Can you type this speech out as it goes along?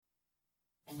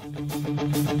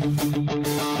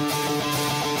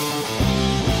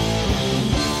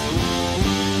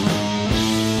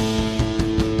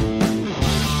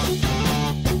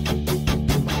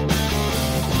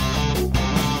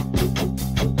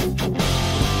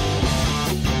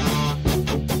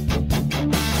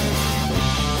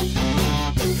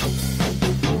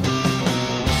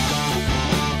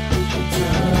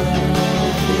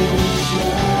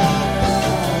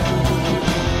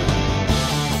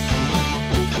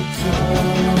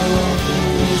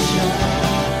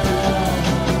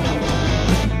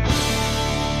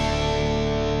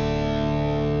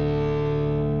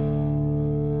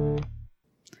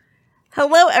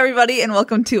Hello, everybody, and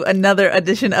welcome to another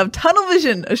edition of Tunnel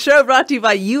Vision, a show brought to you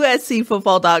by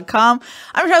USCFootball.com.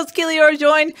 I'm your host, Keely Orr,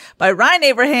 joined by Ryan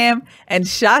Abraham and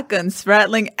Shotgun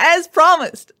Spratling. As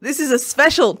promised, this is a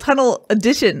special Tunnel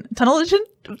Vision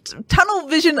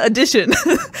edition.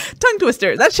 Tongue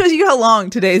twister. That shows you how long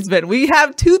today's been. We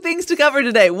have two things to cover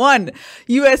today. One,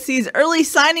 USC's early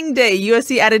signing day.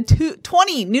 USC added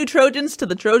 20 new Trojans to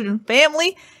the Trojan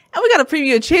family. And we got to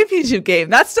preview a championship game.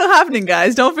 That's still happening,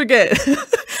 guys. Don't forget.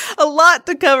 A lot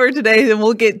to cover today, and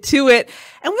we'll get to it.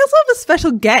 And we also have a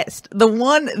special guest. The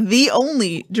one, the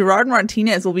only, Gerard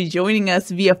Martinez will be joining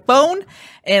us via phone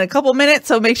in a couple minutes.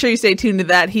 So make sure you stay tuned to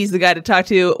that. He's the guy to talk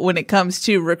to when it comes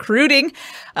to recruiting.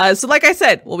 So like I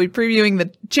said, we'll be previewing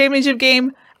the championship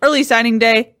game, early signing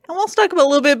day. And we'll talk about a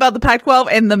little bit about the Pac-12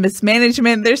 and the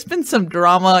mismanagement. There's been some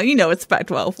drama. You know, it's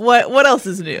Pac-12. What else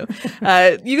is new?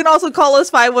 You can also call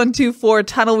us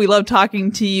 5124-TUNNEL. We love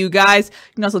talking to you guys.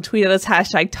 You can also tweet at us,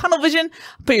 #TunnelVision.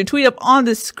 Put your tweet up on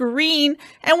the screen.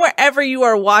 And wherever you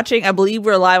are watching, I believe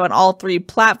we're live on all three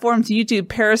platforms, YouTube,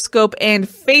 Periscope, and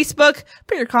Facebook.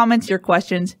 Put your comments, your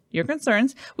questions, your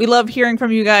concerns. We love hearing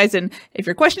from you guys. And if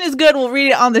your question is good, we'll read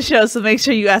it on the show. So make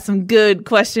sure you ask some good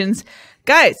questions.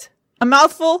 Guys, a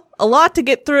mouthful, a lot to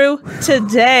get through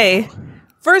today.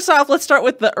 First off, let's start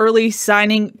with the early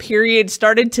signing period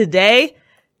started today.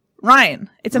 Ryan,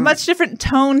 it's a much different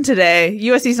tone today.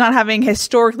 USC's not having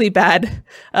historically bad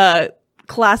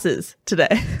classes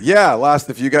today. Yeah,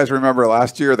 if you guys remember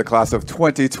last year, the class of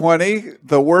 2020,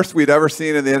 the worst we'd ever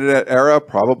seen in the internet era,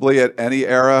 probably at any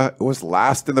era. It was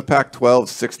last in the Pac-12,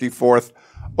 64th.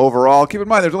 Overall, keep in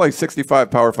mind, there's only 65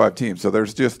 Power 5 teams, so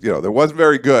there's just, there wasn't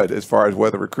very good as far as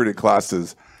where the recruiting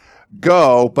classes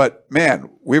go. But, man,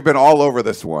 we've been all over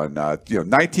this one.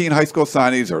 19 high school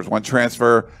signees. There was one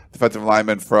transfer, defensive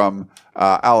lineman from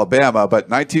Alabama, but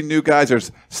 19 new guys.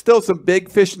 There's still some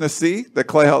big fish in the sea that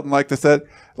Clay Helton liked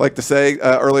to say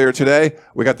earlier today.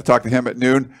 We got to talk to him at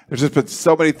noon. There's just been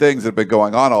so many things that have been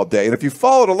going on all day. And if you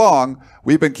followed along,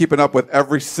 we've been keeping up with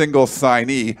every single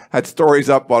signee, had stories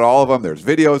up on all of them. There's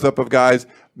videos up of guys.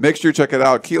 Make sure you check it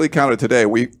out. Keely counted today.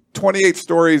 28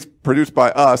 stories produced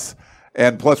by us.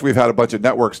 And plus, we've had a bunch of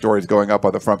network stories going up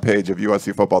on the front page of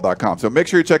USCFootball.com. So make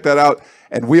sure you check that out.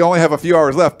 And we only have a few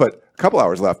hours left, but a couple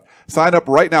hours left. Sign up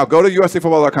right now. Go to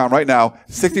USCFootball.com right now.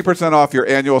 60% off your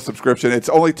annual subscription. It's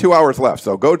only 2 hours left,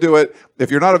 so go do it. If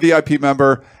you're not a VIP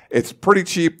member, it's pretty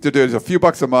cheap to do. It's a few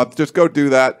bucks a month. Just go do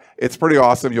that. It's pretty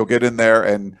awesome. You'll get in there,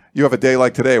 and you have a day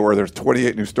like today where there's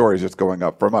 28 new stories just going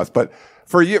up from us. But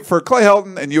for Clay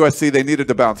Helton and USC, they needed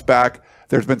to bounce back.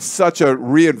 There's been such a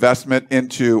investment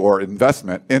into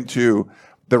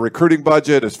the recruiting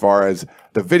budget as far as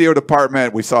the video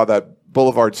department. We saw that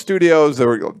Boulevard Studios, they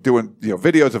were doing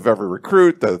videos of every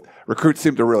recruit. The recruits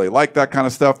seem to really like that kind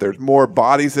of stuff. There's more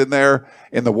bodies in there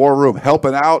in the war room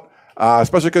helping out,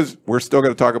 especially because we're still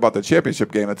going to talk about the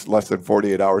championship game that's less than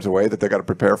 48 hours away that they got to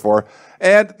prepare for.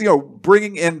 And,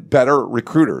 bringing in better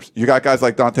recruiters. You got guys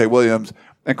like Dante Williams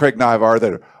and Craig Naivar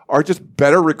that are just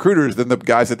better recruiters than the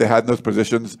guys that they had in those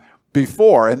positions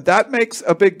before. And that makes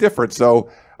a big difference. So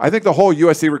I think the whole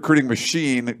USC recruiting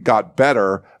machine got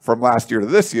better from last year to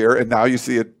this year, and now you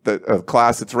see a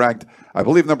class that's ranked, I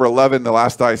believe, number 11 the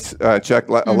last I checked,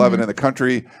 11 in the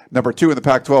country, number 2 in the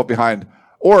Pac-12 behind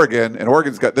Oregon, and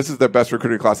this is their best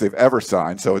recruiting class they've ever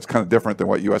signed, so it's kind of different than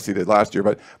what USC did last year,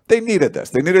 but they needed this.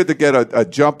 They needed to get a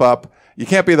jump up. You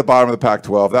can't be at the bottom of the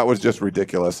Pac-12. That was just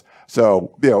ridiculous.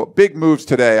 So, big moves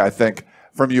today, I think,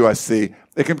 from USC.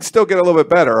 It can still get a little bit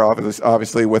better,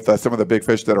 obviously, with some of the big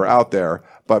fish that are out there.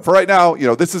 But for right now,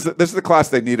 this is the class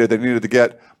they needed. They needed to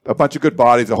get a bunch of good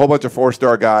bodies, a whole bunch of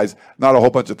 4-star guys, not a whole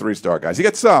bunch of 3-star guys. You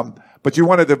get some, but you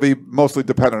wanted to be mostly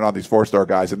dependent on these 4-star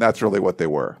guys, and that's really what they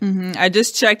were. Mm-hmm. I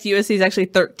just checked. USC is actually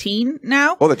 13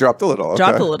 now. Oh, they dropped a little. Okay.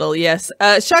 Dropped a little, yes.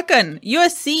 Shotgun,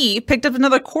 USC picked up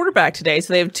another quarterback today,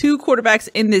 so they have 2 quarterbacks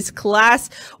in this class.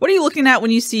 What are you looking at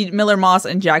when you see Miller Moss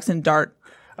and Jackson Dart?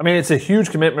 I mean, it's a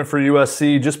huge commitment for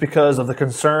USC just because of the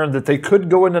concern that they could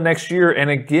go into next year and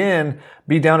again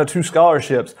be down to 2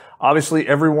 scholarships. Obviously,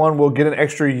 everyone will get an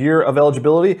extra year of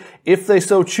eligibility if they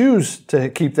so choose to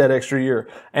keep that extra year.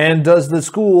 And does the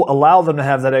school allow them to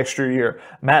have that extra year?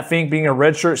 Matt Fink being a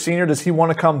redshirt senior, does he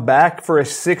want to come back for a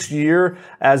 6th year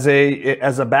as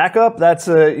a backup? That's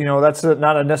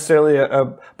not necessarily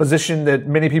a position that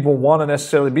many people want to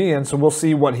necessarily be in. So we'll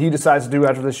see what he decides to do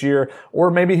after this year,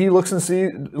 or maybe he looks into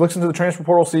the transfer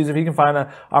portal, sees if he can find an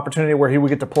opportunity where he would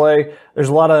get to play. There's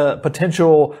a lot of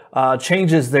potential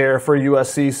changes there for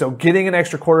USC. So getting an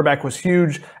extra quarterback was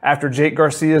huge after Jake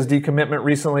Garcia's decommitment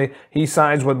recently. He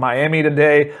signs with Miami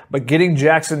today, but getting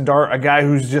Jackson Dart, a guy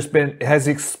who's has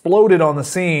exploded on the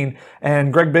scene.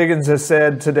 And Greg Biggins has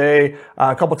said today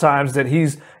a couple times that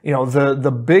he's,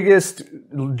 the biggest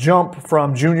jump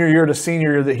from junior year to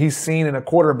senior year that he's seen in a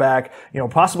quarterback,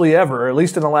 possibly ever, at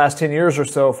least in the last 10 years or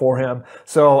so for him.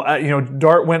 So,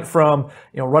 Dart went from,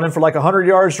 running for like 100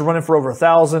 yards to running for over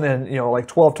 1,000 and, like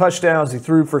 12 touchdowns. He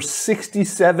threw for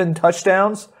 67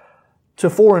 touchdowns to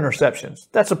 4 interceptions.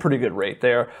 That's a pretty good rate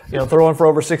there. Throwing for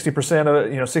over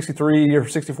 60% of 63 or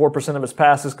 64% of his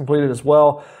passes completed as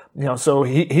well. So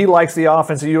he likes the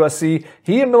offense at USC.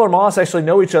 He and Miller Moss actually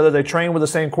know each other. They train with the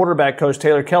same quarterback coach,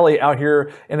 Taylor Kelly, out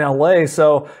here in LA.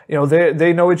 So,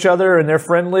 they know each other and they're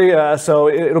friendly. So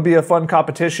it'll be a fun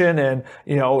competition. And,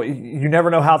 you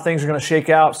never know how things are going to shake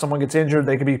out. Someone gets injured,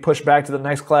 they could be pushed back to the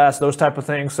next class, those type of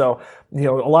things. So, a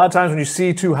lot of times when you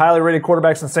see 2 highly rated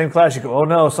quarterbacks in the same class, you go, oh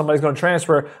no, somebody's going to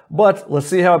transfer. But let's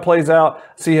see how it plays out,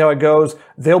 see how it goes.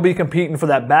 They'll be competing for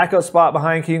that backup spot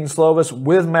behind Keaton Slovis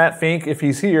with Matt Fink if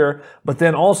he's here, but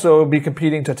then also be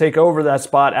competing to take over that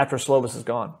spot after Slovis is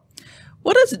gone.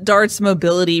 What does Dart's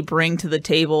mobility bring to the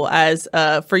table as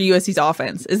for USC's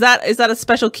offense? Is that a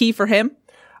special key for him?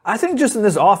 I think just in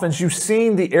this offense, you've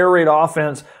seen the air raid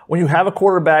offense. When you have a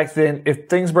quarterback, then if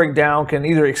things break down, can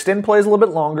either extend plays a little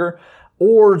bit longer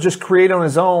or just create on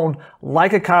his own,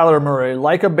 like a Kyler Murray,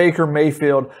 like a Baker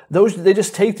Mayfield. They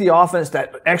just take the offense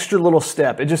that extra little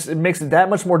step. It makes it that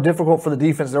much more difficult for the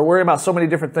defense. They're worrying about so many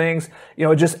different things.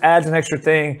 It just adds an extra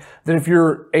thing that if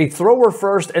you're a thrower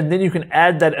first and then you can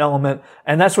add that element,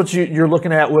 and that's what you're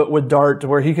looking at with Dart,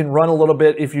 where he can run a little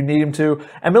bit if you need him to.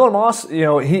 And Miller Moss,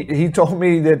 he told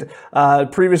me that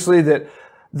previously that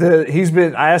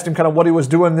I asked him kind of what he was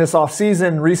doing this off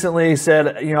season. Recently, he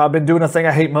said, I've been doing a thing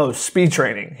I hate most, speed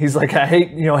training. He's like, I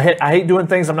hate doing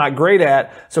things I'm not great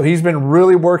at. So he's been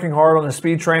really working hard on the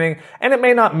speed training, and it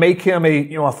may not make him a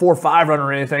 4.5 runner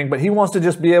or anything, but he wants to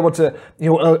just be able to,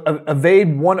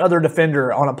 evade one other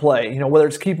defender on a play, whether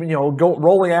it's keeping,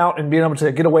 rolling out and being able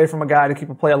to get away from a guy to keep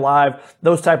a play alive,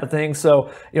 those type of things. So,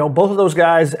 both of those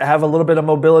guys have a little bit of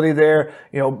mobility there.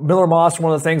 Miller Moss,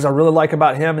 one of the things I really like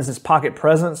about him is his pocket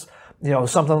presence.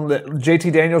 Something that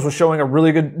JT Daniels was showing a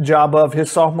really good job of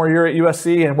his sophomore year at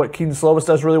USC, and what Keaton Slovis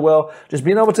does really well. Just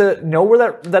being able to know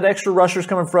where that extra rusher is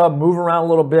coming from, move around a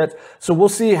little bit. So we'll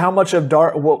see how much of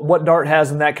Dart, what Dart has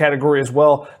in that category as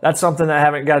well. That's something that I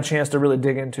haven't got a chance to really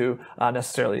dig into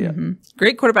necessarily yet. Mm-hmm.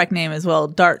 Great quarterback name as well,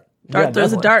 Dart. Dart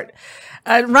throws definitely. a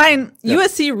dart. Ryan,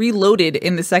 USC reloaded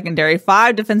in the secondary,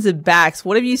 5 defensive backs.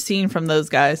 What have you seen from those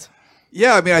guys?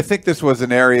 Yeah, I think this was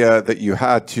an area that you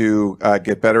had to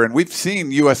get better in. We've seen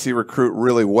USC recruit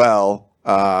really well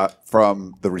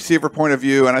from the receiver point of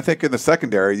view, and I think in the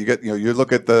secondary, you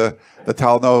look at the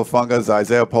Talanoa Fungas,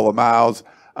 Isaiah Polomaus,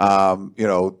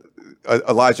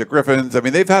 Elijah Griffins.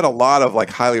 They've had a lot of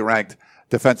highly ranked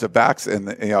defensive backs in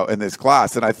this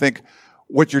class, and I think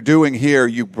what you're doing here,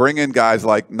 you bring in guys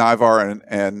like Naivar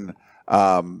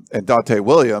and Dante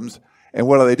Williams, and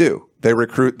what do? They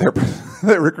recruit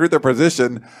their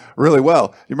position really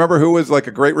well. You remember who was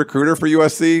a great recruiter for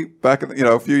USC back in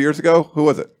a few years ago? Who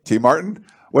was it? T. Martin?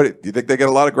 What do you think they get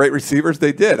a lot of great receivers?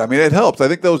 They did. It helps. I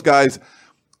think those guys,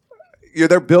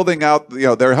 they're building out.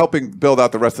 They're helping build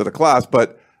out the rest of the class,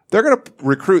 but they're going to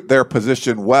recruit their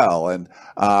position well. And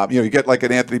you get like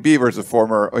an Anthony Beavers, a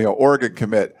former Oregon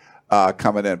commit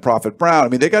coming in. Prophet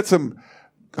Brown. They got some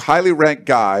highly ranked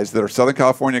guys that are Southern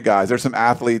California guys. There's some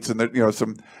athletes and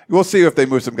we'll see if they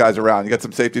move some guys around. You got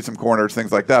some safety, some corners,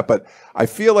 things like that. But I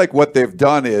feel like what they've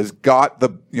done is got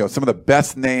some of the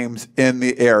best names in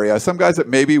the area. Some guys that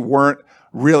maybe weren't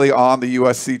really on the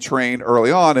USC train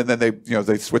early on, and then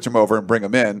they switch them over and bring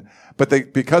them in.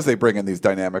 But because they bring in these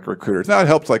dynamic recruiters. Now it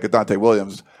helps a Dante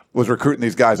Williams was recruiting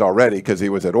these guys already because he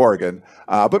was at Oregon.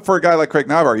 But for a guy like Craig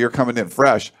Naivar, you're coming in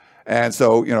fresh. And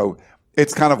so,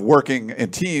 it's kind of working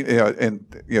in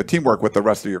teamwork with the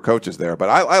rest of your coaches there. But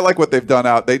I like what they've done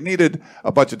out. They needed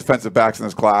a bunch of defensive backs in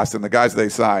this class, and the guys they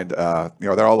signed, they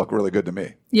all look really good to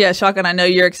me. Yeah, Shotgun, I know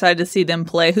you're excited to see them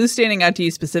play. Who's standing out to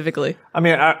you specifically? I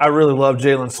mean, I really love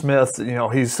Jalen Smith. You know,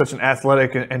 he's such an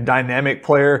athletic and dynamic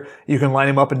player. You can line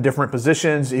him up in different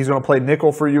positions. He's going to play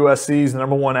nickel for USC. He's the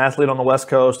number one athlete on the West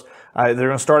Coast. They're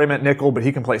going to start him at nickel, but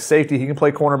he can play safety. He can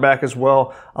play cornerback as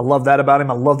well. I love that about him.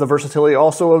 I love the versatility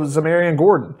also of Zamarian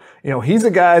Gordon. You know, he's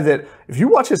a guy that if you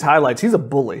watch his highlights, he's a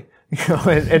bully. You know,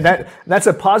 and that's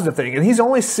a positive thing. And he's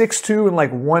only 6'2" and like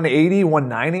 180,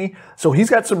 190. So he's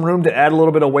got some room to add a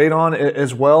little bit of weight on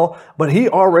as well. But he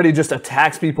already just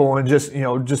attacks people and just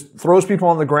throws people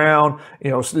on the ground,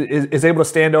 is able to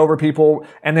stand over people.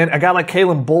 And then a guy like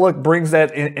Kalen Bullock brings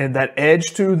that and that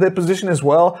edge to the position as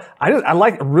well. I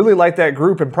really like that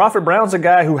group. And Prophet Brown's a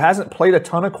guy who hasn't played a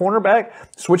ton of cornerback,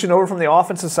 switching over from the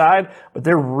offensive side, but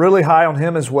they're really high on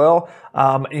him as well.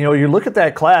 You look at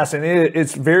that class and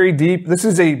it's very deep. This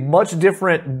is a much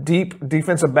different deep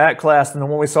defensive back class than the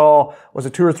one we saw, was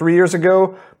it 2 or 3 years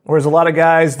ago? Whereas a lot of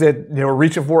guys that, were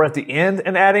reaching for at the end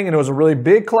and adding, and it was a really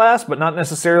big class, but not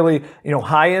necessarily,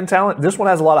 high-end talent. This one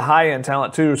has a lot of high-end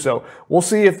talent too. So we'll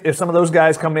see if some of those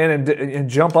guys come in and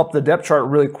jump up the depth chart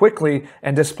really quickly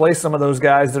and displace some of those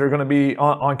guys that are going to be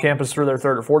on campus through their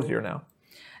 3rd or 4th year now.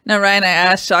 Now, Ryan, I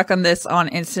asked Shotgun this on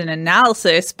Instant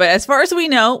Analysis, but as far as we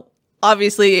know,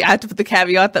 obviously, I have to put the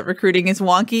caveat that recruiting is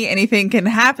wonky. Anything can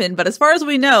happen. But as far as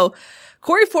we know,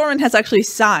 Korey Foreman has actually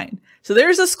signed. So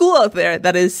there's a school out there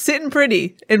that is sitting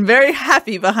pretty and very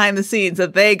happy behind the scenes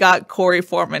that they got Korey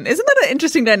Foreman. Isn't that an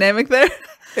interesting dynamic there?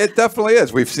 It definitely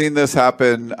is. We've seen this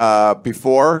happen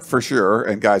before, for sure.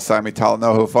 And guys, Simi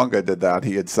Talanoa-Hufanga did that.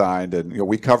 He had signed, and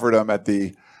we covered him at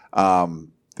the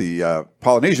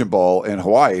Polynesian Bowl in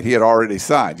Hawaii. He had already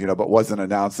signed, but wasn't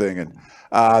announcing. And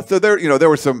so there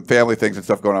were some family things and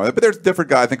stuff going on. But there's different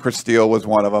guys. I think Chris Steele was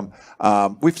one of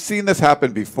them. We've seen this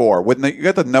happen before. When you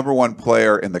get the number one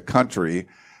player in the country,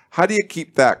 how do you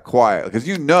keep that quiet? Because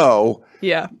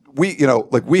yeah. We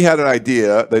had an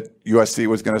idea that USC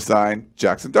was going to sign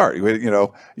Jackson Dart. You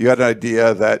had an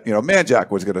idea that,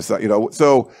 Manjack was going to sign,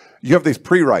 so you have these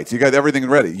pre-writes. You got everything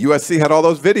ready. USC had all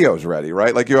those videos ready,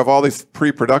 right? Like you have all these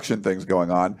pre-production things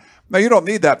going on. Now you don't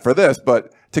need that for this,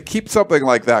 but to keep something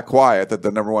like that quiet, that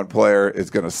the number one player is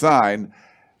going to sign,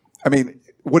 I mean,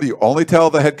 what do you only tell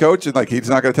the head coach and he's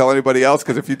not going to tell anybody else?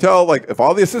 Because if you tell, if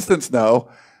all the assistants know,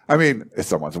 I mean, is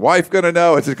someone's wife going to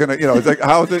know? Is it going to, it's like,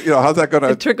 how's that going to?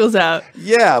 It trickles out.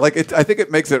 Yeah. I think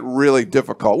it makes it really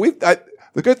difficult.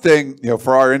 The good thing,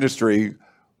 for our industry,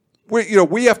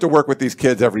 we have to work with these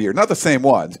kids every year. Not the same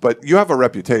ones, but you have a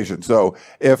reputation. So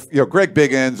if, Greg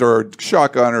Biggins or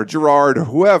Shotgun or Gerard or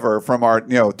whoever from our,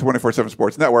 24/7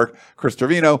 Sports Network, Chris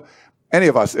Trevino, any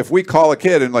of us, if we call a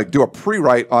kid and do a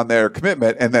pre-write on their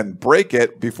commitment and then break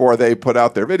it before they put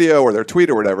out their video or their tweet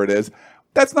or whatever it is,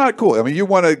 that's not cool. I mean, you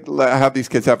want to have these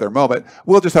kids have their moment.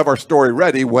 We'll just have our story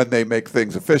ready when they make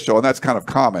things official, and that's kind of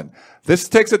common. This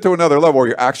takes it to another level where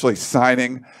you're actually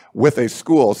signing with a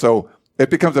school. So it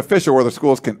becomes official where the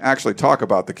schools can actually talk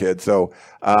about the kid. So,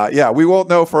 we won't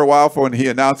know for a while for when he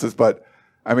announces, but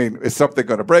I mean, is something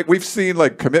going to break? We've seen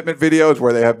commitment videos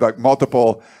where they have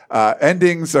multiple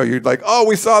endings. So you're oh,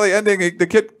 we saw the ending. The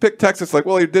kid picked Texas.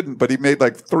 Well, he didn't, but he made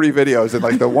 3 videos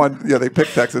and the one, they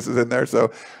picked Texas is in there.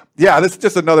 So yeah, this is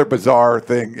just another bizarre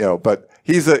thing, but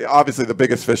he's obviously the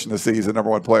biggest fish in the sea. He's the number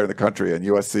one player in the country, and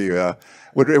USC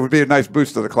it would be a nice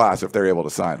boost to the class if they're able to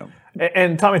sign him.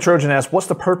 And Tommy Trojan asked, what's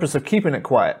the purpose of keeping it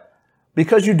quiet?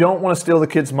 Because you don't want to steal the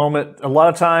kid's moment. A lot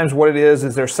of times what it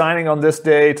is they're signing on this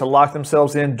day to lock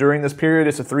themselves in during this period.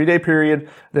 It's a 3-day period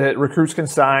that recruits can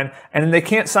sign, and then they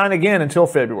can't sign again until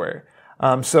February.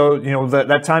 So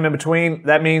that time in between,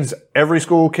 that means every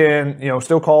school can,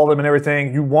 still call them and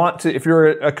everything. You want to, if you're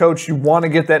a coach, you want to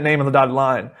get that name on the dotted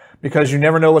line because you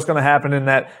never know what's going to happen in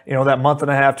that, that month and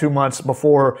a half, 2 months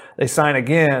before they sign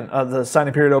again. The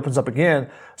signing period opens up again.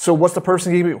 So what's the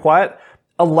person keeping it quiet?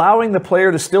 Allowing the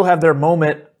player to still have their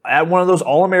moment at one of those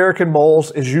All-American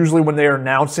Bowls is usually when they're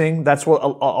announcing. That's what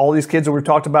all these kids that we've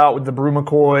talked about with the Brew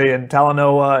McCoy and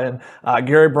Talanoa and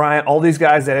Gary Bryant, all these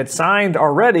guys that had signed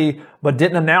already but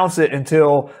didn't announce it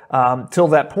until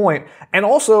that point. And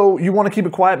also, you want to keep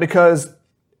it quiet because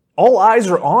all eyes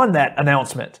are on that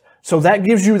announcement. So that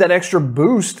gives you that extra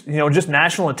boost, just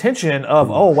national attention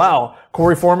of, oh, wow,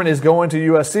 Korey Foreman is going to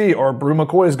USC or Brew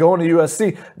McCoy is going to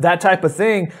USC, that type of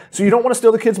thing. So you don't want to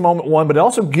steal the kid's moment, one, but it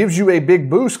also gives you a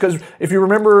big boost because if you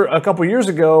remember a couple years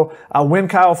ago, when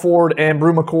Kyle Ford and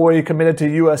Brew McCoy committed to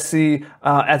USC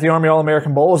at the Army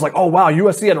All-American Bowl, it was oh, wow,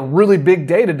 USC had a really big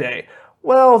day today.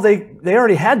 Well, they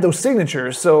already had those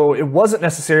signatures, so it wasn't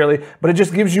necessarily, but it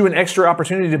just gives you an extra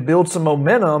opportunity to build some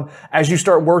momentum as you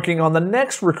start working on the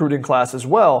next recruiting class as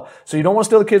well. So you don't want to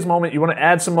steal the kid's moment. You want to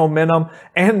add some momentum.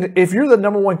 And if you're the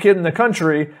number one kid in the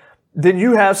country, then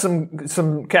you have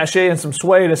some cachet and some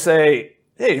sway to say,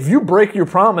 hey, if you break your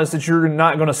promise that you're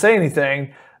not going to say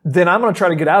anything, then I'm going to try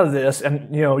to get out of this.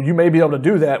 And, you may be able to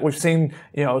do that. We've seen,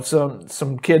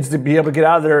 some kids to be able to get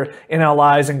out of their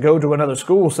NLIs and go to another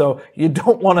school. So you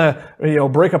don't want to,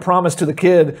 break a promise to the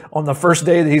kid on the first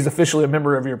day that he's officially a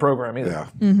member of your program either. Yeah.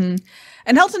 Mm-hmm.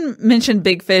 And Helton mentioned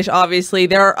big fish, obviously.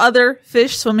 There are other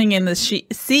fish swimming in the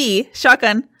sea.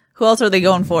 Shotgun, who else are they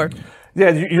going for?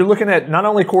 Yeah, you're looking at not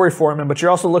only Corey Foreman, but you're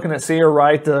also looking at Sierra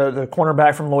Wright, the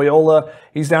cornerback from Loyola.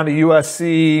 He's down to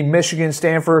USC, Michigan,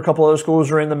 Stanford, a couple other schools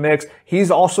are in the mix.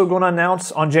 He's also going to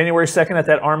announce on January 2nd at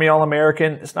that Army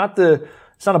All-American. It's not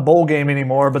a bowl game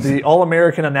anymore, but the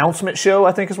All-American announcement show,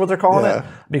 I think is what they're calling it,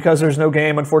 because there's no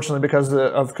game, unfortunately, because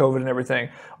of COVID and everything.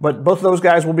 But both of those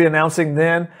guys will be announcing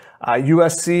then.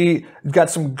 USC got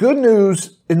some good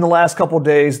news in the last couple of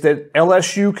days that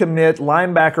LSU commit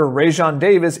linebacker Rajon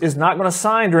Davis is not going to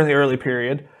sign during the early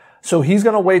period. So he's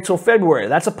going to wait till February.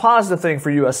 That's a positive thing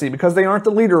for USC because they aren't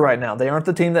the leader right now. They aren't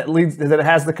the team that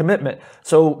has the commitment.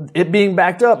 So it being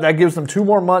backed up, that gives them 2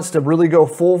 more months to really go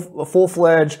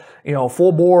full-fledged,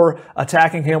 full bore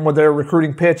attacking him with their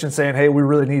recruiting pitch and saying, hey, we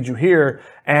really need you here,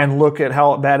 and look at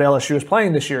how bad LSU is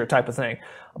playing this year type of thing.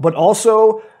 But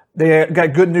also, they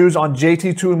got good news on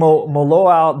JT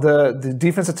Tuimoloau, the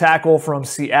defensive tackle from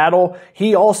Seattle.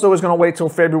 He also is going to wait till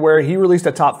February. He released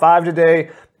a top 5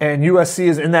 today, and USC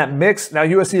is in that mix. Now,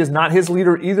 USC is not his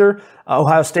leader either.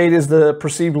 Ohio State is the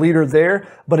perceived leader there.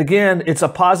 But again, it's a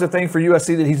positive thing for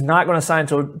USC that he's not going to sign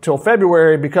till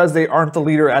February because they aren't the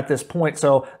leader at this point.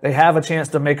 So they have a chance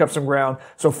to make up some ground.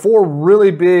 So 4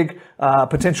 really big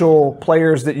potential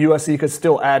players that USC could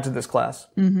still add to this class.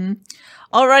 Mm-hmm.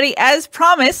 Alrighty, as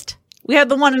promised, we have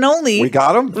the one and only. We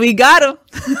got him? We got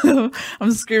him.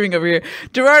 I'm screaming over here.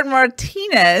 Gerard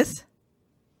Martinez.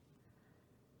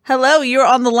 Hello, you're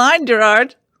on the line,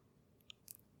 Gerard.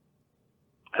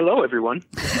 Hello, everyone.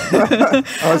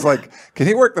 I was like, can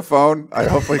he work the phone? I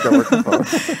hopefully can work the phone.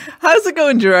 How's it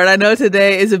going, Gerard? I know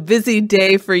today is a busy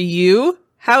day for you.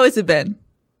 How has it been?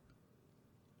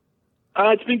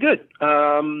 It's been good.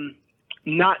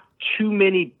 Not too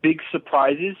many big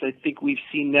surprises. I think we've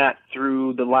seen that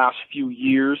through the last few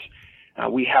years.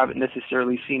 We haven't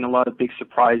necessarily seen a lot of big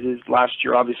surprises. Last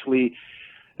year, obviously,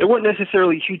 there weren't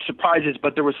necessarily huge surprises,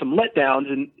 but there were some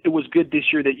letdowns, and it was good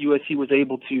this year that USC was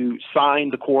able to sign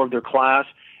the core of their class,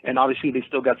 and obviously they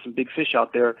still got some big fish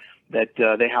out there that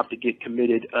they have to get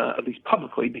committed, at least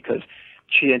publicly, because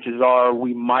chances are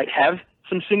we might have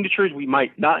some signatures, we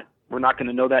might not. We're not going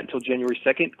to know that until January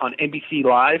 2nd on NBC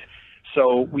Live.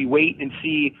 So we wait and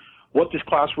see what this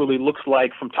class really looks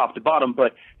like from top to bottom.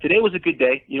 But today was a good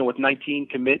day, with 19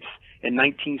 commits and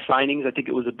 19 signings. I think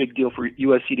it was a big deal for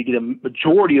USC to get a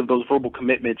majority of those verbal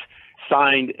commitments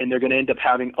signed, and they're going to end up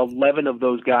having 11 of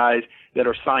those guys that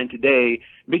are signed today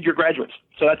mid-year graduates.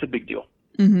 So that's a big deal.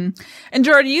 Mm-hmm. And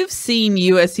Gerard, you've seen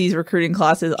USC's recruiting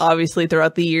classes obviously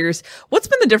throughout the years. What's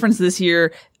been the difference this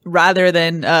year rather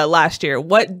than last year?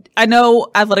 I know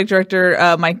athletic director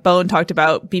Mike Bohn talked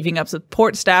about beefing up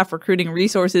support staff, recruiting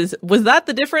resources. Was that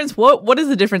the difference? What is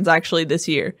the difference actually this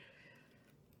year?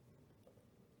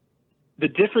 The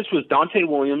difference was Dante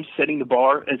Williams setting the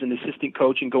bar as an assistant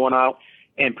coach and going out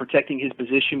and protecting his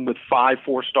position with 5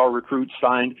 4-star recruits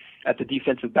signed at the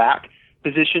defensive back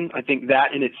position. I think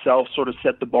that in itself sort of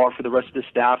set the bar for the rest of the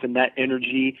staff, and that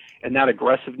energy and that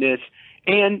aggressiveness.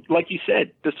 And like you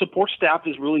said, the support staff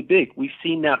is really big. We've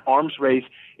seen that arms race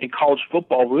in college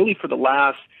football really for the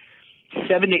last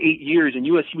 7 to 8 years, and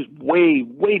USC was way,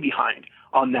 way behind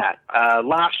on that.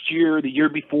 Last year, the year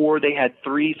before, they had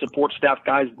 3 support staff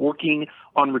guys working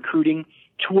on recruiting.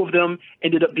 2 of them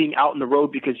ended up being out on the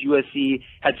road because USC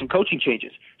had some coaching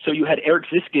changes. So you had Eric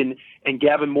Ziskin and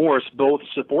Gavin Morris, both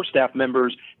support staff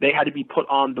members. They had to be put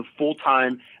on the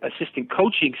full-time assistant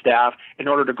coaching staff in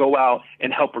order to go out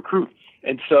and help recruit.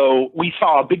 And so we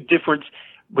saw a big difference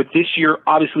with this year.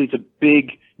 Obviously, it's a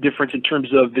big difference in terms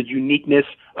of the uniqueness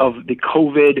of the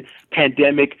COVID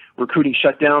pandemic recruiting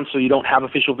shutdown. So you don't have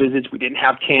official visits. We didn't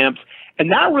have camps.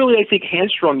 And that really, I think,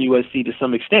 hamstrung USC to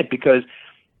some extent because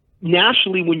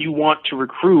nationally, when you want to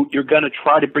recruit, you're going to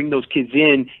try to bring those kids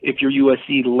in if you're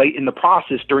USC late in the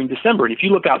process during December. And if you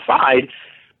look outside,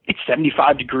 it's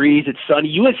 75 degrees, it's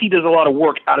sunny. USC does a lot of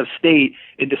work out of state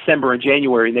in December and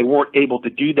January, and they weren't able to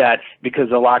do that because of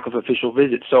the lack of official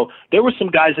visits. So there were some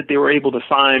guys that they were able to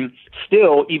sign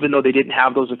still, even though they didn't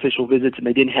have those official visits and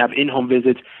they didn't have in-home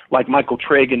visits, like Michael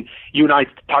Trigg. And you and I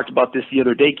talked about this the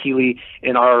other day, Keely,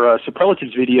 in our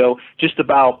superlatives video, just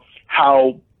about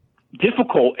how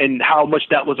difficult and how much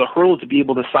that was a hurdle to be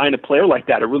able to sign a player like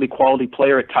that, a really quality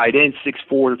player at tight end,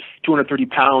 6'4", 230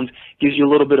 pounds, gives you a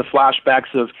little bit of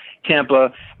flashbacks of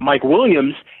Tampa. Mike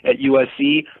Williams at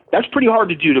USC, that's pretty hard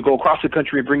to do, to go across the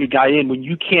country and bring a guy in when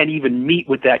you can't even meet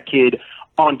with that kid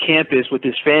on campus with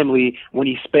his family when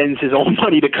he spends his own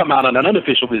money to come out on an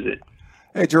unofficial visit.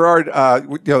 Hey, Gerard,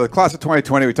 the class of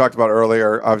 2020 we talked about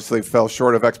earlier obviously fell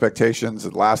short of expectations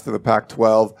at last of the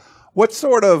Pac-12. What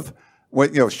sort of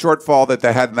shortfall that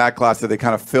they had in that class that they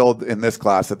kind of filled in this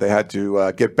class that they had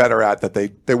to get better at that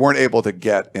they weren't able to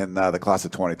get in the class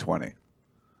of 2020?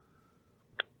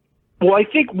 Well, I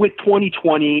think with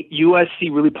 2020, USC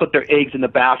really put their eggs in the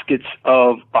baskets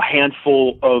of a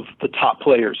handful of the top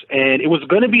players. And it was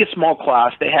going to be a small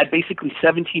class. They had basically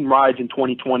 17 rides in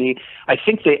 2020. I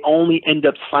think they only end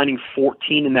up signing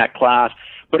 14 in that class.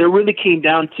 But it really came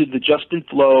down to the Justin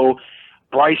Flo,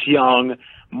 Bryce Young,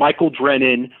 Michael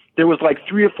Drennan. There was like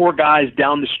 3 or 4 guys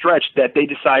down the stretch that they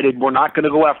decided, we're not going to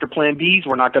go after plan Bs,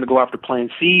 we're not going to go after plan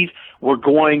Cs, we're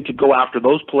going to go after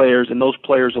those players and those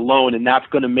players alone, and that's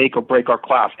going to make or break our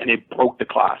class. And it broke the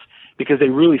class because they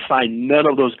really signed none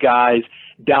of those guys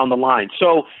down the line.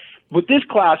 So with this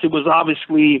class, it was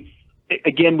obviously,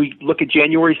 again, we look at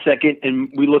January 2nd and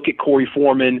we look at Corey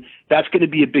Foreman. That's going to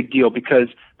be a big deal because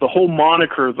the whole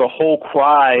moniker, the whole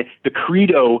cry, the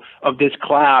credo of this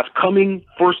class, coming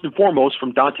first and foremost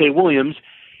from Dante Williams,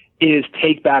 is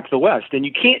take back the West. And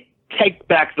you can't take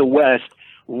back the West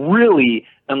really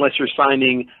unless you're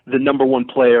signing the number one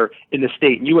player in the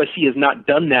state. And USC has not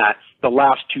done that the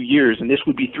last 2 years, and this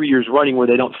would be 3 years running where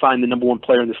they don't sign the number one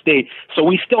player in the state. So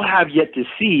we still have yet to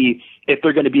see if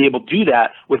they're going to be able to do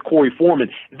that with Corey Foreman.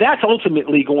 That's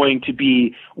ultimately going to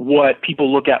be what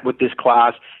people look at with this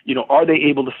class. Are they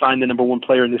able to sign the number one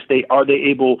player in the state? Are they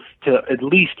able to at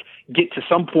least get to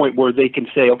some point where they can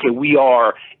say, okay, we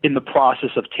are in the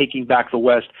process of taking back the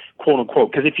West, quote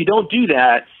unquote? Because if you don't do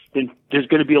that, then there's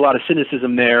going to be a lot of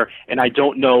cynicism there. And I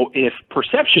don't know if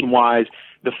perception-wise,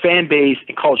 the fan base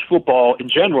in college football in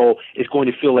general is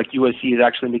going to feel like USC is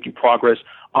actually making progress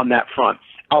on that front.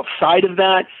 Outside of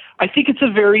that, I think it's a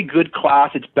very good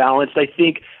class. It's balanced. I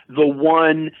think the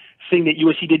one thing that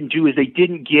USC didn't do is they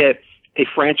didn't get a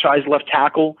franchise left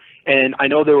tackle. And I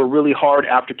know they were really hard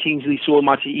after Kingsley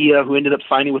Suamataia, who ended up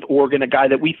signing with Oregon, a guy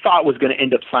that we thought was going to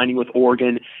end up signing with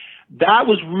Oregon. That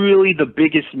was really the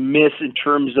biggest miss in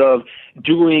terms of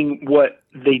doing what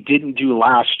they didn't do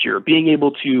last year, being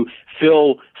able to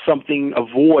fill something, a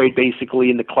void basically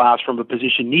in the class from a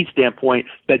position need standpoint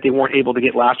that they weren't able to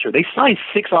get last year. They signed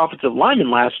 6 offensive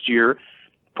linemen last year.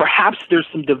 Perhaps there's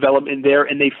some development there,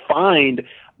 and they find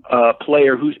a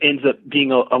player who ends up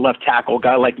being a left tackle, a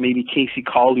guy like maybe Casey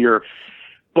Collier.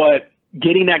 But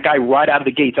getting that guy right out of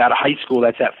the gates out of high school,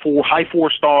 that's that high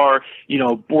 4-star,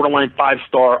 borderline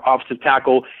 5-star offensive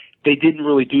tackle, they didn't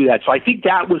really do that. So I think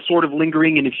that was sort of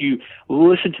lingering. And if you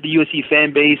listen to the USC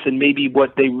fan base and maybe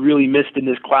what they really missed in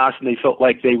this class and they felt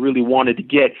like they really wanted to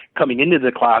get coming into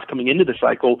the class, coming into the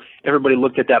cycle, everybody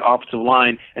looked at that offensive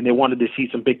line and they wanted to see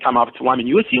some big-time offensive linemen.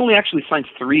 USC only actually signed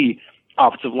 3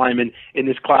 offensive linemen in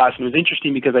this class. And it was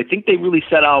interesting because I think they really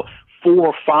set out 4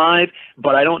 or 5,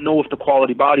 but I don't know if the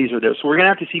quality bodies are there. So we're going to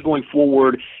have to see going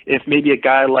forward if maybe a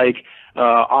guy like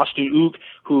Austin Ook,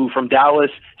 who from Dallas,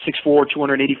 6'4",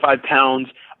 285 pounds,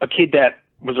 a kid that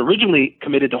was originally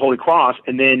committed to Holy Cross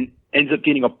and then ends up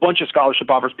getting a bunch of scholarship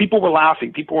offers. People were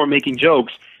laughing. People were making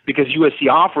jokes because USC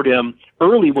offered him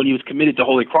early when he was committed to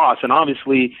Holy Cross. And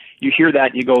obviously you hear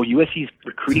that and you go, USC's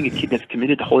recruiting a kid that's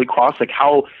committed to Holy Cross? Like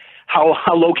how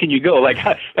low can you go? Like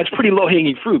that's pretty low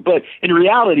hanging fruit. But in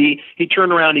reality, he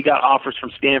turned around, he got offers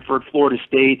from Stanford, Florida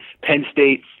State, Penn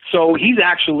State. So he's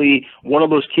actually one of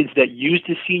those kids that used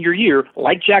his senior year,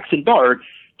 like Jackson Dart,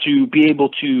 to be able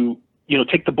to,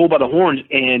 take the bull by the horns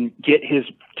and get his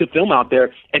to film out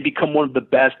there and become one of the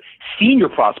best senior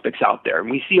prospects out there. And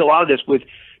we see a lot of this with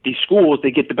these schools.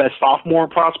 They get the best sophomore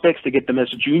prospects, they get the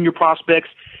best junior prospects.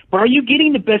 But are you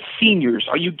getting the best seniors?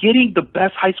 Are you getting the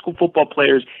best high school football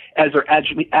players as they're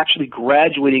actually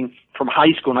graduating from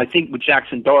high school? And I think with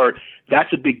Jackson Dart,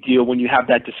 that's a big deal when you have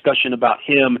that discussion about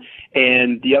him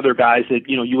and the other guys that,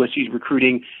 USC is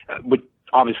recruiting with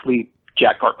obviously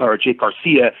Jake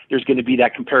Garcia. There's going to be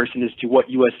that comparison as to what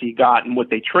USC got and what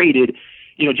they traded.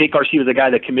 Jake Garcia was a guy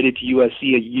that committed to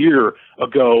USC a year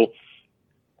ago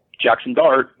Jackson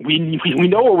Dart, we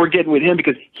know what we're getting with him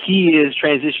because he is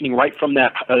transitioning right from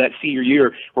that senior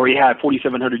year where he had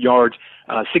 4,700 yards,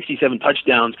 67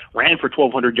 touchdowns, ran for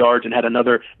 1,200 yards, and had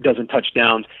another dozen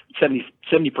touchdowns, 70%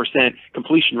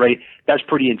 completion rate. That's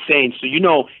pretty insane. So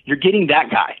you're getting that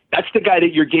guy. That's the guy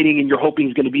that you're getting, and you're hoping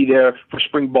is going to be there for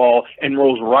spring ball and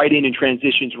rolls right in and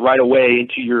transitions right away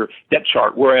into your depth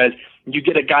chart. Whereas you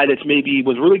get a guy that's maybe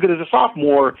was really good as a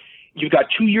sophomore. You've got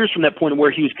 2 years from that point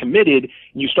where he was committed,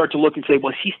 and you start to look and say,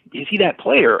 well, is he that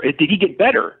player? Did he get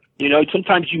better?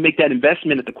 Sometimes you make that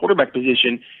investment at the quarterback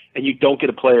position, and you don't get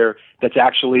a player that's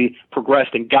actually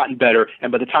progressed and gotten better.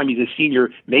 And by the time he's a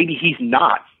senior, maybe he's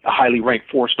not a highly ranked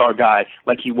 4-star guy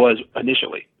like he was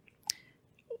initially.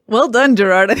 Well done,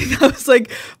 Gerard. I think that was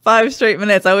like 5 straight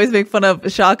minutes. I always make fun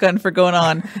of Shotgun for going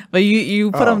on, but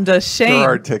you put him to shame.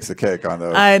 Gerard takes the cake on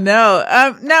those. I know.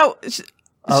 Now,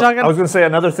 Shotgun. I was going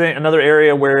to say another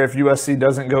area where if USC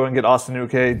doesn't go and get Austin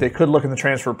Uke, they could look in the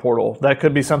transfer portal. That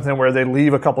could be something where they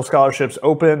leave a couple scholarships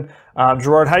open.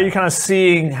 Gerard, how are you kind of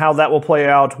seeing how that will play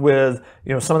out with,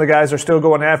 some of the guys are still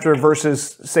going after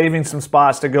versus saving some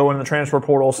spots to go in the transfer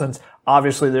portal, since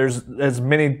obviously there's as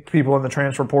many people in the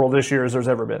transfer portal this year as there's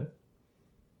ever been?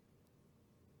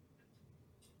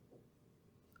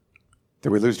 Did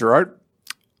we lose Gerard?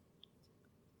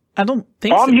 I don't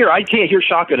think so. so. I'm here. I can't hear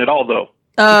Shotgun at all, though.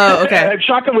 Oh, okay. If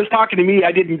Shotgun was talking to me,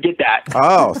 I didn't get that.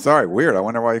 Oh, sorry. Weird. I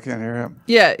wonder why you can't hear him.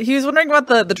 Yeah, he was wondering about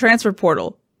the transfer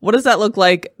portal. What does that look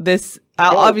like?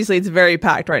 Obviously, it's very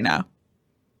packed right now.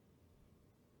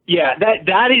 Yeah,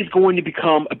 that is going to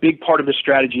become a big part of the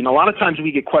strategy. And a lot of times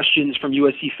we get questions from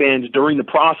USC fans during the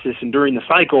process and during the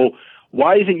cycle.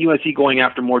 Why isn't USC going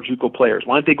after more JUCO players?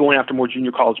 Why aren't they going after more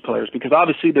junior college players? Because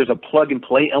obviously there's a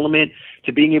plug-and-play element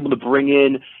to being able to bring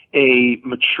in a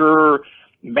mature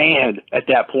man at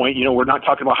that point. We're not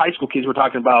talking about high school kids. We're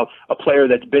talking about a player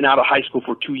that's been out of high school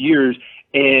for 2 years.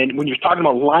 And when you're talking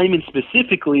about linemen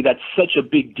specifically, that's such a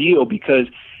big deal because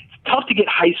it's tough to get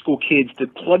high school kids to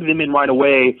plug them in right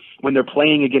away when they're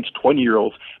playing against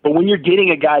 20-year-olds. But when you're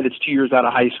getting a guy that's 2 years out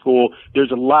of high school,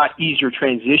 there's a lot easier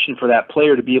transition for that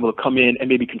player to be able to come in and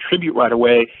maybe contribute right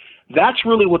away. That's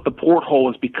really what the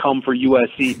porthole has become for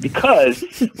USC because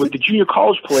with the junior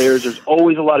college players, there's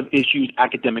always a lot of issues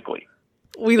academically.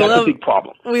 That's a big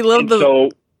problem. We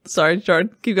love Sorry,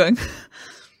 Gerard, keep going.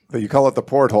 You call it the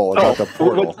porthole, not the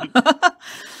portal.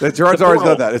 Gerard's always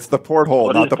done that. It's the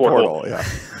porthole, not the portal. Yeah,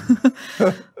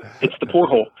 it's the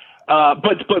porthole.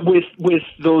 But with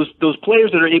those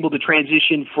players that are able to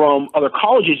transition from other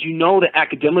colleges, that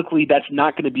academically that's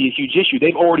not going to be a huge issue.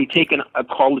 They've already taken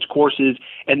college courses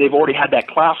and they've already had that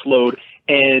class load.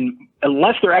 And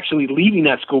unless they're actually leaving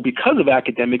that school because of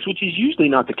academics, which is usually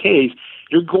not the case,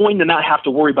 you're going to not have to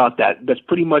worry about that. That's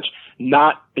pretty much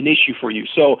not an issue for you.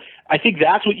 So I think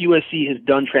that's what USC has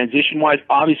done transition-wise.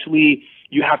 Obviously,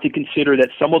 you have to consider that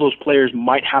some of those players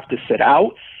might have to sit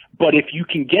out. But if you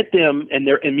can get them and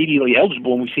they're immediately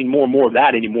eligible, and we've seen more and more of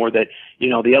that anymore, that,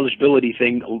 the eligibility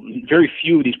thing, very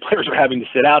few of these players are having to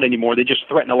sit out anymore. They just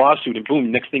threaten a lawsuit and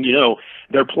boom, next thing you know,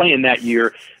 they're playing that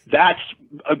year. That's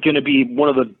going to be one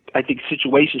of the, I think,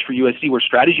 situations for USC where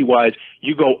strategy-wise,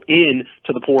 you go in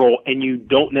to the portal and you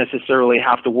don't necessarily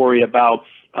have to worry about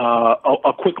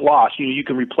a quick loss. You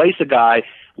can replace a guy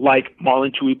like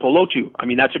Marlon Tuipolotu. I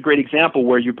mean, that's a great example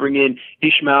where you bring in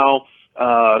Ishmael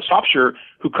Sopsher,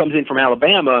 who comes in from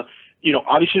Alabama.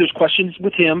 Obviously there's questions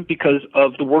with him because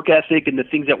of the work ethic and the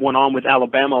things that went on with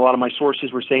Alabama. A lot of my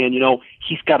sources were saying,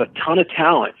 he's got a ton of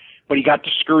talent, but he got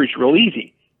discouraged real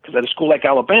easy because at a school like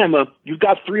Alabama, you've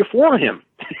got 3 or 4 of him.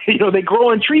 They grow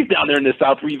on trees down there in the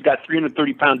South where you've got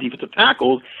 330-pound defensive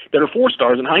tackles that are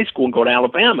 4-stars in high school and go to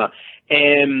Alabama.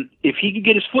 And if he could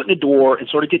get his foot in the door and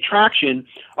sort of get traction,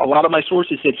 a lot of my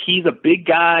sources said he's a big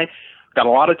guy, got a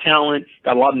lot of talent,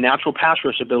 got a lot of natural pass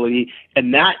rush ability,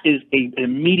 and that is an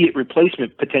immediate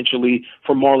replacement potentially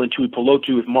for Marlon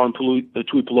Tuipolotu if Marlon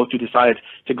Tuipolotu decides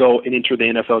to go and enter the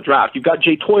NFL draft. You've got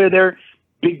Jay Toya there,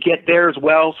 big get there as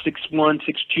well, 6'1",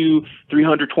 6'2",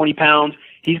 320 pounds.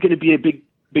 He's going to be a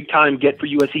big time get for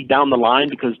USC down the line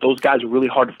because those guys are really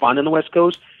hard to find on the West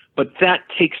Coast. But that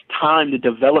takes time to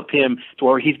develop him to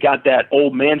where he's got that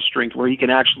old man strength where he can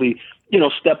actually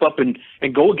step up and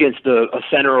go against a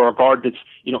center or a guard that's,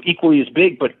 equally as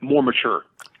big but more mature.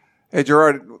 Hey,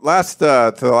 Gerard, to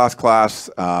the last class,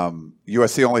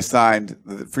 USC only signed,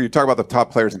 for you talk about the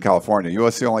top players in California,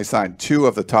 USC only signed 2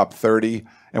 of the top 30,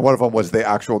 and one of them was the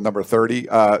actual number 30,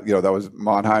 that was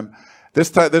Monheim.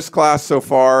 This class so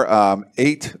far,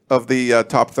 8 of the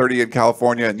top 30 in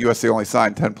California, and USC only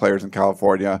signed 10 players in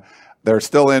California. They're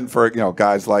still in for,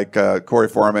 guys like Corey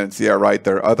Foreman and Sierra Wright.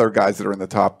 There are other guys that are in the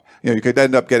top You could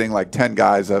end up getting like 10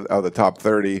 guys out of the top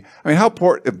 30. I mean, how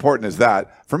important is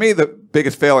that? For me, the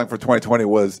biggest failing for 2020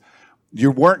 was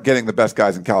you weren't getting the best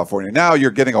guys in California. Now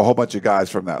you're getting a whole bunch of guys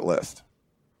from that list.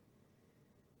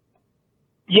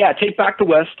 Yeah, take back the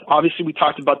West. Obviously, we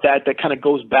talked about that. That kind of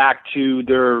goes back to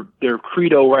their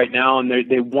credo right now, and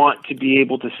they want to be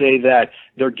able to say that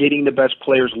they're getting the best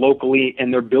players locally,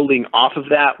 and they're building off of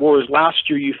that. Whereas last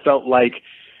year, you felt like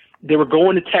they were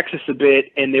going to Texas a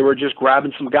bit, and they were just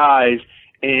grabbing some guys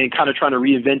and kind of trying to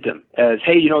reinvent them as,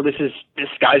 hey, this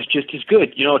guy's just as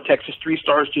good. A Texas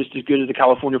 3-star is just as good as a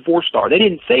California 4-star. They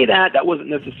didn't say that. That wasn't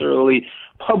necessarily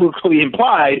publicly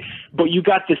implied, but you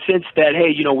got the sense that,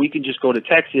 hey, we can just go to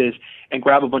Texas and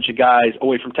grab a bunch of guys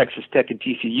away from Texas Tech and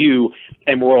TCU,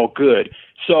 and we're all good.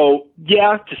 So,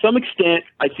 yeah, to some extent,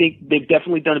 I think they've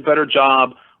definitely done a better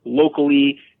job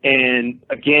locally. And,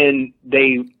 again,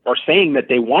 they are saying that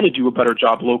they want to do a better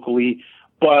job locally,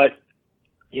 but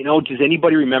does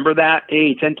anybody remember that?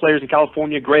 Hey, 10 players in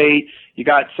California, great. You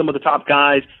got some of the top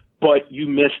guys, but you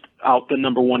missed out the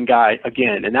number one guy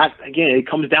again. And that, again, it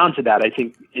comes down to that. I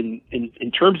think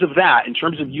in terms of that, in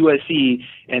terms of USC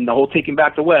and the whole taking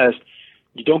back the West,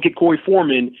 you don't get Corey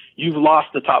Foreman, you've lost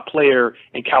the top player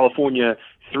in California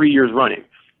 3 years running.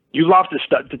 You've lost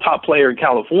the top player in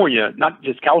California, not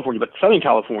just California, but Southern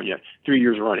California 3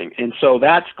 years running. And so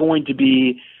that's going to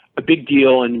be a big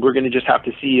deal, and we're going to just have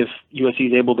to see if USC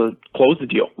is able to close the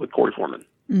deal with Corey Foreman.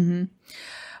 Mm-hmm.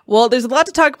 Well, there's a lot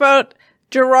to talk about.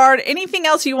 Gerard, anything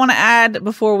else you want to add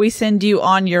before we send you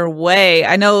on your way?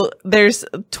 I know there's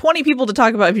 20 people to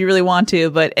talk about if you really want to,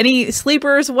 but any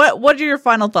sleepers? What are your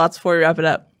final thoughts before we wrap it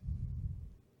up?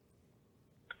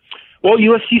 Well,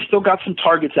 USC still got some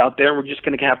targets out there. We're just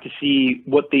going to have to see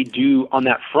what they do on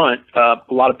that front. A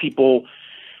lot of people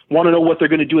want to know what they're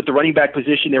going to do at the running back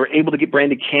position. They were able to get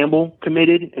Brandon Campbell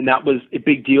committed, and that was a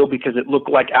big deal because it looked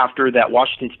like after that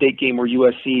Washington State game where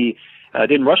USC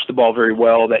didn't rush the ball very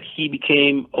well, that he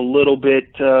became a little bit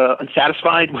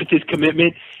unsatisfied with his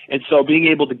commitment. And so being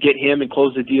able to get him and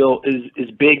close the deal is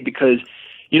big because,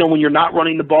 when you're not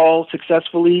running the ball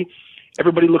successfully,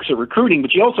 everybody looks at recruiting,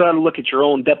 but you also have to look at your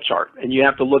own depth chart, and you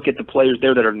have to look at the players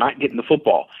there that are not getting the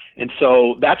football. And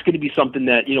so that's going to be something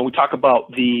that, we talk about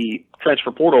the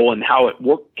transfer portal and how it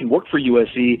can work for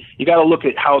USC. You got to look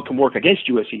at how it can work against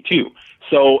USC too.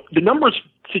 So the numbers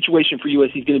situation for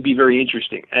USC is going to be very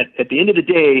interesting. At the end of the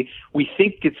day, we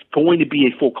think it's going to be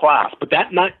a full class, but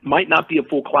that might not be a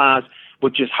full class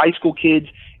with just high school kids.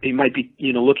 They might be,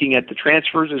 looking at the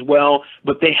transfers as well,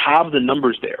 but they have the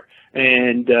numbers there.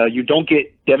 And you don't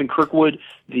get Devin Kirkwood,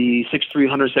 the 6'3",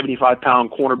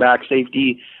 175-pound cornerback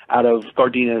safety out of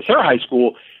Gardena Serra High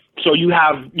School. So you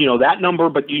have, that number,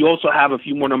 but you also have a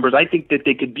few more numbers. I think that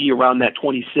they could be around that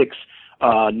 26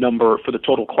 number for the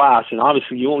total class. And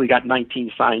obviously you only got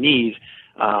 19 signees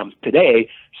today.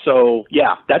 So,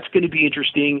 yeah, that's going to be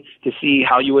interesting to see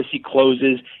how USC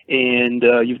closes. And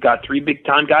you've got three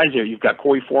big-time guys there. You've got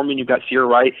Corey Foreman, you've got Sierra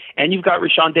Wright, and you've got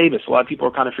Rashawn Davis. A lot of people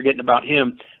are kind of forgetting about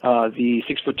him, the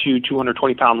 6'2",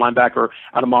 220-pound linebacker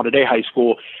out of Mater Dei High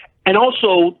School. And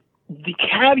also, the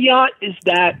caveat is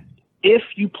that if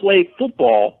you play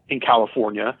football in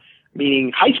California,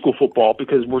 meaning high school football,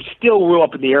 because we're still real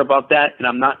up in the air about that, and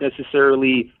I'm not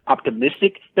necessarily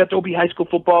optimistic that there'll be high school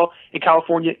football in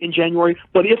California in January.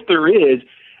 But if there is,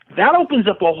 that opens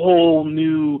up a whole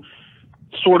new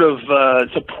sort of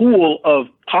it's a pool of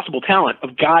possible talent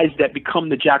of guys that become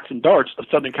the Jackson Darts of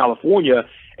Southern California.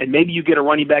 And maybe you get a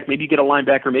running back, maybe you get a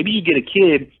linebacker, maybe you get a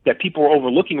kid that people are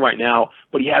overlooking right now,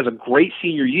 but he has a great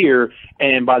senior year.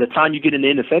 And by the time you get in the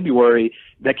end of February,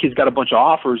 that kid's got a bunch of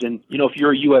offers. And, if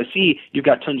you're a USC, you've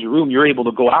got tons of room. You're able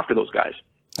to go after those guys.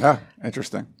 Ah,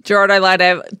 interesting. Gerard, I lied. I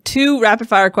have 2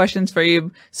 rapid-fire questions for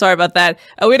you. Sorry about that.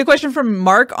 We had a question from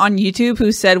Mark on YouTube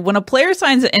who said, when a player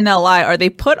signs an NLI, are they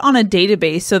put on a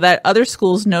database so that other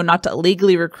schools know not to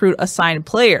illegally recruit a signed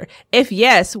player? If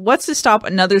yes, what's to stop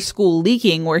another school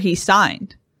leaking where he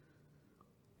signed?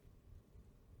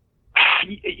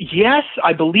 Yes,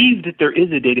 I believe that there is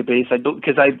a database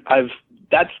because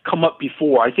that's come up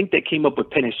before. I think that came up with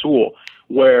Penei Sewell,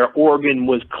 where Oregon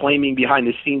was claiming behind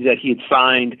the scenes that he had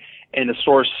signed, and a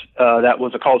source that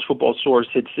was a college football source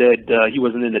had said he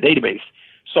wasn't in the database.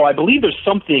 So I believe there's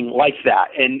something like that.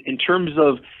 And in terms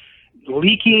of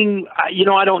leaking,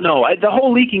 I don't know. The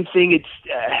whole leaking thing,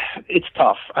 it's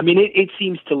tough. I mean, it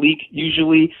seems to leak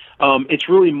usually. It's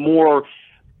really more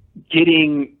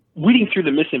reading through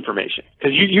the misinformation,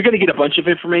 because you're going to get a bunch of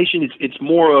information. It's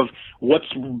more of what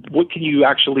can you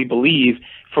actually believe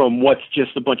from what's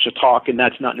just a bunch of talk, and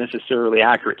that's not necessarily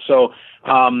accurate. So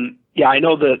Yeah, I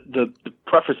know the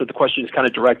preface of the question is kind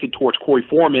of directed towards Corey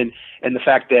Foreman and the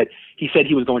fact that he said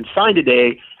he was going to sign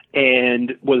today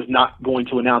and was not going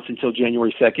to announce until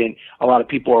January 2nd. A lot of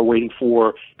people are waiting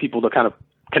for people to kind of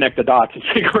connect the dots and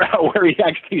figure out where he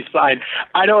actually signed.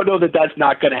 I don't know that that's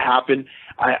not going to happen.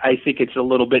 I think it's a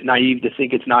little bit naive to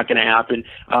think it's not going to happen.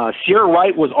 Sierra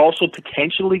Wright was also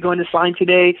potentially going to sign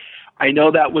today. I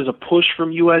know that was a push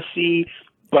from USC,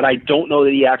 but I don't know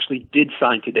that he actually did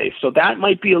sign today. So that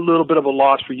might be a little bit of a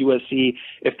loss for USC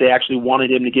if they actually wanted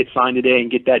him to get signed today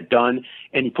and get that done,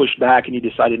 and he pushed back and he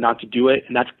decided not to do it.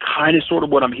 And that's kind of sort of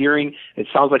what I'm hearing. It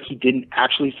sounds like he didn't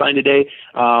actually sign today.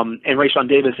 And Rayshawn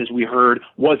Davis, as we heard,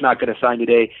 was not going to sign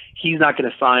today. He's not going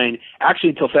to sign actually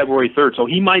until February 3rd. So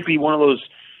he might be one of those,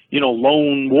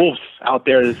 lone wolves out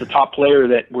there that's a top player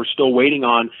that we're still waiting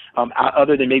on,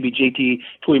 other than maybe JT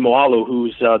Tuimoloau,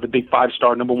 who's the big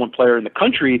 5-star number 1 player in the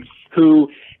country,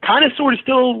 who kind of sort of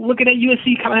still looking at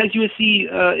USC, kind of has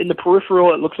USC in the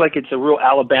peripheral. It looks like it's a real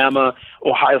Alabama,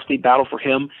 Ohio State battle for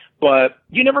him. But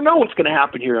you never know what's going to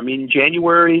happen here. I mean,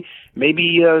 January,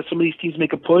 maybe some of these teams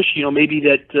make a push. Maybe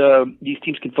that these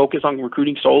teams can focus on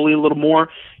recruiting solely a little more.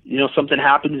 Something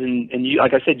happens, and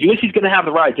like I said, USC's going to have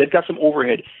the ride. They've got some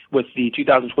overhead with the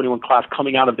 2021 class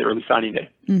coming out of the early signing day.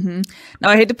 Mm-hmm. Now,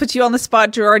 I hate to put you on the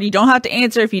spot, Gerard. You don't have to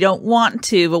answer if you don't want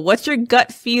to, but what's your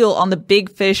gut feel on the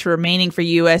big fish remaining for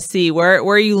USC? Where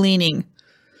are you leaning?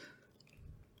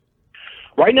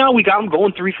 Right now, we got them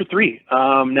going 3 for 3.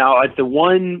 Now, the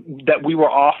one that we were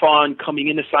off on coming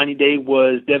into signing day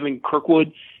was Devin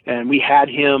Kirkwood, and we had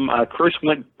him. Chris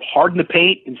went hard in the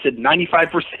paint and said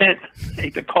 95%. I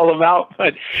hate to call him out,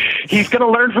 but he's going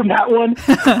to learn from that one.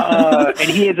 And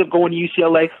he ends up going to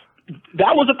UCLA.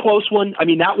 That was a close one. I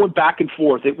mean, that went back and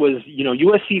forth. It was,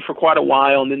 USC for quite a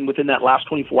while, and then within that last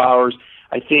 24 hours,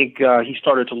 I think he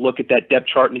started to look at that depth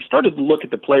chart, and he started to look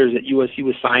at the players that USC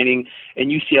was signing, and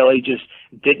UCLA just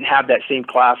didn't have that same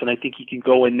class, and I think he can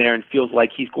go in there and feels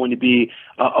like he's going to be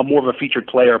a more of a featured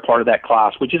player, part of that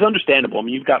class, which is understandable. I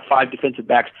mean, you've got 5 defensive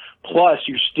backs, plus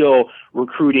you're still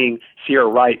recruiting Sierra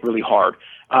Wright really hard.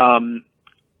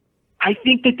 I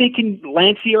think that they can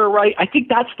land Sierra Wright. I think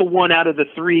that's the one out of the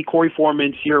 3, Corey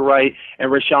Foreman, Sierra Wright, and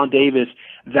Rayshawn Davis.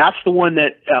 That's the one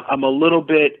that I'm a little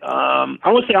bit, I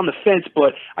don't want to say on the fence,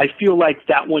 but I feel like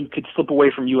that one could slip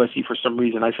away from USC for some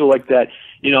reason. I feel like that,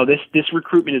 this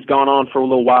recruitment has gone on for a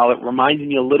little while. It reminds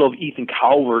me a little of Ethan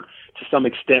Calvert to some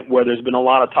extent, where there's been a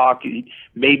lot of talk.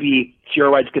 Maybe Sierra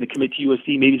Wright's going to commit to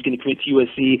USC. Maybe he's going to commit to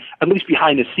USC, at least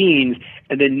behind the scenes,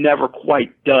 and then never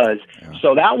quite does. Yeah.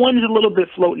 So that one is a little bit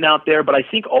floating out there, but I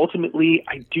think ultimately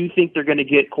I do think they're going to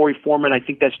get Corey Foreman. I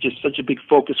think that's just such a big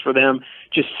focus for them,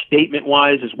 just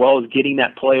statement-wise, as well as getting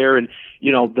that player. And,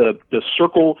 the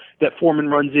circle that Foreman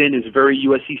runs in is very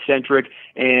USC-centric,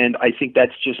 and I think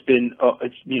that's just been,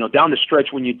 down the stretch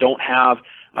when you don't have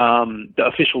the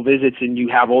official visits and you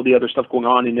have all the other stuff going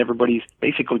on and everybody's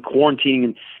basically quarantining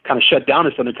and kind of shut down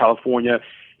in Southern California,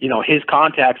 his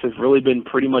contacts have really been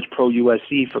pretty much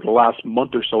pro-USC for the last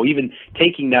month or so, even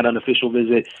taking that unofficial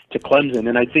visit to Clemson.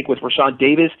 And I think with Rayshawn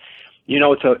Davis,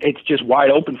 it's just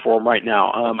wide open for him right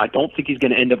now. I don't think he's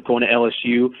going to end up going to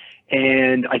LSU,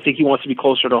 and I think he wants to be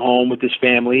closer to home with his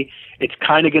family. It's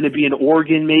kind of going to be in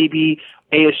Oregon maybe.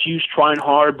 ASU's trying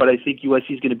hard, but I think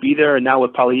USC is going to be there. And now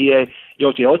with Palaie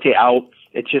Gaoteote out,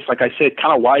 it's just, like I said,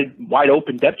 kind of wide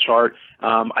open depth chart.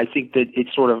 I think that it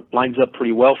sort of lines up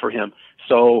pretty well for him.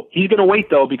 So he's going to wait,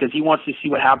 though, because he wants to see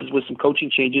what happens with some coaching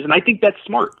changes. And I think that's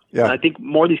smart. Yeah. And I think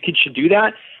more of these kids should do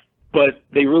that. But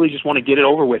they really just want to get it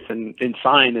over with and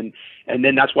sign. And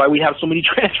then that's why we have so many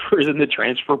transfers in the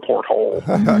transfer porthole.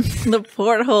 The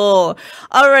porthole.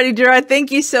 Alrighty, Gerard,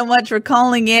 thank you so much for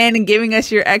calling in and giving us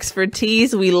your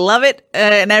expertise. We love it.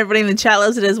 And everybody in the chat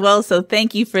loves it as well. So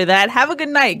thank you for that. Have a good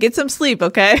night. Get some sleep,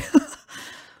 okay?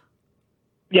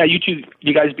 Yeah, you too.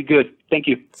 You guys be good. Thank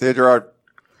you. See you, Gerard.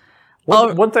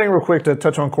 One thing real quick to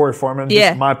touch on Corey Foreman,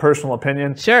 just my personal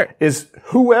opinion, is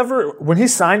when he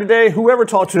signed today, whoever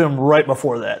talked to him right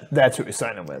before that's who he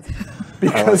signed him with.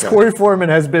 Because Corey Foreman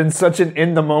has been such an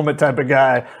in-the-moment type of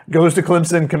guy, goes to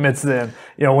Clemson, commits then.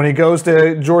 When he goes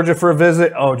to Georgia for a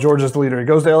visit, Georgia's the leader. He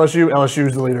goes to LSU,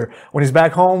 LSU's the leader. When he's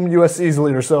back home, USC's the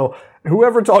leader. So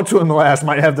whoever talked to him last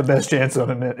might have the best chance of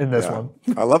him in this one.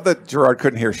 I love that Gerard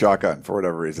couldn't hear shotgun for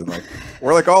whatever reason. Like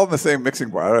we're all in the same mixing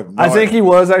bar. I think he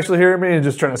was actually hearing me and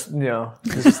just trying to,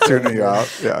 just tuning you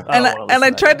out. Yeah. And I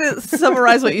tried to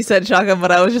summarize what you said, Shotgun,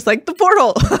 but I was just like, the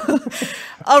portal.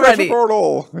 Already.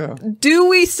 Portal. Yeah. Do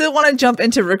we still want to jump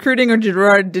into recruiting, or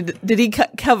Gerard, did he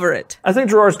cover it? I think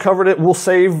Gerard's covered it. We'll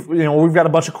save, we've got a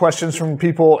bunch of questions from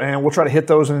people, and we'll try to hit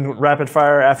those in rapid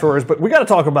fire afterwards. But we got to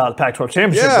talk about the Pac-12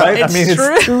 championship, right?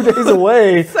 It's 2 days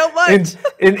away. So much.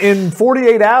 In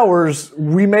 48 hours,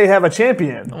 we may have a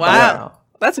champion. Wow.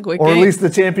 That's a quick or game. At least the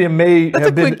champion may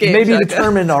have been maybe Shaka.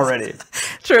 determined already.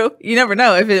 True. You never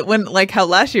know. If it went like how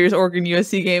last year's Oregon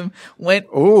USC game went,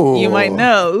 Ooh. you might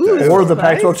know. Ooh, or the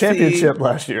Pac-12 spicy. championship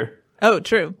last year. Oh,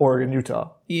 true. Oregon, Utah.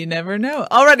 You never know.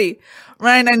 Alrighty.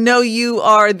 Ryan, I know you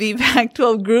are the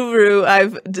Pac-12 guru.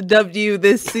 I've dubbed you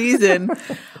this season.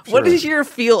 What is your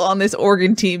feel on this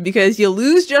Oregon team? Because you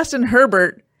lose Justin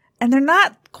Herbert, and they're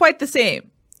not quite the same.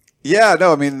 Yeah,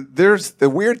 no, I mean, the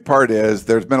weird part is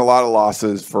there's been a lot of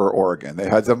losses for Oregon. They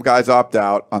had some guys opt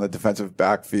out on the defensive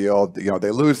backfield.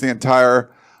 They lose the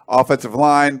entire offensive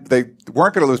line. They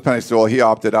weren't going to lose Penei Sewell. He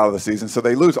opted out of the season. So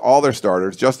they lose all their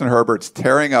starters. Justin Herbert's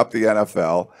tearing up the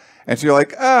NFL. And so you're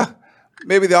like,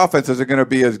 maybe the offense isn't going to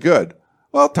be as good.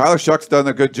 Well, Tyler Shuck's done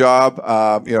a good job,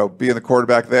 being the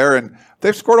quarterback there, and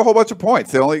they've scored a whole bunch of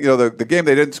points. They only, the game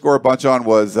they didn't score a bunch on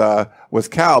was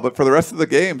Cal, but for the rest of the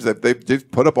games,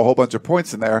 they've put up a whole bunch of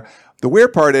points in there. The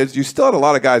weird part is you still had a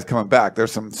lot of guys coming back.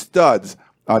 There's some studs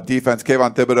on defense.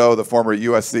 Kayvon Thibodeau, the former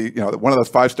USC, one of those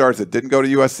 5 stars that didn't go to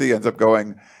USC, ends up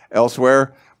going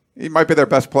elsewhere. He might be their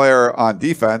best player on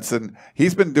defense, and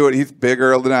he's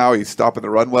bigger now. He's stopping the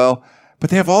run well. But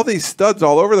they have all these studs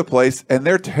all over the place, and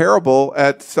they're terrible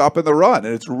at stopping the run.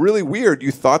 And it's really weird.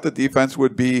 You thought the defense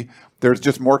would be, there's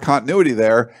just more continuity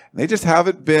there. And they just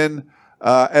haven't been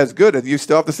as good. And you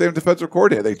still have the same defensive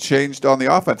coordinator. They changed on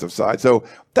the offensive side. So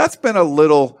that's been a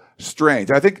little strange.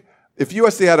 I think if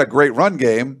USC had a great run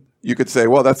game, you could say,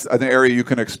 well, that's an area you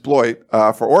can exploit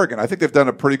for Oregon. I think they've done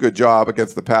a pretty good job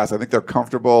against the pass. I think they're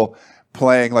comfortable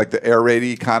playing like the air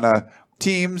raid kind of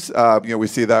teams. We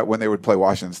see that when they would play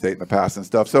Washington State in the past and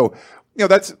stuff. So,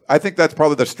 I think that's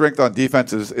probably the strength on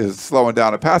defense is slowing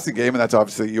down a passing game, and that's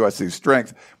obviously USC's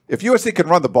strength. If USC can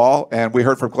run the ball, and we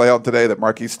heard from Clay Helton today that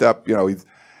Marquise Stepp,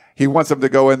 he wants them to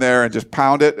go in there and just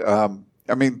pound it.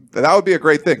 That would be a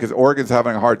great thing because Oregon's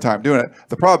having a hard time doing it.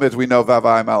 The problem is we know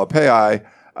Vavae Malepeai,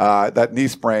 that knee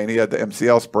sprain, he had the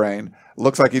MCL sprain.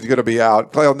 Looks like he's going to be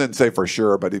out. Clay Helton didn't say for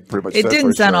sure, but he pretty much said for sure. It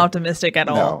didn't sound optimistic at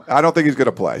all. No, I don't think he's going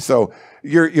to play. So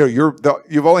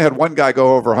you've only had one guy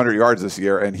go over 100 yards this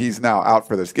year, and he's now out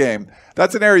for this game.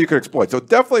 That's an area you could exploit. So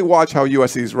definitely watch how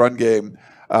USC's run game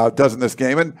does in this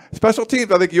game. And special teams,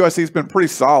 I think USC's been pretty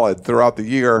solid throughout the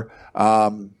year.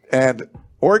 And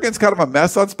Oregon's kind of a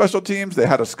mess on special teams. They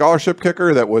had a scholarship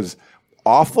kicker that was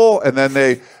awful, and then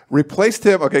they replaced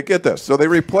him. Okay, get this. So they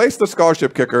replaced the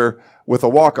scholarship kicker with a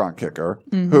walk-on kicker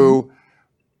who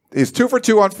is 2 for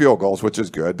 2 on field goals, which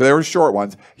is good. They were short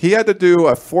ones. He had to do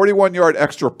a 41-yard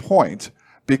extra point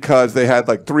because they had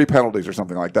like 3 penalties or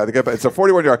something like that. It's a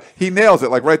 41-yard. He nails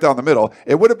it like right down the middle.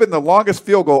 It would have been the longest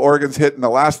field goal Oregon's hit in the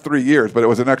last 3 years, but it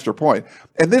was an extra point.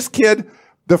 And this kid,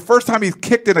 the first time he's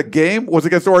kicked in a game was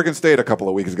against Oregon State a couple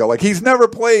of weeks ago. Like, he's never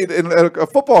played in a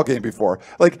football game before.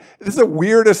 Like, this is the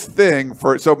weirdest thing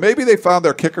so maybe they found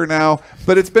their kicker now,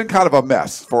 but it's been kind of a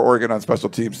mess for Oregon on special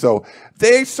teams. So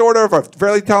they sort of are a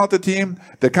fairly talented team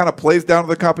that kind of plays down to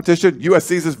the competition.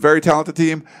 USC's is a very talented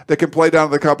team that can play down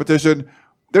to the competition.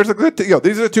 There's a good,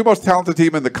 these are the 2 most talented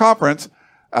team in the conference.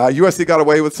 USC got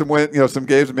away with some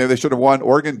games that maybe they should have won.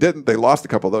 Oregon didn't. They lost a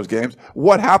couple of those games.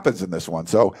 What happens in this one?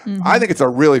 So I think it's a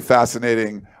really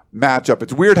fascinating matchup.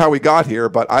 It's weird how we got here,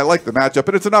 but I like the matchup,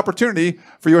 and it's an opportunity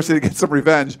for USC to get some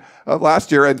revenge last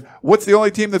year. And what's the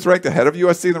only team that's ranked ahead of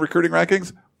USC in the recruiting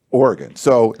rankings? Oregon.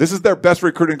 So this is their best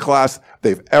recruiting class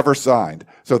they've ever signed.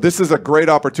 So this is a great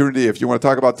opportunity if you want to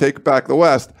talk about take back the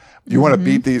West. You want to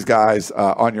beat these guys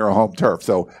on your home turf.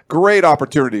 So great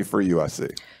opportunity for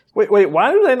USC. Wait,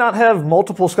 why do they not have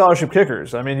multiple scholarship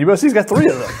kickers? I mean, USC's got 3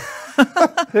 of them.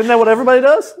 Isn't that what everybody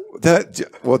does?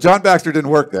 Well, John Baxter didn't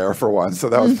work there for one, so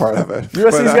that was part of it.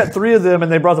 USC's got 3 of them, and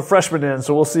they brought the freshmen in,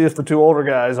 so we'll see if the 2 older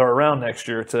guys are around next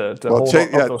year to hold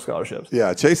up those scholarships.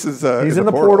 Yeah, Chase is he's in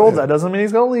the portal. Yeah. That doesn't mean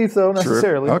he's going to leave, though,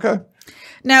 necessarily. True. Okay.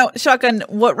 Now, Shotgun,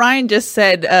 what Ryan just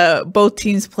said, both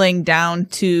teams playing down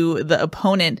to the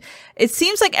opponent. It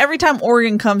seems like every time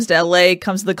Oregon comes to LA,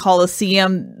 comes to the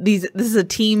Coliseum, this is a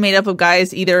team made up of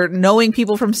guys either knowing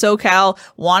people from SoCal,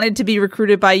 wanted to be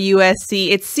recruited by USC.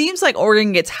 It seems like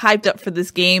Oregon gets hyped up for this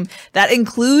game. That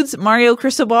includes Mario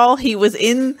Cristobal. He was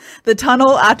in the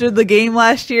tunnel after the game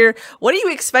last year. What are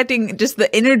you expecting just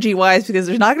the energy wise? Because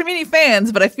there's not going to be any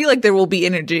fans, but I feel like there will be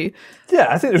energy. Yeah,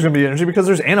 I think there's going to be energy because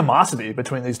there's animosity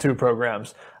between these two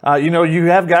programs. You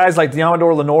have guys like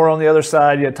Diamador Lenore on the other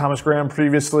side. You had Thomas Graham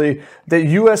previously that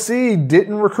USC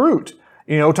didn't recruit.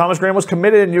 Thomas Graham was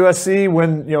committed in USC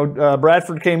when,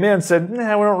 Bradford came in and said, we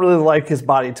don't really like his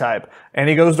body type. And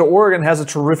he goes to Oregon, has a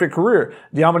terrific career.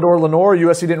 Diamador Lenore,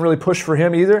 USC didn't really push for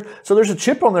him either. So there's a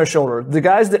chip on their shoulder. The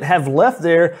guys that have left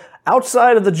there,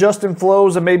 outside of the Justin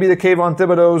Flows and maybe the Kayvon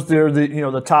Thibodeaux, they're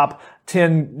the top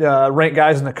 10 ranked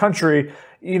guys in the country.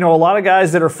 A lot of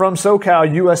guys that are from SoCal,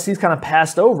 USC's kind of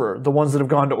passed over the ones that have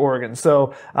gone to Oregon.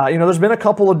 So, there's been a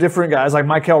couple of different guys like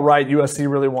Michael Wright, USC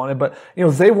really wanted, but,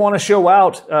 they want to show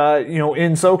out,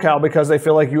 in SoCal because they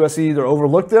feel like USC either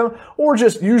overlooked them or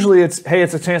just usually it's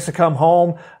a chance to come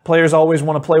home. Players always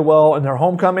want to play well in their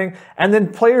homecoming. And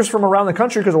then players from around the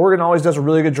country, because Oregon always does a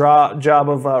really good job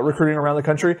of recruiting around the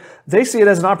country, they see it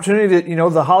as an opportunity to,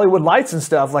 the Hollywood lights and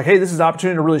stuff. Like, hey, this is an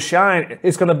opportunity to really shine.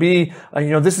 It's going to be,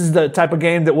 this is the type of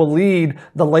game that will lead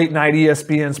the late night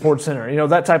ESPN Sports Center,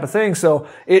 that type of thing. So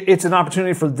it's an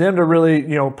opportunity for them to really,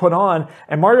 put on.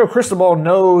 And Mario Cristobal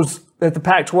knows that the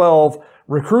Pac-12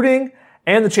 recruiting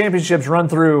and the championships run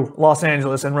through Los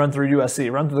Angeles and run through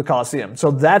USC, run through the Coliseum. So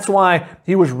that's why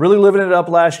he was really living it up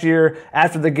last year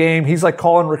after the game. He's like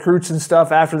calling recruits and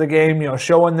stuff after the game,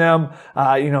 showing them,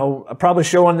 probably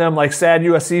showing them like sad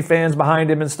USC fans behind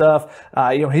him and stuff.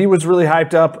 He was really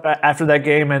hyped up after that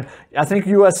game. And I think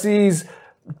USC's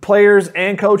players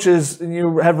and coaches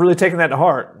have really taken that to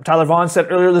heart. Tyler Vaughn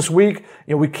said earlier this week,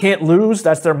 we can't lose.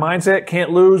 That's their mindset. Can't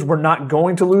lose. We're not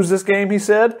going to lose this game, he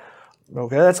said.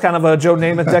 Okay, that's kind of a Joe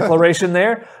Namath declaration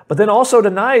there. But then also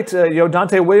tonight,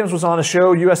 Dante Williams was on a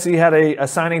show. USC had a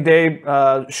signing day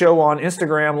show on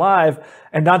Instagram Live,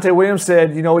 and Dante Williams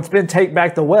said, it's been take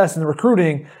back the West in the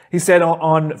recruiting. He said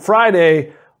on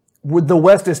Friday, the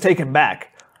West is taken back.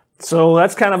 So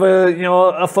that's kind of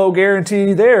a faux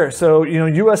guarantee there. So,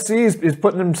 USC is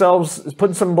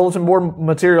putting some bulletin board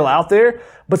material out there,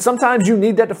 but sometimes you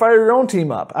need that to fire your own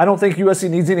team up. I don't think USC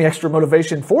needs any extra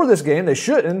motivation for this game. They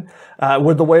shouldn't,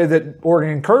 with the way that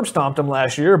Oregon curb stomped them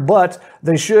last year, but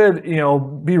they should,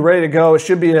 be ready to go. It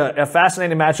should be a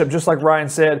fascinating matchup, just like Ryan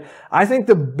said. I think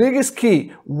the biggest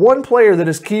key, one player that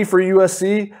is key for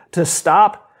USC to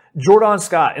stop Jordan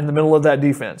Scott in the middle of that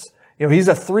defense. He's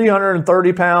a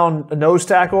 330-pound nose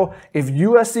tackle. If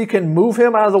USC can move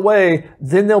him out of the way,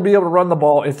 then they'll be able to run the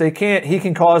ball. If they can't, he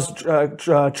can cause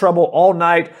trouble all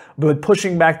night with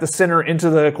pushing back the center into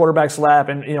the quarterback's lap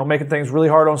and, making things really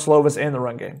hard on Slovis and the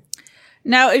run game.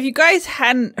 Now, if you guys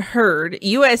hadn't heard,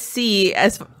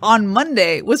 USC on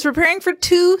Monday was preparing for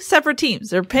two separate teams.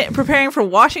 They're preparing for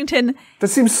Washington. That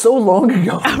seems so long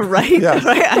ago. Right? Yeah.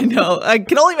 Right? I know. I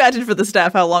can only imagine for the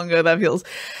staff how long ago that feels.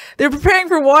 They're preparing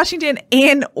for Washington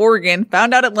and Oregon.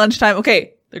 Found out at lunchtime,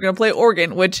 okay, they're going to play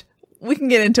Oregon, which we can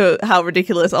get into how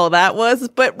ridiculous all that was.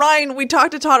 But Ryan, we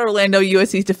talked to Todd Orlando,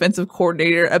 USC's defensive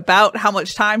coordinator, about how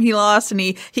much time he lost. And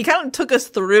he kind of took us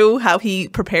through how he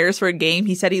prepares for a game.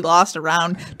 He said he lost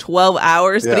around 12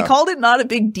 hours, but he called it not a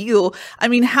big deal. I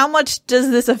mean, how much does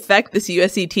this affect this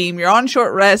USC team? You're on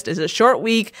short rest. It's a short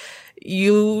week.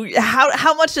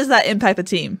 How much does that impact the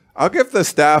team? I'll give the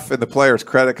staff and the players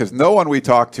credit because no one we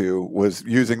talked to was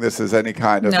using this as any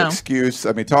kind of excuse.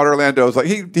 I mean, Todd Orlando's like,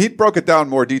 he broke it down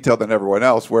more detailed than everyone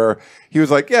else, where he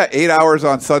was like, 8 hours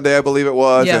on Sunday, I believe it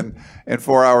was, and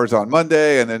 4 hours on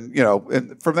Monday. And then,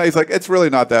 and from there, he's like, it's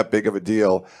really not that big of a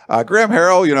deal. Graham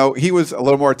Harrell, he was a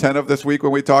little more attentive this week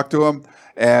when we talked to him.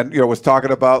 And, was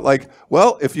talking about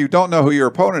if you don't know who your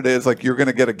opponent is, you're going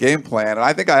to get a game plan. And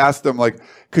I think I asked him,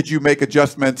 could you make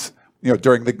adjustments,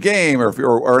 during the game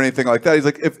or anything like that? He's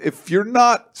like, if you're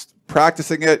not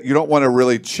practicing it, you don't want to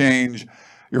really change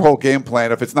your whole game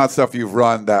plan if it's not stuff you've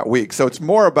run that week. So it's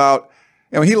more about,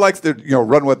 he likes to,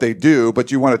 run what they do,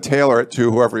 but you want to tailor it to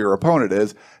whoever your opponent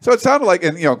is. So it sounded like,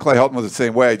 and, Clay Helton was the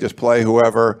same way, just play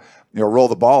whoever, roll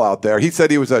the ball out there. He said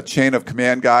he was a chain of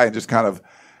command guy and just kind of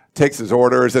takes his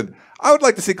orders. And I would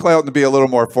like to see Clay Helton be a little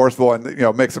more forceful and,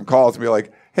 make some calls and be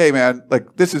like, hey man,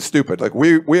 this is stupid.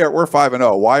 We're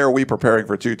 5-0. Why are we preparing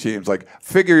for two teams?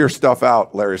 Figure your stuff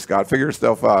out, Larry Scott. Figure your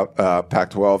stuff out,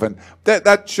 Pac-12. And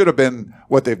that should have been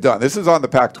what they've done. This is on the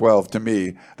Pac-12 to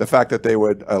me, the fact that they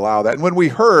would allow that. And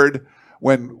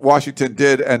when Washington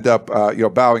did end up,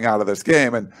 bowing out of this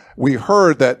game, and we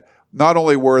heard that not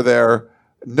only were there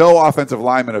no offensive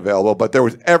linemen available, but there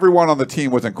was everyone on the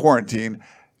team was in quarantine.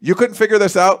 You couldn't figure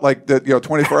this out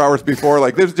 24 hours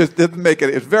before. This just didn't make it.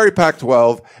 It's very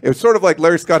Pac-12. It was sort of like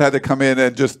Larry Scott had to come in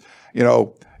and just,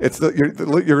 It's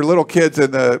your little kids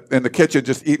in the kitchen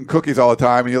just eating cookies all the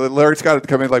time, and Larry's got to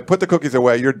come in like, put the cookies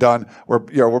away. You're done. We're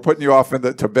putting you off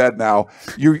to bed now.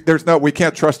 We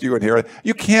can't trust you in here.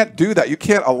 You can't do that. You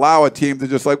can't allow a team to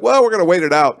just like, well, we're going to wait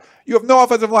it out. You have no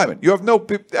offensive linemen.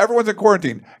 Everyone's in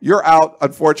quarantine. You're out,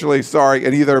 unfortunately. Sorry,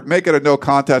 and either make it a no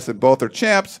contest and both are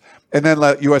champs, and then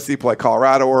let USC play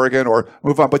Colorado, Oregon, or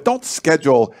move on. But don't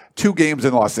schedule 2 games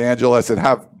in Los Angeles and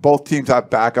have both teams have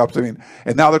backups. I mean,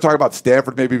 and now they're talking about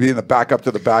Stanford maybe being the backup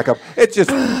to the backup. It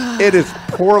is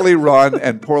poorly run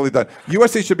and poorly done.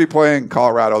 USC should be playing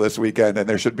Colorado this weekend, and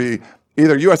there should be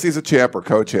either USC's a champ or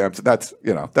co-champs. That's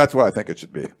what I think it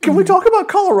should be. Can we talk about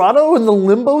Colorado and the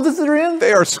limbo that they're in?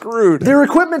 They are screwed. Their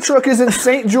equipment truck is in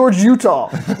St. George, Utah.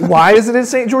 Why is it in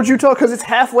St. George, Utah? Because it's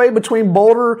halfway between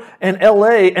Boulder and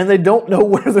LA, and they don't know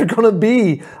where they're going to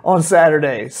be on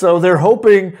Saturday. So they're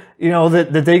hoping,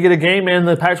 that they get a game in.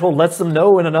 The Pac-12 lets them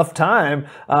know in enough time.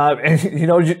 And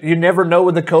you never know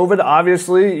with the COVID.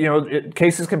 Obviously,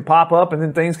 cases can pop up and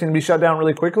then things can be shut down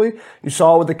really quickly. You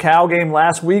saw with the Cal game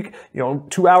last week,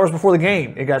 2 hours before the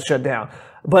game, it got shut down.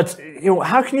 But,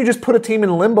 how can you just put a team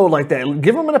in limbo like that?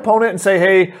 Give them an opponent and say,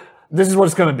 hey, this is what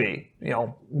it's going to be.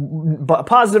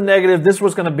 Positive, negative, this is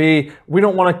what's going to be. We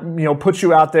don't want to, put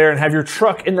you out there and have your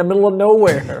truck in the middle of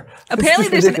nowhere. Apparently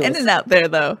there's ridiculous. An In-N-Out there,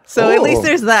 though. So at least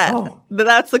there's that. Oh.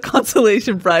 That's the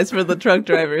consolation prize for the truck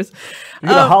drivers. You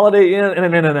got a Holiday Inn and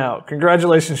an In-N-Out.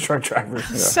 Congratulations, truck drivers.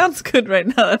 Yeah. Sounds good right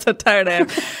now. That's how tired I am.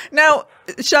 Now,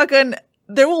 Shotgun,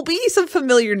 there will be some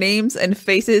familiar names and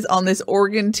faces on this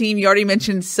Oregon team. You already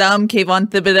mentioned some, Kayvon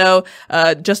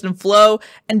Thibodeau, Justin Flo,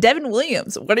 and Devin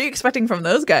Williams. What are you expecting from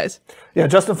those guys? Yeah,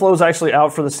 Justin Flo is actually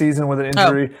out for the season with an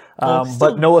injury.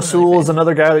 But Noah Sewell is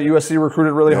another guy that USC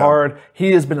recruited really hard.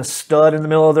 He has been a stud in the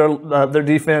middle of their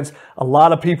defense. A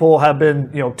lot of people have been,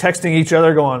 texting each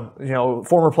other going,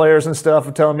 former players and stuff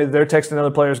are telling me that they're texting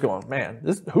other players going, man,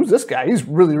 who's this guy? He's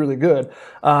really, really good.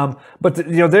 But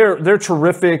they're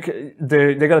terrific.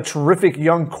 They got a terrific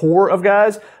young core of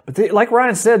guys. But like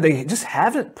Ryan said, they just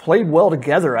haven't played well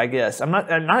together, I guess. I'm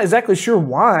not exactly sure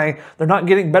why they're not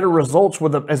getting better results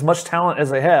with as much talent as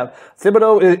they have.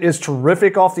 Thibodeau is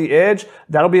terrific off the edge.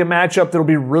 That'll be a matchup that'll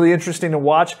be really interesting to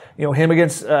watch. Him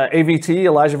against AVT,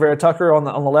 Elijah Vera Tucker on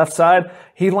the left side.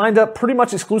 He lined up pretty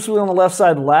much exclusively on the left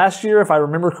side last year, if I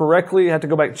remember correctly. I had to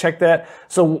go back and check that.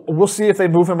 So we'll see if they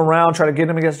move him around, try to get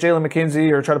him against Jalen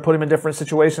McKenzie, or try to put him in different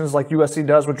situations like USC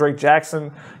does with Drake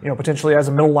Jackson, potentially as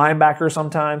a middle linebacker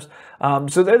sometimes.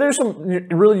 So there's some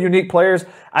really unique players.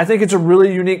 I think it's a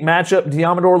really unique matchup,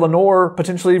 Diamador Lenore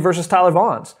potentially versus Tyler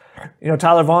Vaughns.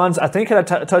 Tyler Vaughns, I think,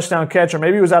 had a touchdown catch, or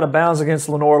maybe he was out of bounds against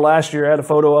Lenore last year. I had a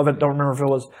photo of it. Don't remember if it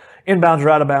was inbounds or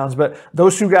out of bounds, but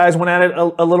those two guys went at it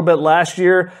a little bit last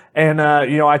year. And, I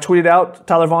tweeted out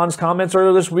Tyler Vaughn's comments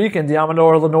earlier this week, and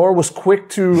Diamador Lenore was quick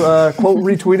to, quote,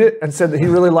 retweet it and said that he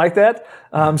really liked that.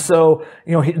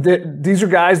 These are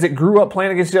guys that grew up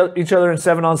playing against each other in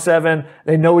 7-on-7.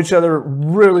 They know each other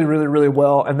really, really, really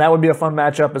well. And that would be a fun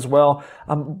matchup as well.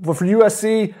 But for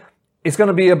USC, it's going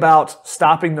to be about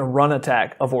stopping the run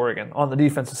attack of Oregon on the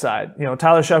defensive side.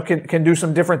 Tyler Shough can do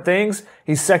some different things.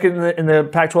 He's second in the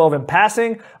Pac-12 in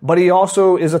passing, but he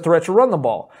also is a threat to run the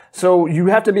ball. So you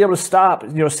have to be able to stop,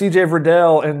 CJ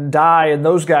Verdell and Dye and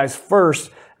those guys first,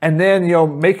 and then,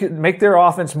 make their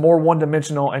offense more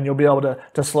one-dimensional, and you'll be able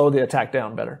to slow the attack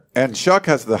down better. And Shough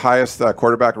has the highest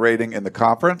quarterback rating in the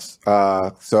conference.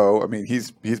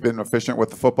 He's been efficient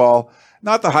with the football.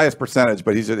 Not the highest percentage,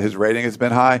 but his rating has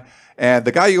been high. And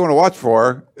the guy you want to watch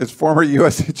for is former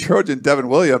USC Trojan Devin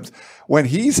Williams. When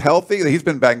he's healthy, he's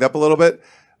been banged up a little bit,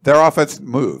 their offense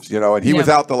moves, and he was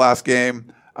out the last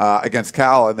game against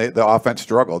Cal, and the offense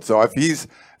struggled. So if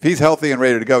he's healthy and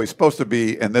ready to go, he's supposed to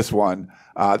be in this one.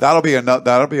 That'll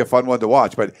be a fun one to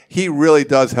watch, but he really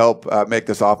does help make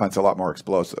this offense a lot more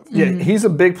explosive. Yeah, he's a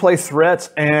big play threat,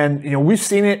 and we've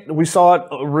seen it. We saw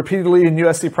it repeatedly in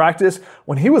USC practice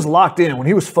when he was locked in, when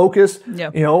he was focused.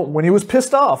 Yep. When he was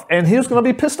pissed off, and he was going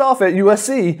to be pissed off at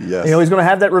USC. Yes. He's going to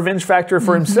have that revenge factor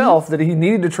for himself that he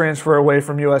needed to transfer away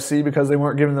from USC because they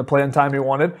weren't giving the playing time he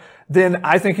wanted. Then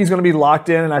I think he's going to be locked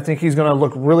in, and I think he's going to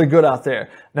look really good out there.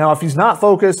 Now, if he's not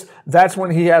focused, that's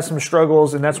when he has some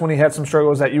struggles, and that's when he had some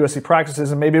struggles at USC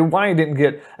practices, and maybe why he didn't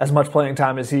get as much playing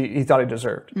time as he thought he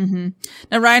deserved. Mm-hmm.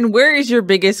 Now, Ryan, where is your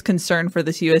biggest concern for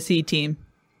this USC team?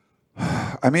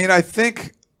 I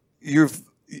think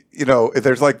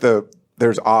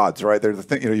there's odds, right? There's the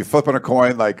thing, you flip on a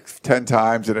coin like 10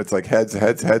 times and it's like heads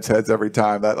every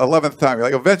time. That 11th time,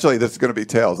 you're like, eventually this is going to be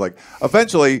tails. Like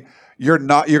eventually you're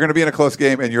going to be in a close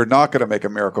game and you're not going to make a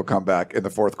miracle comeback in the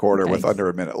fourth quarter with under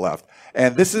a minute left.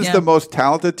 And this is the most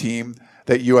talented team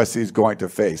that USC is going to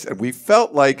face. And we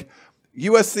felt like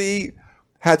USC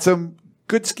had some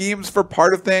good schemes for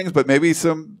part of things, but maybe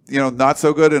some, not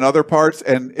so good in other parts.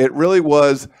 And it really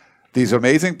was these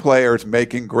amazing players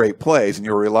making great plays, and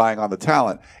you're relying on the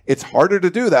talent. It's harder to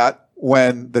do that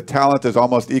when the talent is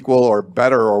almost equal or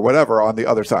better or whatever on the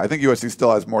other side. I think USC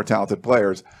still has more talented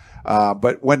players.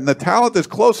 But when the talent is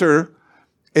closer,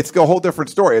 it's a whole different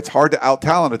story. It's hard to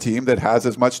out-talent a team that has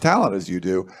as much talent as you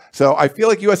do. So I feel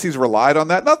like USC's relied on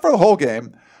that, not for the whole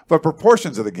game, but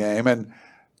proportions of the game. And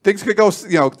things could go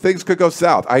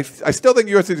south. I still think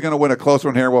USC is going to win a close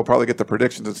one here. We'll probably get the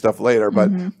predictions and stuff later.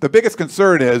 But the biggest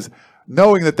concern is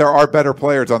knowing that there are better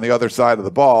players on the other side of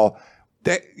the ball.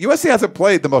 USC hasn't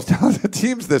played the most talented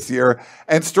teams this year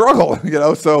and struggle,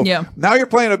 So now you're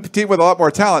playing a team with a lot more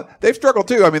talent. They've struggled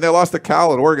too. I mean, they lost to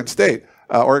Cal and Oregon State,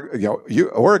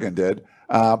 Oregon did.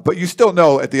 But you still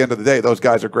know at the end of the day, those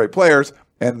guys are great players,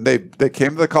 and they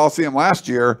came to the Coliseum last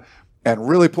year and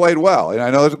really played well. And I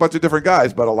know there's a bunch of different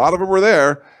guys, but a lot of them were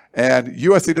there, and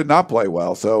USC did not play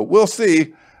well. So we'll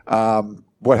see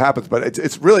what happens. But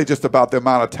it's really just about the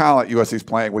amount of talent USC's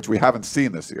playing, which we haven't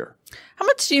seen this year. How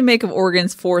much do you make of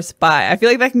Oregon's forced bye? I feel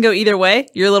like that can go either way.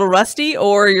 You're a little rusty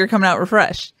or you're coming out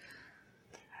refreshed.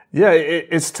 Yeah,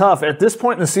 it's tough. At this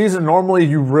point in the season, normally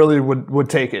you really would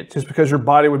take it just because your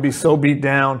body would be so beat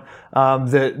down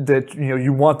that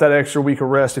you want that extra week of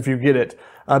rest if you get it.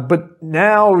 But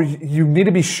now you need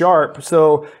to be sharp.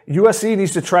 So USC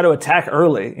needs to try to attack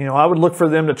early. I would look for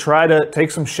them to try to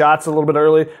take some shots a little bit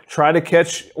early, try to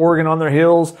catch Oregon on their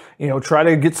heels, try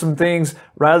to get some things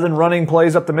rather than running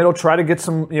plays up the middle, try to get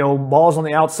some, balls on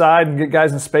the outside and get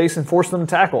guys in space and force them to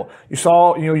tackle. You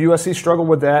saw, USC struggle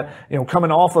with that,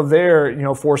 coming off of their,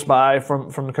 forced bye from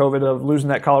the COVID of losing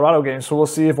that Colorado game. So we'll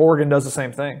see if Oregon does the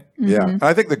same thing. Yeah. And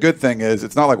I think the good thing is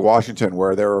it's not like Washington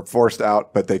where they were forced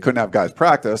out, but they couldn't have guys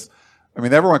practice. I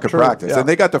mean, everyone could practice, and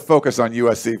they got to focus on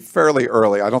USC fairly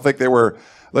early. I don't think they were,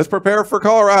 let's prepare for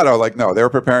Colorado. No, they were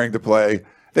preparing to play.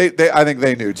 I think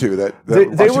they knew too that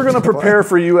they were going to prepare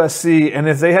for USC, and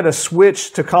if they had to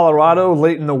switch to Colorado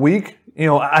late in the week,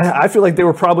 I feel like they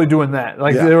were probably doing that.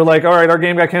 They were like, all right, our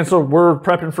game got canceled. We're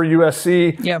prepping for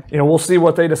USC. Yep. We'll see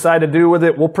what they decide to do with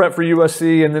it. We'll prep for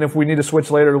USC, and then if we need to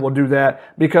switch later, we'll do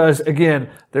that. Because again,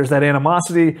 there's that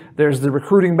animosity. There's the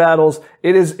recruiting battles.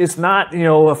 It's not,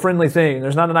 a friendly thing.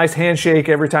 There's not a nice handshake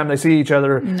every time they see each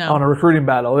other on a recruiting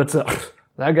battle. It's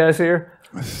that guy's here.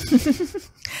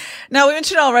 Now, we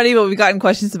mentioned it already, but we've gotten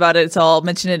questions about it, so I'll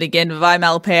mention it again. Vavae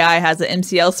Malepeai has an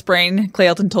MCL sprain. Clay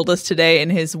Helton told us today in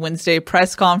his Wednesday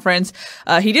press conference.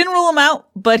 He didn't rule him out,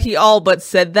 but he all but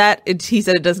said that. He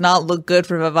said it does not look good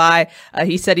for Vavae.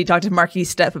 He said he talked to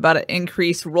Marquise Stepp about an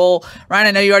increased role. Ryan,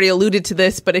 I know you already alluded to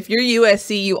this, but if you're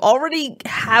USC, you already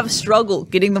have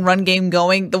struggled getting the run game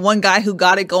going. The one guy who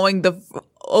got it going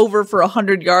over for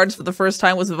 100 yards for the first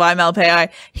time was Vavae Malepeai.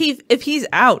 If he's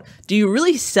out, do you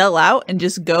really sell out and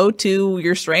just go to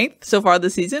your strength so far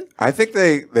this season? I think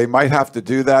they might have to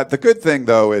do that. The good thing,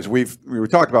 though, is we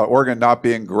talked about Oregon not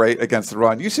being great against the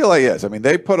run. UCLA is. I mean,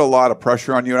 they put a lot of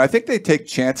pressure on you, and I think they take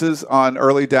chances on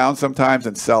early downs sometimes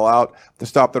and sell out to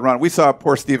stop the run. We saw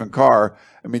poor Stephen Carr,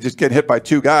 just get hit by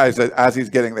two guys as he's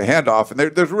getting the handoff, and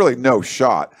there's really no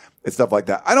shot and stuff like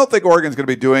that. I don't think Oregon's going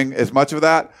to be doing as much of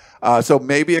that. So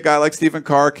maybe a guy like Stephen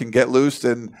Carr can get loose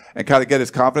and kind of get his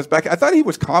confidence back. I thought he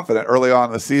was confident early on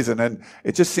in the season, and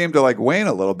it just seemed to wane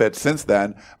a little bit since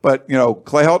then. But,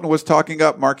 Clay Helton was talking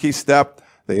up Marquise Stepp,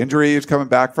 the injury he was coming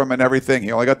back from and everything.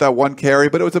 He only got that one carry,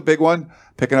 but it was a big one,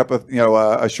 picking up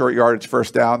a short yardage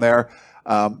first down there.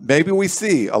 Maybe we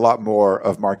see a lot more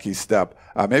of Marquise Stepp.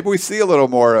 Maybe we see a little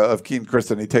more of Keaton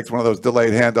Christon. He takes one of those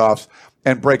delayed handoffs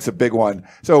and breaks a big one.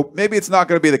 So maybe it's not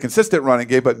going to be the consistent running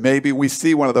game, but maybe we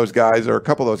see one of those guys or a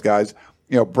couple of those guys,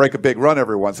 break a big run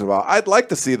every once in a while. I'd like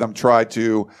to see them try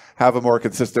to have a more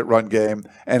consistent run game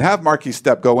and have Marquise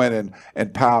Stepp go in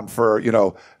and pound for,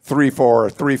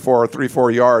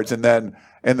 3-4 yards. And then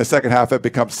in the second half, it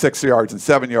becomes 6 yards and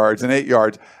 7 yards and 8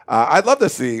 yards. I'd love to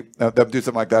see them do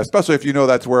something like that, especially if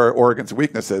that's where Oregon's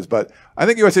weakness is. But I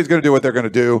think USC is going to do what they're going to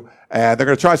do, and they're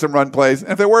going to try some run plays.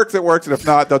 And if it works, it works. And if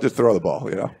not, they'll just throw the ball.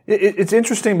 It's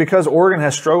interesting because Oregon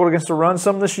has struggled against the run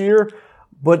some this year,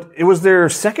 but it was their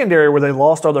secondary where they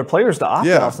lost all their players to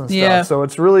opt-outs and stuff. Yeah. So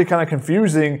it's really kind of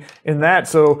confusing in that.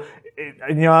 So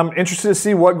I'm interested to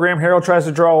see what Graham Harrell tries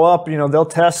to draw up. They'll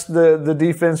test the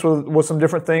defense with some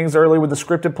different things early with the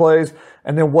scripted plays.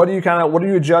 And then what do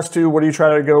you adjust to? What do you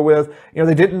try to go with?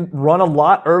 They didn't run a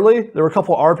lot early. There were a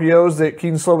couple RPOs that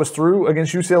Keaton Slovis threw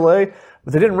against UCLA,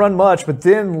 But they didn't run much. But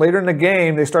then later in the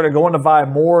game, they started going to Vi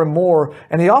more and more.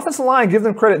 And the offensive line, give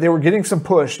them credit, they were getting some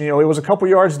push. It was a couple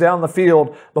yards down the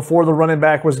field before the running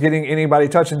back was getting anybody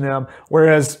touching them.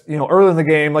 Whereas, early in the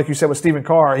game, like you said with Stephen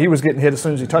Carr, he was getting hit as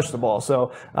soon as he touched the ball.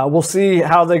 So we'll see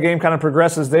how the game kind of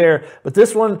progresses there. But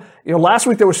this one, last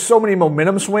week there was so many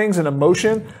momentum swings and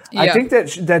emotion. Yeah. I think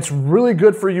that's really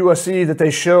good for USC that they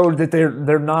showed that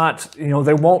they're not,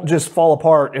 they won't just fall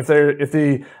apart if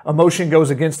the emotion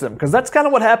goes against them. Because that's kind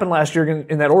of what happened last year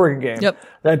in that Oregon game. Yep.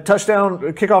 That touchdown,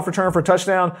 kickoff return for a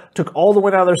touchdown, took all the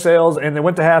wind out of their sails, and they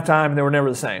went to halftime and they were never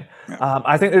the same. Yeah.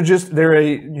 I think they're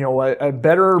a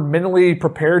better mentally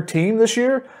prepared team this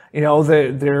year.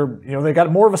 They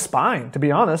got more of a spine, to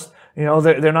be honest.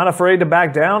 They're not afraid to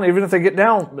back down, even if they get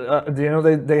down.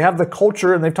 They have the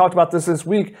culture, and they've talked about this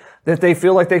week, that they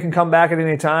feel like they can come back at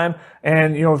any time.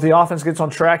 And, if the offense gets on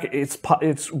track, it's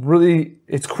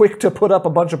quick to put up a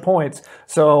bunch of points.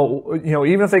 So,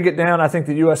 even if they get down, I think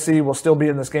the USC will still be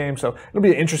in this game. So it'll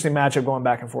be an interesting matchup going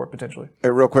back and forth potentially. Hey,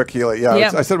 real quick, Keely.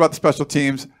 Yeah. I said about the special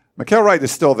teams. Mikael Wright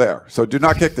is still there, so do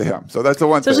not kick to him. So that's the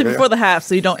one thing. Especially before the half,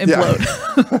 so you don't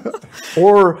implode. Yeah.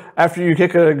 Or after you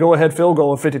kick a go-ahead field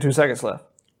goal with 52 seconds left.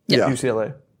 Yeah.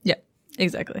 UCLA. Yeah,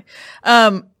 exactly.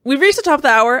 We've reached the top of the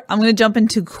hour. I'm going to jump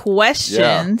into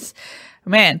questions.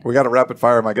 Yeah. Man. We got to rapid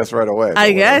fire him, I guess, right away.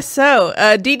 I guess so.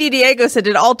 DD Diego said,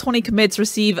 did all 20 commits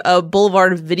receive a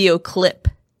Boulevard video clip?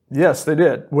 Yes, they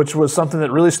did, which was something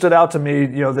that really stood out to me,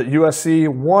 that USC,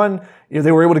 one,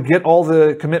 they were able to get all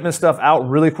the commitment stuff out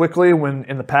really quickly when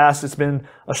in the past it's been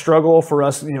a struggle for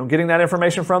us, getting that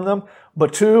information from them.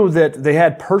 But two, that they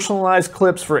had personalized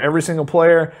clips for every single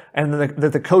player, and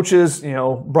that the coaches,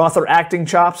 brought their acting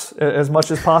chops as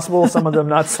much as possible. Some of them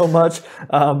not so much,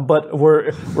 but were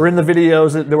in the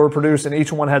videos that were produced, and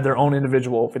each one had their own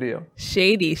individual video.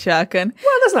 Shady, Shotgun.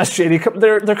 Well, that's not shady.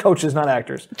 They're coaches, not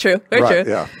actors. True, very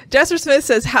true. Yeah. Jasper Smith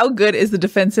says, how good is the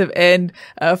defensive end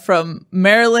from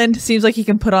Maryland? Seems like he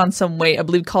can put on some weight. I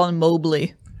believe Colin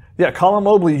Mobley. Yeah, Colin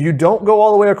Mobley, you don't go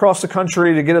all the way across the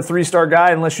country to get a 3-star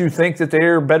guy unless you think that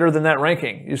they're better than that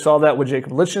ranking. You saw that with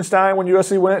Jacob Lichtenstein when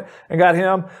USC went and got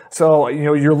him. So,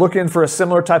 you're looking for a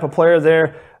similar type of player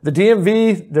there. The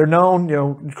DMV, they're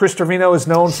known, Chris Trevino is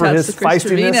known for his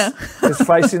feistiness. His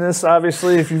feistiness,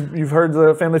 obviously, if you've heard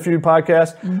the Family Feud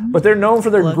podcast. Mm-hmm. But they're known for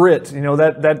their grit.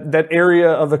 That area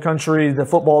of the country, the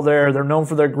football there, they're known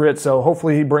for their grit. So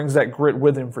hopefully he brings that grit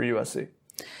with him for USC.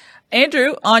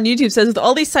 Andrew on YouTube says, with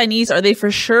all these signees, are they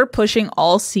for sure pushing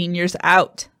all seniors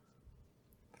out?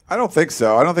 I don't think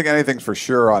so. I don't think anything's for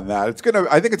sure on that.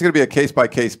 I think it's gonna be a case by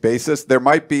case basis. There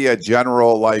might be a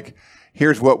general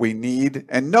here's what we need.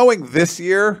 And knowing this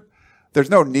year, there's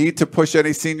no need to push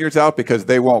any seniors out because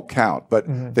they won't count. But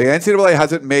the NCAA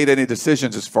hasn't made any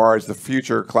decisions as far as the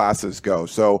future classes go.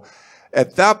 So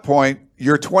at that point,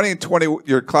 your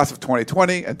your class of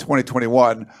 2020 and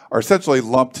 2021 are essentially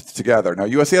lumped together. Now,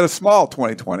 USC had a small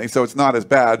 2020, so it's not as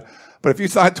bad. But if you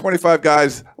signed 25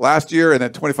 guys last year and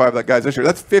then 25 guys this year,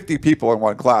 that's 50 people in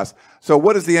one class. So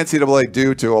what does the NCAA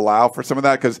do to allow for some of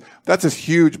that? Because that's this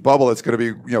huge bubble that's going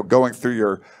to be going through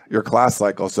your class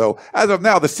cycle. So as of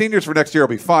now, the seniors for next year will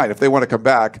be fine if they want to come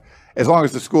back. As long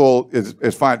as the school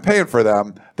is fine paying for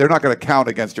them, they're not going to count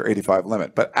against your 85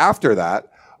 limit. But after that,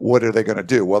 what are they going to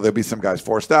do? Well, there'll be some guys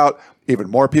forced out,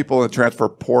 even more people in the transfer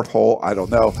porthole. I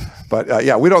don't know. But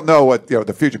we don't know what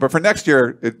the future. But for next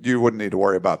year, you wouldn't need to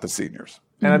worry about the seniors.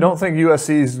 And I don't think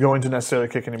USC is going to necessarily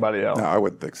kick anybody out. No, I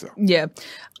wouldn't think so. Yeah.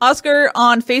 Oscar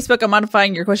on Facebook, I'm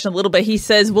modifying your question a little bit. He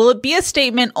says, will it be a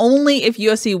statement only if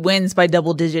USC wins by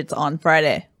double digits on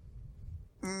Friday?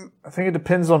 I think it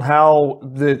depends on how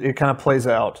it kind of plays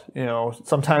out.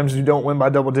 Sometimes you don't win by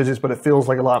double digits, but it feels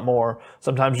like a lot more.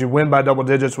 Sometimes you win by double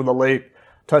digits with a late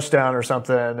touchdown or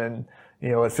something, and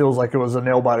it feels like it was a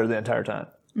nail biter the entire time.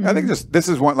 Mm-hmm. I think this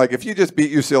is one, if you just beat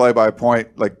UCLA by a point,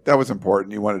 that was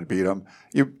important. You wanted to beat them.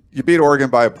 You beat Oregon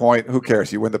by a point. Who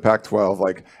cares? You win the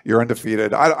Pac-12. You're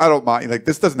undefeated. I don't mind.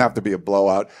 This doesn't have to be a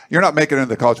blowout. You're not making it into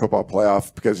the college football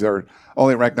playoff because they're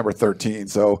only ranked number 13.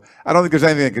 So I don't think there's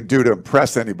anything they can do to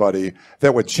impress anybody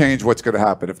that would change what's going to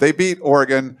happen. If they beat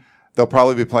Oregon, they'll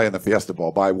probably be playing the Fiesta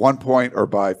Bowl by 1 point or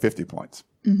by 50 points.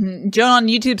 Mm-hmm. Joan on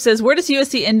YouTube says, where does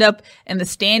USC end up in the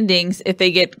standings if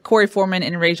they get Corey Foreman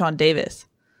and Rajon Davis?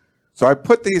 So I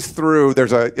put these through.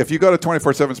 If you go to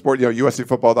 24/7 Sport,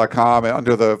 USCFootball.com, and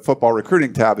under the football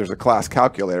recruiting tab, there's a class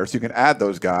calculator, so you can add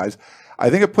those guys. I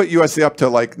think it put USC up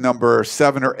to number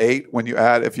 7 or 8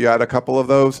 if you add a couple of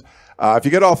those. If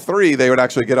you get all 3, they would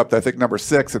actually get up to, I think, number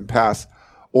 6 and pass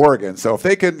Oregon. So if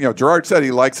they can, Gerard said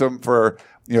he likes them for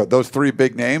those 3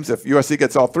 big names. If USC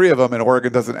gets all 3 of them and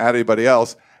Oregon doesn't add anybody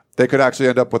else, they could actually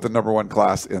end up with the number one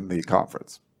class in the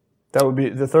conference. That would be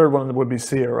the third one. Would be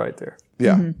Sia right there.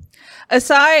 Yeah.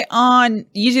 Asai on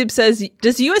YouTube says,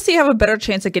 does USC have a better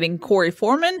chance of getting Corey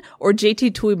Foreman or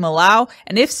JT Tuimoloau?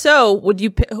 And if so,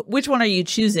 which one are you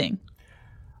choosing?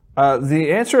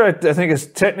 The answer, I think, is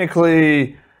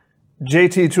technically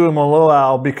JT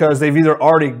Tuimoloau because they've either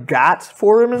already got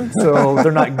Foreman, so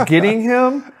they're not getting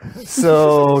him.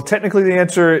 So technically the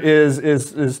answer is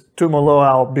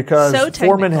Tuimoloau because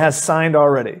Foreman has signed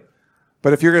already.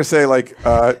 But if you're going to say, like,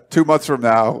 2 months from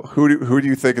now, who do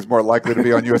you think is more likely to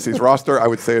be on USC's roster? I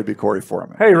would say it would be Corey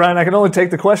Foreman. Hey, Ryan, I can only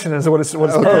take the question as what it's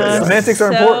posed. Semantics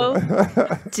are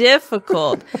important.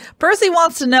 Difficult. Percy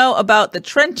wants to know about the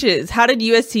trenches. How did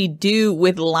USC do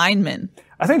with linemen?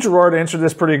 I think Gerard answered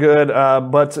this pretty good,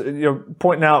 but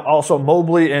pointing out also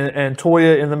Mobley and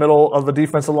Toya in the middle of the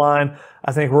defensive line,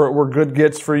 I think were good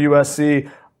gets for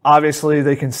USC. Obviously,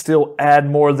 they can still add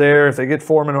more there. If they get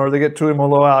Foreman or they get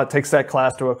Tuimoloau, it takes that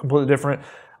class to a completely different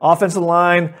offensive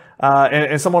line.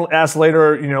 And someone asked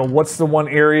later, what's the one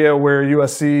area where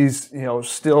USC's, there's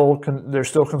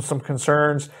still some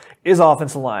concerns is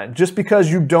offensive line. Just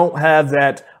because you don't have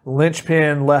that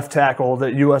linchpin left tackle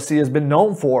that USC has been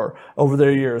known for over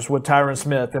their years with Tyron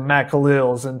Smith and Matt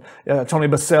Khalils and Tony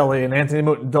Baselli and Anthony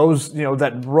Moot, those,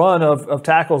 that run of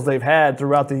tackles they've had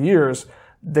throughout the years.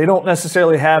 They don't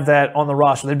necessarily have that on the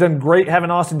roster. They've done great having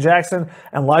Austin Jackson,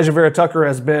 and Elijah Vera Tucker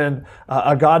has been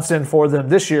a godsend for them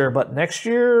this year. But next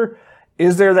year,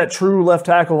 is there that true left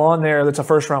tackle on there that's a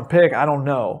first-round pick? I don't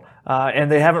know.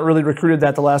 And they haven't really recruited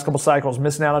that the last couple cycles,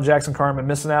 missing out on Jackson Carman,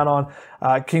 missing out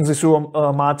on Kingsley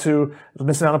Suamatu,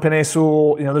 missing out on Penei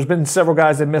Sewell. There's been several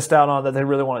guys they missed out on that they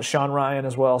really wanted. Sean Ryan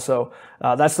as well. So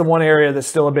that's the one area that's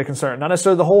still a big concern. Not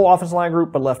necessarily the whole offensive line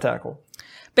group, but left tackle.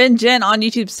 Ben Jen on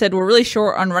YouTube said, we're really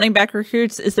short on running back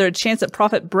recruits. Is there a chance that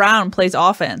Prophet Brown plays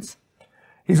offense?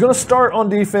 He's going to start on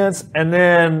defense, and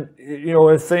then,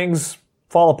 if things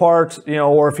fall apart,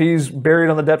 or if he's buried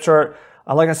on the depth chart,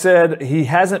 like I said, he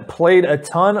hasn't played a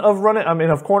ton of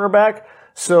cornerback.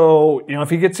 So, if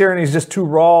he gets here and he's just too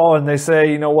raw and they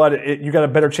say, you got a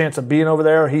better chance of being over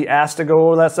there, he asked to go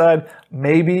over that side,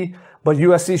 maybe. But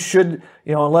USC should,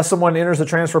 unless someone enters the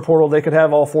transfer portal, they could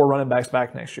have all 4 running backs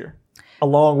back next year,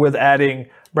 along with adding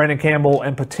Brandon Campbell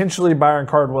and potentially Byron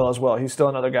Cardwell as well. He's still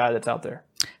another guy that's out there.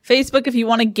 Facebook, if you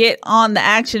want to get on the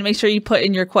action, make sure you put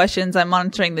in your questions. I'm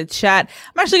monitoring the chat.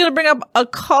 I'm actually going to bring up a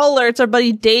caller. It's our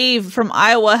buddy Dave from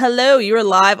Iowa. Hello, you're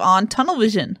live on Tunnel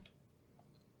Vision.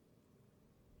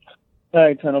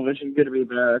 Hi, Tunnel Vision. Good to be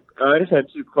back. I just had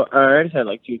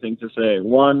two things to say.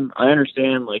 One, I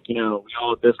understand, we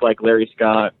all dislike Larry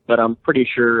Scott, but I'm pretty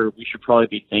sure we should probably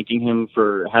be thanking him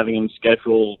for having him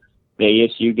schedule the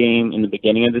ASU game in the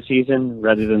beginning of the season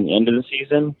rather than the end of the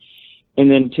season. And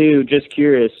then 2, just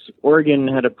curious, Oregon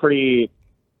had a pretty...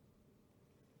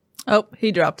 Oh,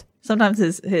 he dropped. Sometimes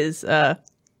his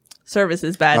service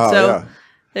is bad.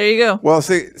 There you go. Well,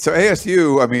 see, so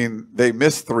ASU, they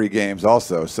missed 3 games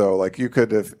also. So,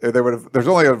 there's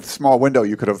only a small window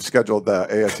you could have scheduled the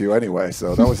ASU anyway.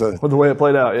 So that was with the way it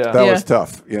played out, yeah. That was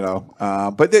tough,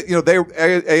 But,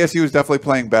 ASU is definitely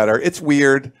playing better. It's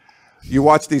weird. You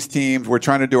watch these teams. We're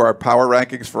trying to do our power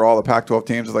rankings for all the Pac-12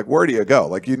 teams. It's like, where do you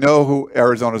go? Who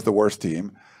Arizona's the worst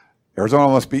team. Arizona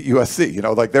almost beat USC.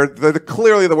 They're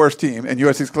clearly the worst team, and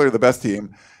USC's clearly the best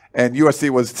team. And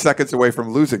USC was seconds away from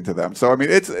losing to them. So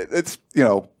it's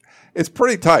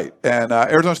pretty tight. And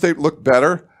Arizona State looked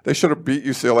better. They should have beat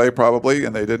UCLA probably,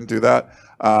 and they didn't do that.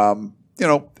 And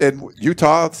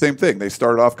Utah, same thing. They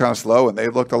started off kind of slow, and they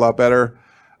looked a lot better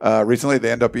recently.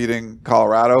 They end up beating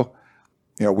Colorado.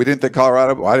 We didn't think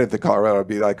I didn't think Colorado would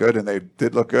be that good, and they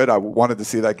did look good. I wanted to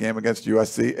see that game against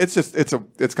USC.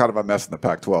 It's kind of a mess in the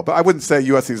Pac-12. But I wouldn't say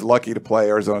USC's lucky to play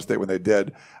Arizona State when they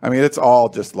did. It's all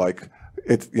just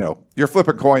you're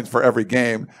flipping coins for every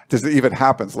game just it even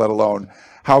happens, let alone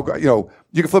how,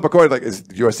 you can flip a coin is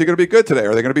USC going to be good today? Or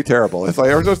are they going to be terrible? It's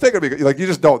Arizona State going to be good. You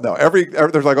just don't know.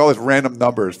 There's all these random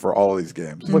numbers for all of these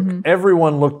games. Look,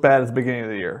 everyone looked bad at the beginning of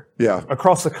the year. Yeah.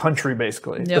 Across the country,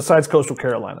 basically, besides Coastal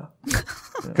Carolina.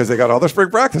 Because they got all their spring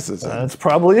practices. That's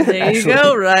probably it, There you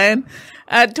go, Ryan.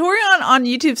 Torian on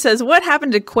YouTube says, what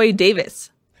happened to Quay Davis?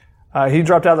 He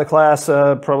dropped out of the class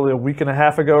probably a week and a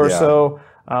half ago or so.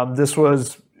 This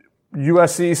was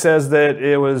USC says that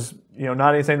it was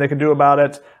not anything they could do about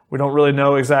it. We don't really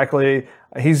know exactly.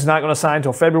 He's not going to sign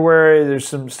until February. There's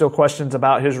some still questions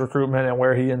about his recruitment and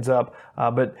where he ends up.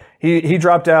 But he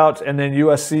dropped out, and then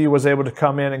USC was able to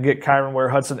come in and get Kyron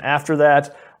Ware-Hudson after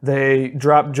that. They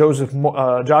dropped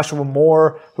Joshua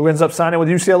Moore, who ends up signing with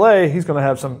UCLA. He's going to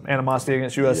have some animosity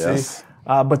against USC. Yes.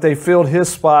 But they filled his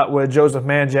spot with Joseph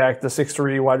Manjack, the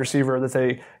 6'3" wide receiver that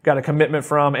they got a commitment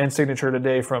from and signature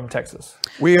today from Texas.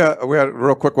 We had a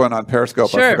real quick one on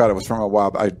Periscope. Sure. I forgot it was from a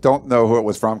while. I don't know who it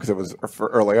was from because it was for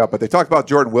early up. But they talked about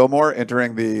Jordan Wilmore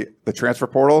entering the transfer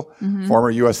portal,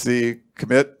 former USC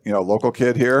commit, local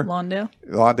kid here.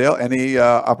 Lawndale. Any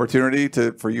opportunity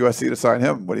for USC to sign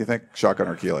him? What do you think, Shotgun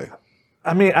or Keeley?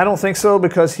 I mean, I don't think so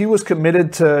because he was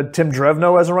committed to Tim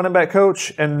Drevno as a running back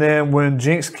coach, and then when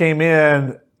Jinx came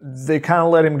in, they kind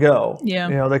of let him go. Yeah.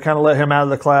 They kind of let him out of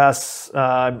the class.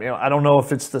 I don't know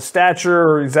if it's the stature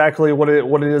or exactly what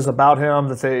it is about him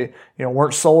that they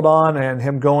weren't sold on, and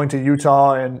him going to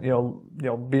Utah and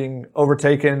being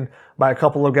overtaken by a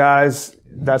couple of guys,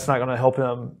 that's not going to help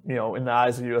him in the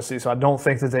eyes of USC. So I don't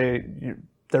think that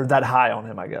they're that high on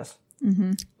him, I guess.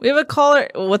 Mm-hmm. We have a caller.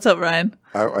 What's up, Ryan?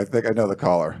 I think I know the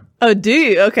caller. Oh, do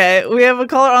you? Okay. We have a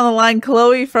caller on the line,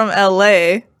 Chloe from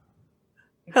LA.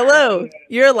 Hello.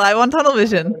 You're live on Tunnel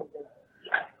Vision.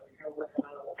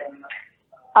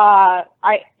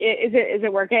 Is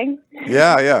it working?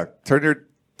 Yeah. Turn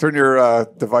your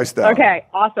device down. Okay,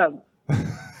 awesome.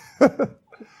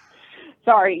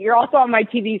 Sorry, you're also on my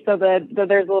TV, so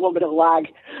there's a little bit of lag.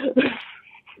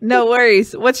 No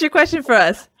worries. What's your question for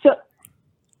us?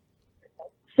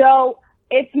 So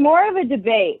it's more of a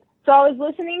debate. So I was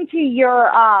listening to your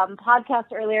podcast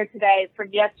earlier today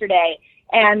from yesterday,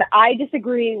 and I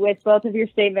disagree with both of your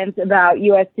statements about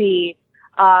USC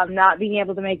not being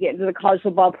able to make it into the college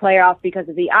football playoff because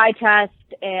of the eye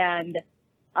test and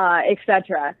et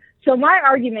cetera. So my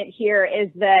argument here is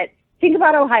that think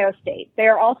about Ohio State. They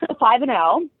are also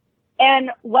 5-0,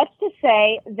 and what's to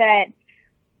say that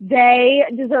they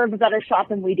deserve a better shot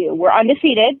than we do? We're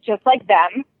undefeated, just like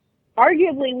them.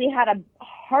 Arguably, we had a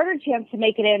harder chance to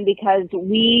make it in because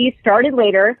we started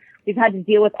later. We've had to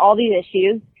deal with all these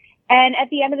issues. And at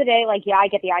the end of the day, I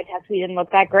get the eye test. We didn't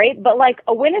look that great. But,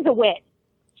 a win is a win.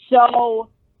 So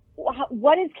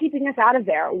what is keeping us out of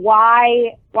there?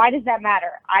 Why does that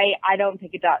matter? I don't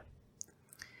think it does.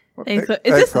 Is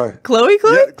this Chloe?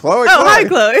 Yeah, Chloe. Oh, hi,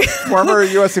 Chloe. Former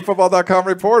USCFootball.com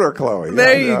reporter, Chloe.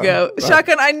 There you go.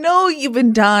 Shotgun, I know you've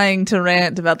been dying to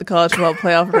rant about the college football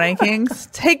playoff rankings.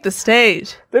 Take the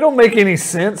stage. They don't make any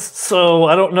sense, so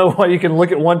I don't know why you can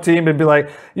look at one team and be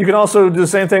like, you can also do the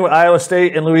same thing with Iowa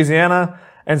State and Louisiana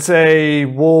and say,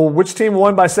 well, which team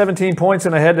won by 17 points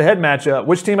in a head-to-head matchup?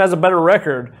 Which team has a better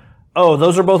record? Oh,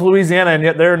 those are both Louisiana, and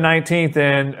yet they're 19th,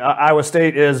 and Iowa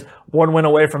State is one win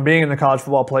away from being in the college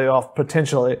football playoff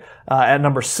potentially at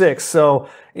number 6. So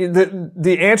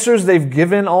the answers they've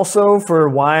given also for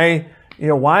why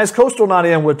is Coastal not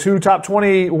in with 2 top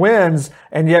 20 wins,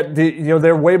 and yet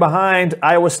they're way behind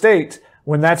Iowa State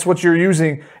when that's what you're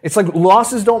using. It's like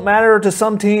losses don't matter to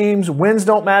some teams, wins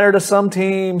don't matter to some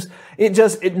teams.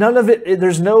 None of it,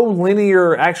 there's no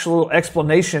linear actual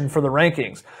explanation for the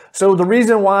rankings. So the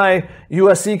reason why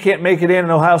USC can't make it in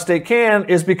and Ohio State can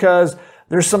is because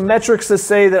there's some metrics that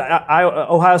say that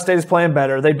Ohio State is playing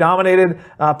better. They dominated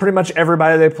pretty much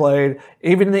everybody they played.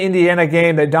 Even in the Indiana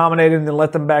game, they dominated and then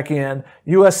let them back in.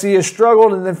 USC has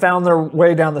struggled and then found their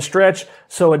way down the stretch,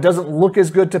 so it doesn't look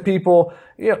as good to people.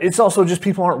 It's also just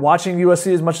people aren't watching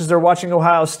USC as much as they're watching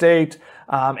Ohio State.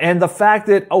 And the fact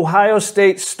that Ohio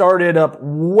State started up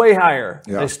way higher.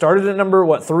 Yeah. They started at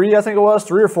number, 3, I think it was,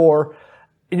 3 or 4.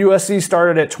 USC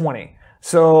started at 20.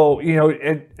 So,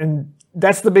 and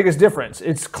that's the biggest difference.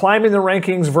 It's climbing the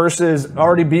rankings versus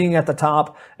already being at the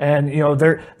top. And,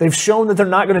 they've shown that they're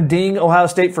not going to ding Ohio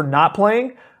State for not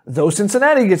playing, though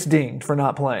Cincinnati gets dinged for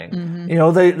not playing.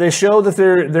 Mm-hmm. They show that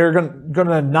they're going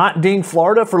to not ding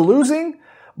Florida for losing,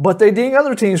 but they ding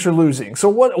other teams for losing. So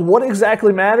what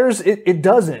exactly matters? It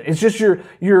doesn't. It's just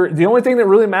the only thing that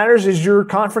really matters is your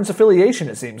conference affiliation,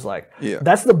 it seems like. Yeah.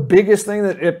 That's the biggest thing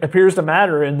that it appears to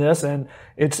matter in this, and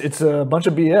it's a bunch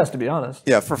of BS, to be honest.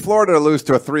 Yeah, for Florida to lose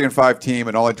to a 3-5 team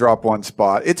and only drop 1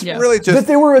 spot, it's really just that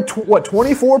they were a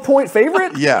 24-point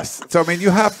favorite. Yes. So I mean, you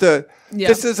have to.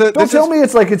 Yeah. Don't tell me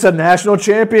it's like it's a national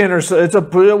champion or it's a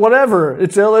whatever.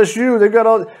 It's LSU.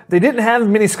 They didn't have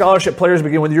many scholarship players to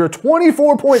begin with. You're a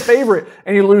 24-point favorite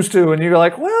and you lose 2, and you're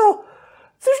like, well,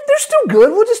 they're still good.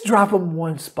 We'll just drop them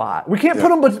 1 spot. We can't put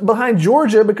them behind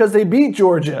Georgia because they beat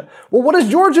Georgia. Well, what has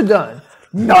Georgia done?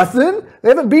 Nothing. They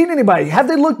haven't beaten anybody. Have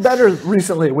they looked better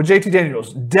recently with JT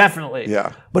Daniels? Definitely.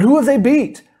 Yeah. But who have they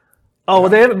beat? Oh, well,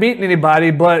 they haven't beaten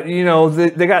anybody, but,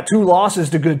 they got 2 losses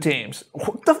to good teams.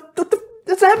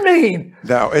 does that mean?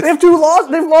 No, they have two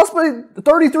losses. They've lost by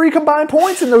 33 combined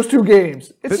points in those two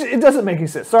games. It doesn't make any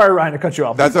sense. Sorry, Ryan, to cut you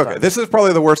off. That's okay. This is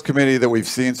probably the worst committee that we've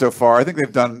seen so far. I think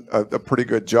they've done a pretty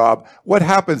good job. What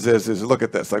happens is look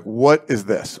at this. Like, what is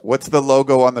this? What's the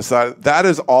logo on the side? That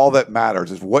is all that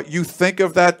matters, is what you think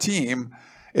of that team.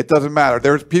 It doesn't matter.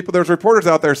 There's reporters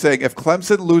out there saying if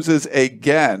Clemson loses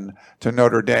again to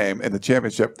Notre Dame in the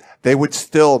championship, they would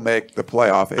still make the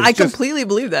playoff. I completely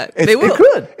believe that. They will. It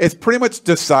could. It's pretty much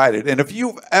decided. And if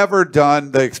you've ever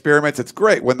done the experiments, it's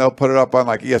great when they'll put it up on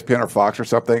like ESPN or Fox or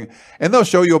something, and they'll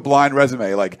show you a blind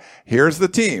resume. Like, here's the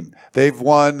team. They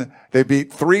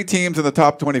beat 3 teams in the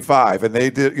top 25, and they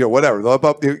did, whatever. They'll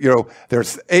up,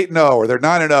 there's 8-0 or they're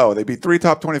 9-0. They beat 3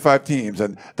 top 25 teams,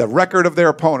 and the record of their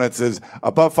opponents is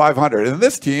above 500. And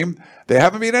this team, they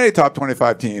haven't beat any top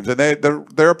 25 teams, and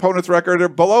their opponent's record are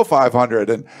below 500,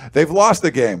 and they've lost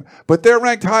the game. But they're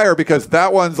ranked higher because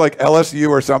that one's like LSU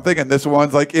or something, and this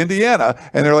one's like Indiana.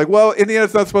 And they're like, well,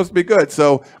 Indiana's not supposed to be good.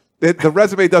 So the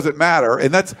resume doesn't matter.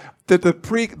 And that's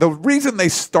the reason they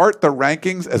start the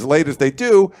rankings as late as they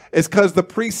do is because the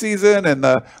preseason and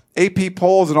the AP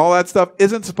polls and all that stuff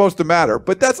isn't supposed to matter.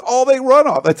 But that's all they run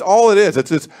off. That's all it is. It's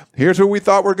just, here's who we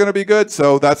thought were going to be good,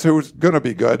 so that's who's going to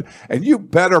be good. And you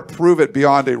better prove it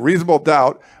beyond a reasonable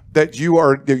doubt that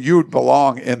you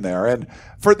belong in there. And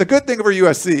for the good thing for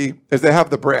USC is they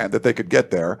have the brand that they could get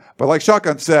there. But like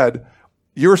Shotgun said,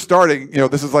 you're starting,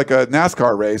 this is like a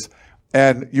NASCAR race.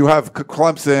 And you have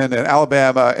Clemson and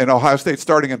Alabama and Ohio State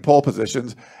starting in pole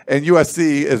positions, and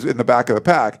USC is in the back of the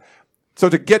pack. So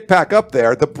to get back up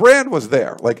there, the brand was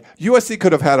there. Like, USC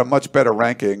could have had a much better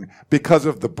ranking because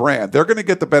of the brand. They're going to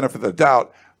get the benefit of the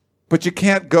doubt, but you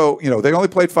can't go, they only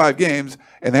played 5 games,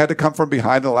 and they had to come from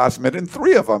behind in the last minute in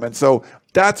 3 of them. And so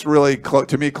that's really,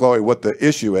 to me, Chloe, what the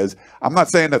issue is. I'm not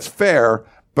saying that's fair,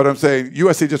 but I'm saying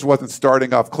USC just wasn't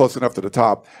starting off close enough to the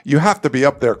top. You have to be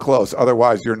up there close.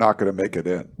 Otherwise, you're not going to make it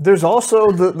in. There's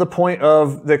also the point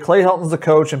of that Clay Helton's the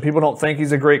coach, and people don't think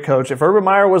he's a great coach. If Urban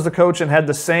Meyer was the coach and had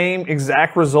the same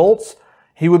exact results,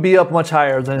 he would be up much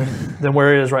higher than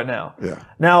where he is right now. Yeah.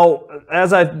 Now,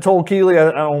 as I told Keely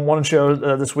on one show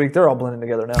this week, they're all blending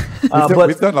together now.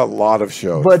 We've done a lot of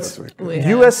shows this week.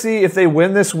 USC, if they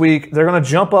win this week, they're going to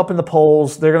jump up in the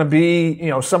polls. They're going to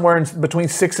be, somewhere in between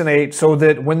 6 and 8, so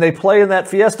that when they play in that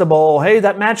Fiesta Bowl, hey,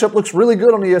 that matchup looks really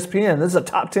good on ESPN. This is a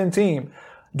top 10 team.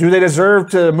 Do they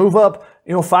deserve to move up,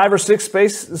 5 or 6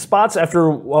 spots after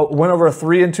a win over a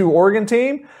 3-2 Oregon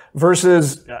team?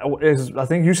 Versus, I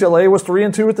think UCLA was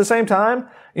 3-2 at the same time,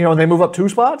 and they move up 2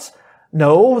 spots.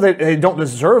 No, they don't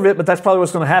deserve it, but that's probably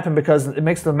what's going to happen because it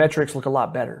makes the metrics look a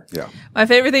lot better. Yeah. My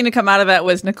favorite thing to come out of that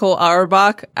was Nicole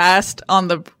Auerbach asked on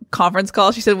the conference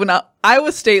call. She said, when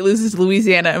Iowa State loses to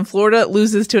Louisiana and Florida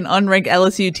loses to an unranked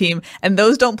LSU team, and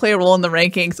those don't play a role in the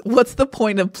rankings, what's the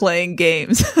point of playing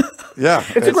games? Yeah.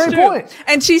 It's a great point.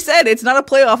 And she said, it's not a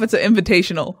playoff, it's an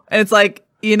invitational. And it's like,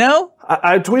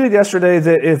 I tweeted yesterday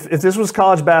that if this was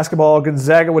college basketball,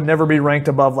 Gonzaga would never be ranked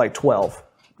above like 12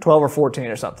 or 14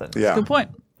 or something. Yeah. Good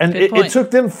point. And it took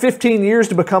them 15 years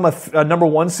to become a number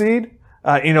 1 seed,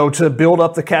 to build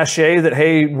up the cachet that,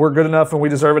 hey, we're good enough and we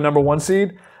deserve a number 1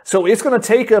 seed. So it's going to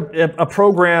take a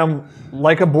program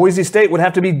like a Boise State would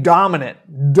have to be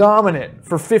dominant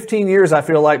for 15 years, I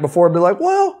feel like, before it'd be like,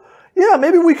 well, yeah,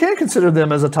 maybe we can consider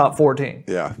them as a top 14.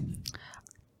 Yeah.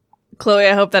 Chloe,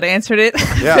 I hope that answered it.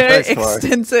 Yeah, Very thanks,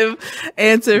 extensive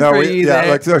answer for you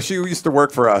there. So she used to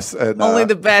work for us. And, only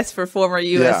the best for former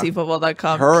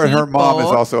USCfootball.com. Her mom is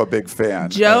also a big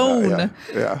fan. Joan. And,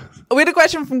 yeah. We had a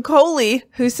question from Coley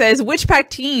who says, which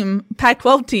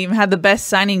Pac-12 team had the best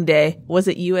signing day? Was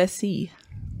it USC? It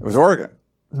was Oregon.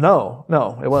 No,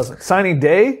 it wasn't. Signing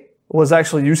day was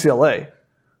actually UCLA.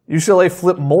 UCLA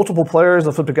flipped multiple players.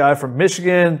 They flipped a guy from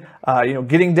Michigan.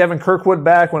 Getting Devin Kirkwood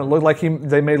back when it looked like he had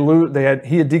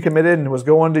decommitted and was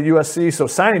going to USC. So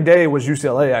signing day was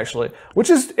UCLA actually, which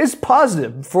is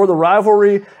positive for the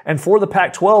rivalry and for the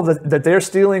Pac-12 that they're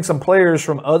stealing some players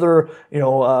from other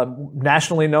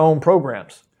nationally known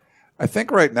programs. I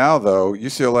think right now, though,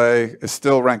 UCLA is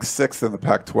still ranked 6th in the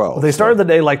Pac-12. Well, they started the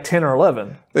day like 10 or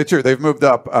 11. They've moved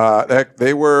up.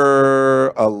 They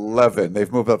were 11.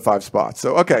 They've moved up 5 spots.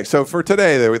 So for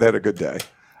today, they had a good day.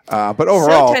 But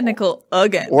overall, so technical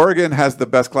again. Oregon has the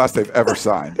best class they've ever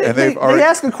signed, and they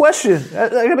ask a question. I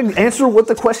got to answer what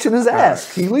the question is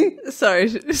asked. Keely,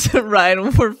 sorry,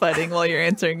 Ryan, we're fighting while you're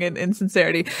answering it in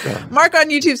sincerity. Yeah. Mark on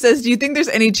YouTube says, "Do you think there's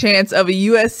any chance of a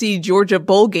USC Georgia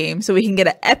bowl game so we can get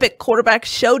an epic quarterback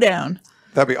showdown?"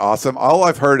 That'd be awesome. All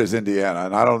I've heard is Indiana,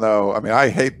 and I don't know. I mean, I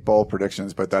hate bowl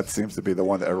predictions, but that seems to be the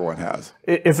one that everyone has.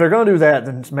 If they're going to do that,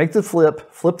 then just make the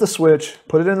flip the switch,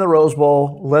 put it in the Rose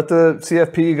Bowl, let the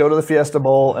CFP go to the Fiesta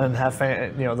Bowl, and have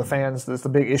the fans. That's the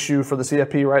big issue for the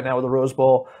CFP right now with the Rose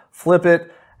Bowl. Flip it,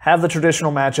 have the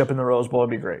traditional matchup in the Rose Bowl.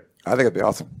 It'd be great. I think it'd be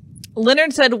awesome.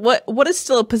 Leonard said, "What is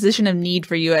still a position of need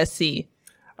for USC?"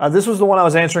 This was the one I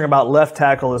was answering about. Left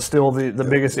tackle is still the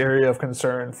biggest area of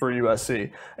concern for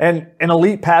USC. And an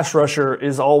elite pass rusher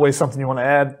is always something you want to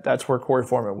add. That's where Corey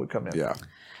Foreman would come in. Yeah.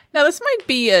 Now, this might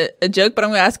be a joke, but I'm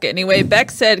going to ask it anyway.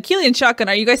 Beck said, Keely and Shotgun,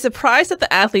 are you guys surprised that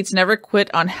the athletes never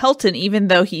quit on Helton even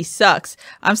though he sucks?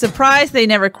 I'm surprised they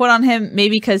never quit on him,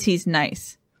 maybe because he's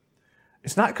nice.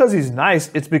 It's not because he's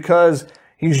nice. It's because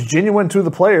he's genuine to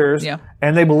the players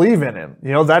and they believe in him.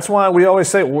 That's why we always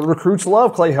say recruits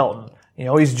love Clay Helton.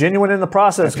 He's genuine in the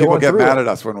process. And people get mad at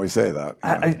us when we say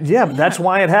that. Yeah, that's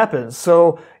why it happens.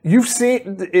 So you've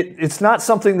seen it's not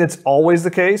something that's always the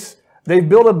case. They've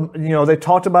built they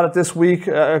talked about it this week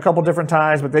a couple different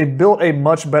times, but they've built a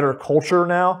much better culture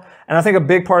now. And I think a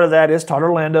big part of that is Todd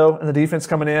Orlando and the defense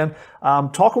coming in.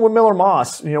 Talking with Miller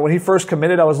Moss, when he first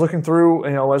committed, I was looking through,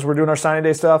 as we're doing our signing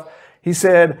day stuff. He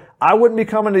said, I wouldn't be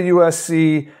coming to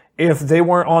USC if they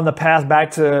weren't on the path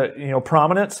back to,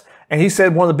 prominence. And he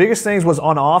said one of the biggest things was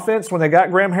on offense. When they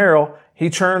got Graham Harrell, he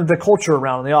turned the culture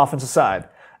around on the offensive side.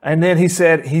 And then he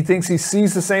said he thinks he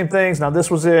sees the same things. Now,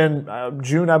 this was in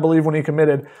June, I believe, when he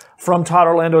committed from Todd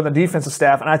Orlando and the defensive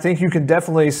staff. And I think you can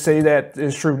definitely say that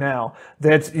is true now.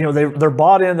 That, they're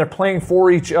bought in, they're playing for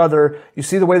each other. You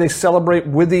see the way they celebrate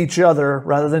with each other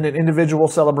rather than an individual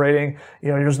celebrating.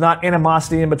 There's not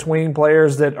animosity in between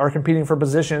players that are competing for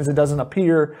positions. It doesn't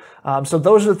appear. So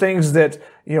those are the things that,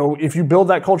 if you build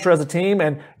that culture as a team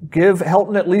and give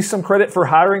Helton at least some credit for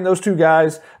hiring those two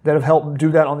guys that have helped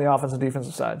do that on the offensive and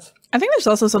defensive sides. I think there's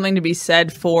also something to be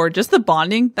said for just the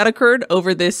bonding that occurred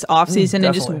over this offseason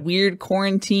and just weird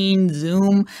quarantine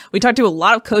Zoom. We talked to a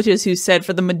lot of coaches who said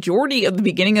for the majority of the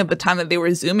beginning of the time that they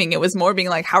were Zooming, it was more being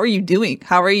like, how are you doing?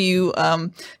 How are you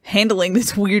handling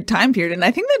this weird time period? And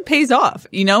I think that pays off.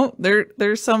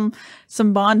 There's some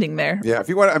bonding there. Yeah, if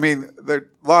you want, there are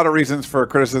a lot of reasons for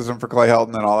criticism for Clay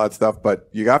Helton and all that stuff, but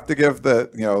you have to give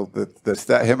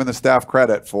him and the staff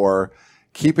credit for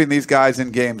keeping these guys in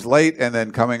games late and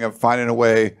then finding a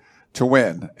way to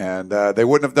win. And they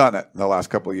wouldn't have done it in the last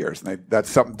couple of years. And that's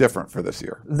something different for this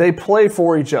year. They play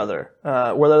for each other,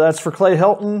 whether that's for Clay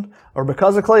Helton or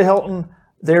because of Clay Helton.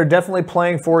 They're definitely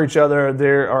playing for each other. They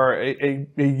are a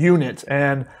unit.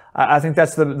 And I think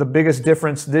that's the biggest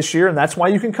difference this year. And that's why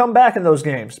you can come back in those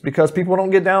games, because people don't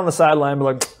get down on the sideline and be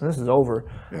like, this is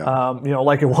over. Yeah.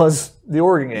 Like it was the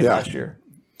Oregon game last year.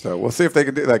 So we'll see if they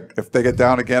can do that. If they get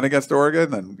down again against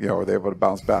Oregon, then are they able to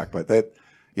bounce back? But that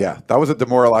was a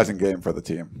demoralizing game for the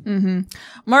team. Mm-hmm.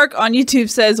 Mark on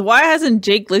YouTube says, "Why hasn't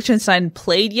Jake Lichtenstein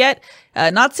played yet?"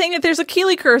 Not saying that there's a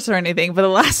Keely curse or anything, but the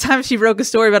last time she broke a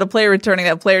story about a player returning,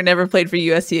 that player never played for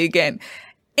USC again.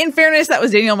 In fairness, that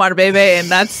was Daniel Marbebe, and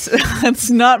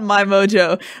that's not my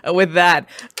mojo with that.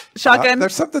 Shotgun.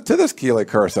 There's something to this Keely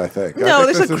curse, I think. No,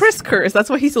 there's a Chris curse. That's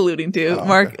what he's alluding to.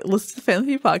 Mark, okay. Listen to Family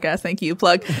Feud podcast. Thank you.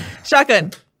 Plug.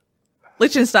 Shotgun.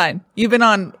 Lichtenstein. You've been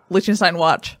on Lichtenstein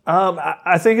watch.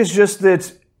 I think it's just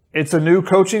that it's a new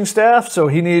coaching staff, so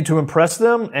he needed to impress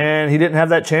them, and he didn't have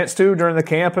that chance to during the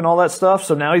camp and all that stuff.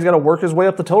 So now he's got to work his way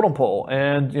up the totem pole.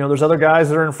 And, there's other guys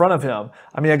that are in front of him.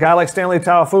 A guy like Stanley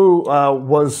Taofu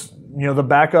was, the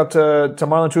backup to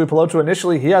Marlon Tuipulotu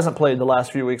initially. He hasn't played the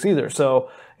last few weeks either. So,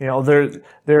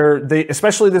 they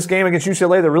especially this game against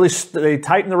UCLA, they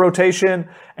tightened the rotation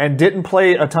and didn't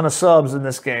play a ton of subs in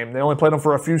this game. They only played them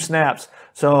for a few snaps.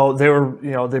 So they were,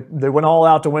 they went all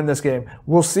out to win this game.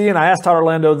 We'll see. And I asked Todd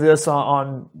Orlando this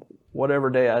on whatever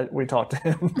day we talked to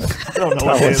him. I don't know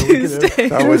what day Tuesday.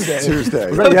 That was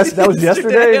Tuesday. That was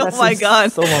yesterday? Oh my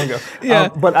God. So long ago. Yeah.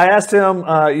 But I asked him,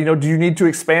 do you need to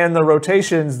expand the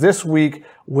rotations this week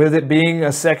with it being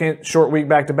a second short week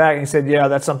back to back? And he said, yeah,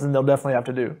 that's something they'll definitely have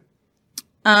to do.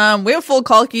 We have a full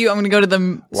call queue. I'm going to go to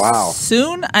them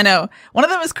soon. I know. One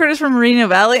of them is Curtis from Merino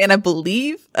Valley, and I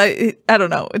believe, I don't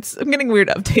know. I'm getting weird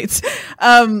updates.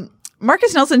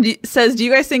 Marcus Nelson says, do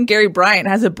you guys think Gary Bryant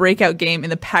has a breakout game in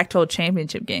the Pac-12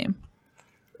 championship game?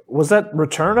 Was that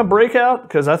return a breakout?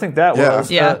 Because I think that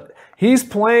was. Yeah. He's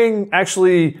playing,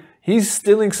 he's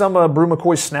stealing some of Brew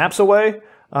McCoy's snaps away.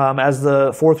 As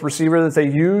the fourth receiver that they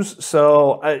use.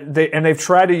 So they've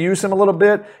tried to use him a little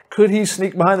bit. Could he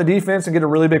sneak behind the defense and get a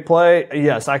really big play?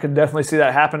 Yes, I could definitely see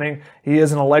that happening. He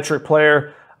is an electric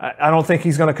player. I don't think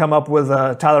he's going to come up with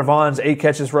Tyler Vaughn's 8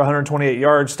 catches for 128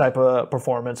 yards type of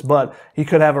performance, but he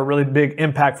could have a really big,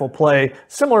 impactful play,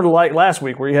 similar to like last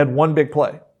week where he had one big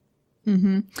play.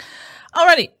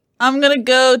 Alrighty, I'm going to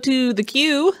go to the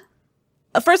queue.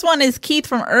 The first one is Keith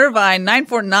from Irvine,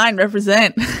 949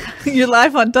 represent. You're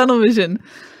live on Tunnel Vision.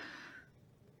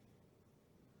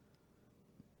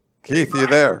 Keith, you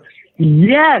there?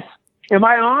 Yes. Am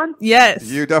I on?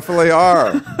 Yes. You definitely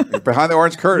are. You're behind the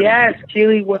orange curtain. Yes,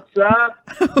 Keely, what's up?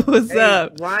 What's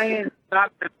up? Ryan,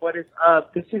 Stockman, what is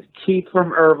up? This is Keith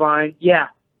from Irvine. Yeah,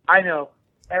 I know.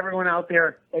 Everyone out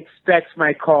there expects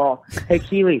my call. Hey,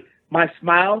 Keely, my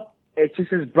smile, it's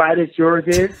just as bright as yours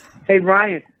is. Hey,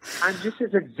 Ryan, I'm just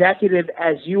as executive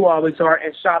as you always are.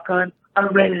 And Shotgun,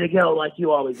 I'm ready to go like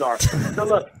you always are. So,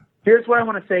 look, here's what I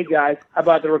want to say, guys,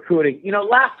 about the recruiting. You know,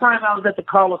 last time I was at the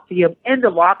Coliseum in the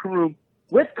locker room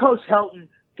with Coach Helton,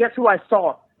 guess who I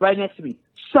saw right next to me?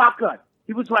 Shotgun.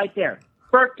 He was right there.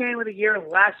 First game of the year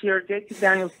last year, Jason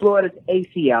Daniels blew out his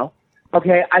ACL.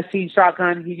 Okay, I seen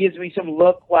Shotgun. He gives me some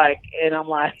look like, and I'm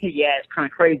like, yeah, it's kind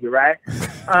of crazy, right?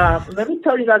 Let me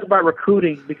tell you guys about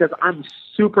recruiting because I'm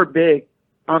super big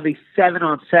on the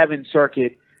 7-on-7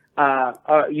 circuit,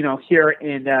 here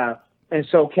in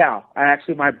SoCal.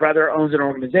 My brother owns an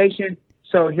organization,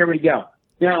 so here we go.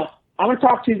 Now, I'm going to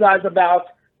talk to you guys about,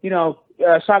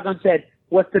 Shotgun said,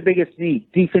 what's the biggest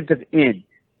need? Defensive end.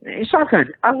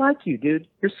 Shotgun, I like you, dude.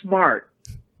 You're smart.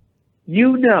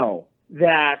 You know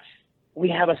that we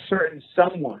have a certain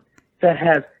someone that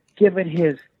has given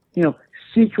his,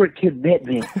 secret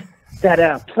commitment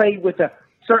that played with a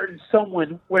certain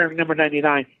someone wearing number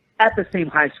 99 at the same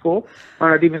high school on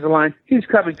our defensive line. He's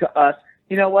coming to us.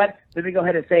 You know what? Let me go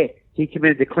ahead and say it. He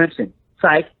committed to Clemson.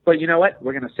 Psych. But you know what?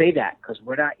 We're going to say that because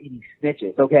we're not any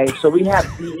snitches, okay? So we have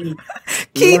the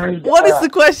Keith, what is the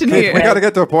question here? We got to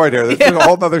get to a point here. This is a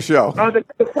whole nother show.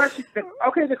 The question is,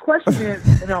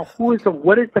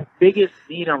 what is the biggest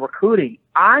need on recruiting?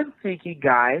 I'm thinking,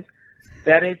 guys,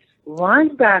 that it's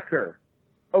linebacker,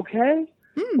 okay?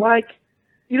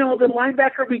 The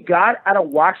linebacker we got out of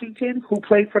Washington who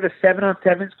played for the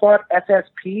 7-on-7 squad,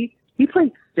 FSP, he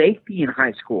played safety in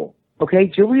high school, okay?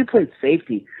 Julian played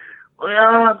safety. We know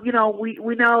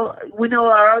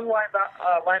our other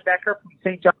linebacker from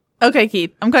St. John. Okay,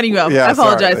 Keith, I'm cutting you off. Yeah, I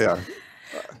apologize. Sorry,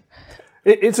 yeah.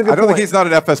 It's a good I don't point. think he's not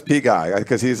an FSP guy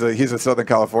because he's a Southern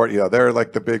California. They're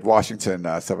like the big Washington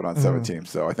 7-on-7 team.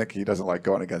 So I think he doesn't like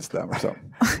going against them or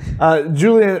something.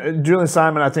 Julian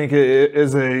Simon, I think,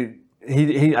 is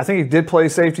I think he did play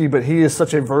safety, but he is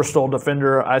such a versatile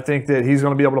defender. I think that he's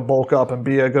going to be able to bulk up and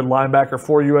be a good linebacker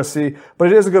for USC.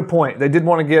 But it is a good point. They did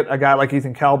want to get a guy like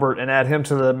Ethan Calbert and add him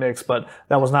to the mix, but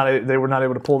they were not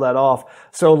able to pull that off.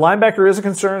 So linebacker is a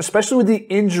concern, especially with the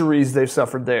injuries they've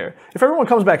suffered there. If everyone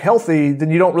comes back healthy,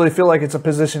 then you don't really feel like it's a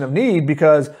position of need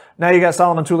because now you got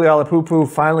Solomon Tuliala-Pupu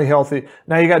finally healthy.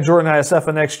 Now you got Jordan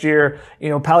Iosefa next year.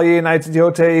 Palier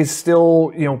Knights-Diote is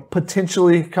still,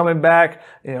 potentially coming back.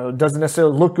 Doesn't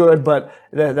necessarily look good, but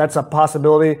that's a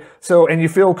possibility. So, and you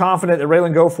feel confident that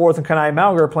Raylan Goforth and Kanai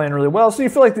Malga are playing really well. So you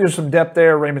feel like there's some depth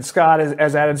there. Raymond Scott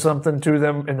has added something to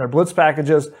them in their blitz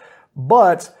packages,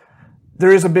 but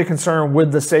there is a big concern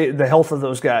with the health of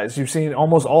those guys. You've seen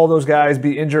almost all those guys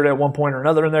be injured at one point or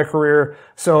another in their career.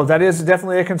 So that is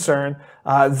definitely a concern.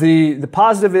 The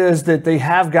positive is that they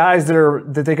have guys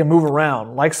that they can move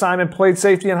around. Like Simon played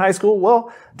safety in high school.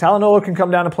 Well, Talanoa can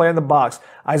come down and play in the box.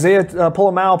 Isaiah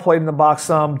Polamalu played in the box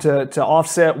some to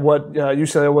offset what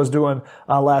UCLA was doing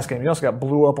last game. He also got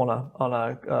blew up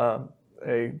on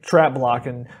a trap block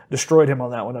and destroyed him on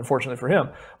that one, unfortunately for him.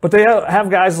 But they have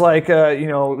guys like,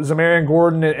 Zamarian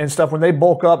Gordon and stuff. When they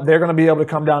bulk up, they're going to be able to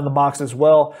come down the box as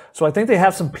well. So I think they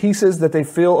have some pieces that they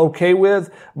feel okay with.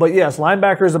 But yes,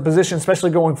 linebacker is a position, especially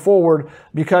going forward,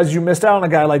 because you missed out on a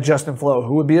guy like Justin Flo,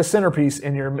 who would be a centerpiece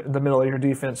in the middle of your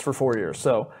defense for 4 years,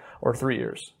 or 3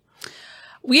 years.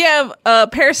 We have a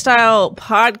Peristyle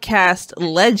podcast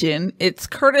legend. It's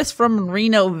Curtis from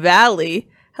Reno Valley.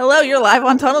 Hello, you're live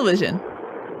on Tunnel Vision.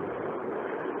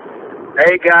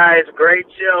 Hey guys, great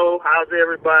show. How's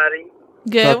everybody?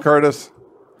 Good. What's up, Curtis?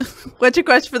 What's your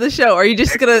question for the show? Or are you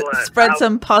just going to spread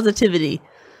some positivity?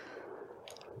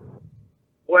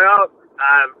 Well,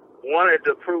 I wanted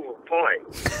to prove a point.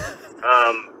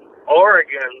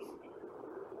 Oregon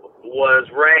was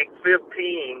ranked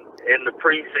 15 in the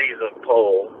preseason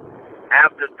poll.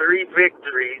 After 3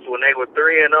 victories, when they were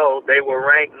 3-0, they were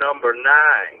ranked number 9.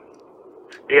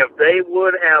 If they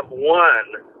would have won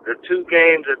the 2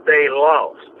 games that they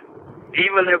lost,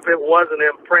 even if it wasn't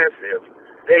impressive,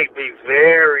 they'd be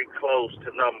very close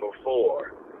to number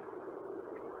 4.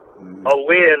 A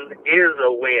win is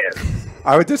a win.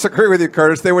 I would disagree with you,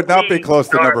 Curtis. They would not be close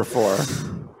to number 4.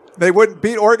 They wouldn't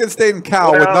beat Oregon State and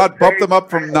Cal. Would not bump them up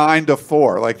from 9 to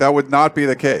 4. Like that would not be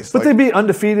the case. But they'd be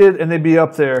undefeated and they'd be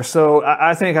up there. So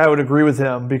I think I would agree with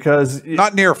him because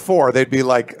not near 4. They'd be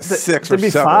like 6 or 7. They'd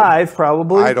be 5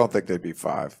 probably. I don't think they'd be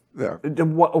 5. Yeah.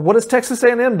 What has Texas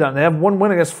A&M done? They have one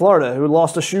win against Florida, who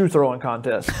lost a shoe throwing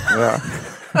contest. Yeah.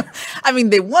 I mean,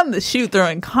 they won the shoe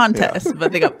throwing contest,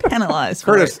 but they got penalized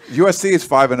for Curtis, it. USC is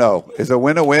 5-0. Is a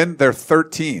win a win? They're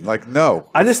 13. Like, no.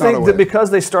 I just think that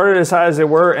because they started as high as they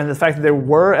were, and the fact that they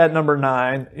were at number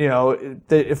 9,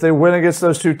 if they win against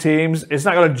those two teams, it's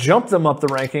not going to jump them up the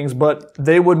rankings, but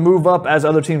they would move up as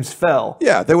other teams fell.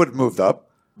 Yeah, they would have moved up.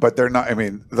 But they're not. I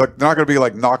mean, they're not going to be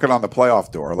like knocking on the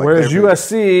playoff door. Like whereas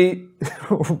USC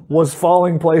was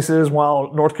falling places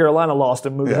while North Carolina lost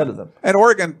and moved ahead of them. And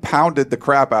Oregon pounded the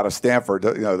crap out of Stanford,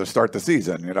 to start the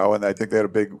season. And I think they had a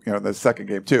big, in the second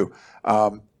game too.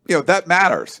 That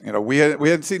matters. We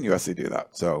hadn't seen USC do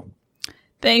that. So.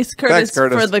 Thanks, Curtis,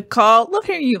 for the call. Love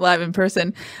hearing you live in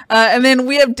person. And then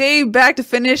we have Dave back to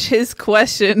finish his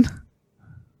question.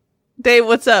 Dave,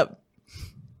 what's up?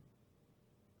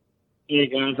 Hey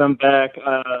guys, I'm back.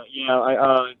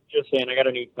 I just saying, I got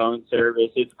a new phone service.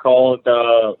 It's called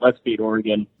Let's Beat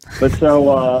Oregon. But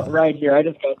so right here, I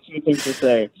just got 2 things to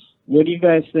say. What do you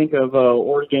guys think of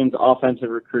Oregon's offensive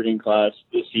recruiting class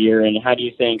this year, and how do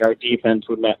you think our defense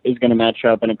is going to match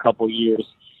up in a couple years?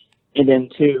 And then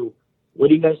 2, what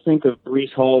do you guys think of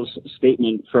Breece Hall's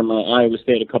statement from Iowa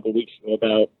State a couple weeks ago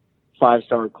about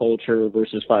 5-star culture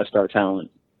versus 5-star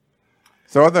talent?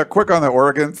 So on the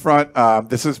Oregon front,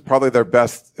 this is probably their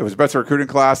best. It was best recruiting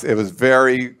class. It was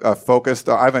very focused.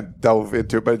 I haven't delved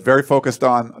into it, but very focused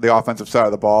on the offensive side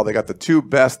of the ball. They got the 2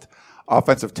 best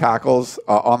offensive tackles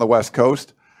on the West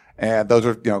Coast, and those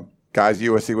are guys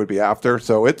USC would be after.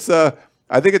 So it's I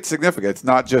think it's significant. It's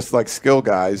not just like skill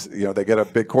guys. They get a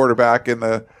big quarterback in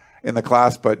the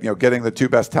class, but getting the 2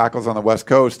 best tackles on the West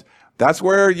Coast. That's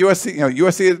where USC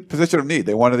USC is in position of need.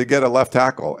 They wanted to get a left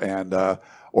tackle, and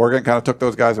Oregon kind of took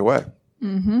those guys away.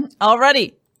 Mm-hmm.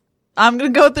 Alrighty. I'm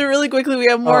going to go through really quickly. We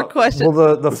have more questions.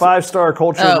 Well, the 5-star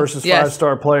culture versus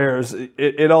 5-star players,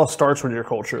 it all starts with your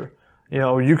culture.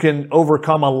 You can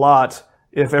overcome a lot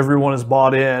if everyone is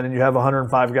bought in and you have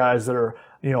 105 guys that are,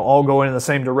 all going in the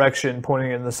same direction,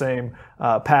 pointing in the same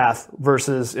path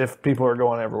versus if people are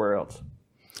going everywhere else.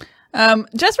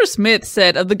 Jesper Smith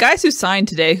said, of the guys who signed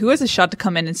today, who has a shot to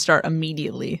come in and start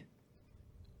immediately?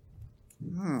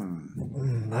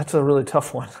 That's a really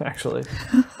tough one, actually.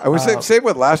 I would say same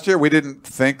with last year. We didn't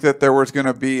think that there was going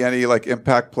to be any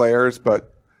impact players,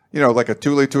 but like a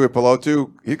Tuli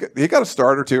Tuipulotu, he got a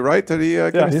start or 2, right? Did he?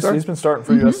 He's been starting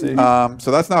for USC.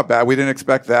 So that's not bad. We didn't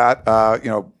expect that.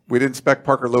 We didn't expect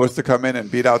Parker Lewis to come in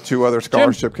and beat out 2 other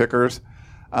scholarship kickers.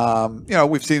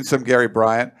 We've seen some Gary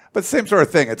Bryant, but same sort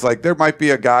of thing. It's like there might be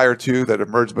a guy or 2 that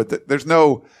emerge, but there's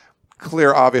no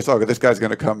clear, obvious, this guy's going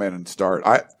to come in and start.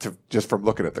 Just from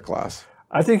looking at the class.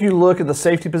 I think you look at the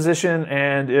safety position,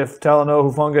 and if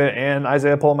Talanoa Hufanga and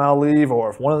Isaiah Pola-Mao leave, or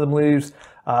if one of them leaves,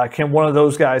 can one of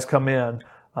those guys come in?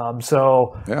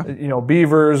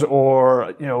 Beavers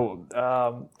or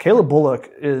Caleb Bullock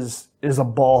is a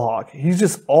ball hawk. He's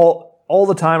just all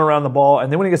the time around the ball, and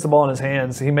then when he gets the ball in his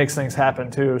hands, he makes things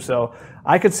happen too. So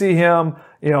I could see him.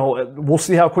 We'll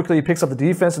see how quickly he picks up the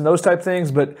defense and those type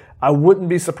things, but I wouldn't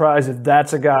be surprised if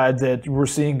that's a guy that we're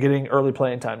seeing getting early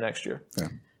playing time next year. Yeah.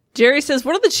 Jerry says,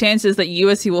 what are the chances that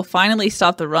USC will finally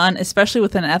stop the run, especially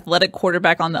with an athletic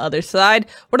quarterback on the other side?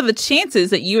 What are the chances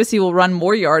that USC will run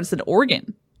more yards than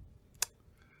Oregon?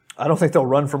 I don't think they'll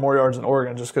run for more yards than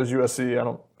Oregon just because USC, I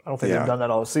don't think they've done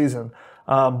that all season.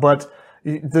 But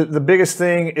the biggest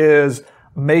thing is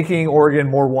making Oregon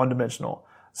more one-dimensional.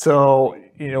 So,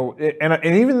 and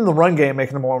even in the run game,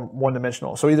 making them more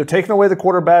one-dimensional. So either taking away the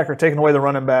quarterback or taking away the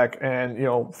running back and,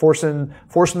 forcing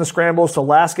the scrambles. So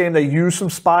last game, they used some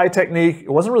spy technique.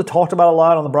 It wasn't really talked about a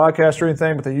lot on the broadcast or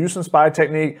anything, but they used some spy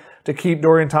technique to keep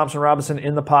Dorian Thompson-Robinson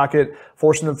in the pocket,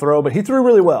 forcing him to throw. But he threw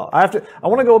really well. I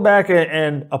want to go back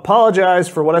and apologize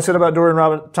for what I said about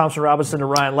Dorian Thompson-Robinson to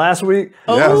Ryan last week,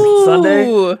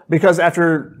 Sunday, because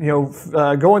after,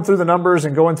 going through the numbers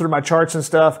and going through my charts and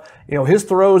stuff, his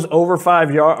throws over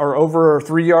 5 yards or over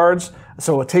 3 yards.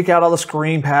 So take out all the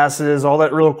screen passes, all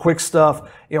that real quick stuff.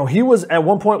 He was at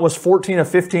one point was 14 of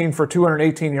 15 for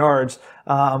 218 yards.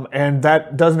 And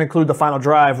that doesn't include the final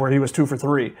drive where he was 2 for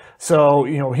 3. So,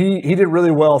 he did really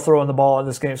well throwing the ball in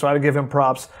this game. So I had to give him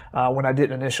props, when I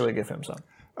didn't initially give him some.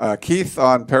 Keith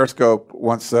on Periscope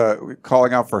wants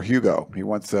calling out for Hugo. He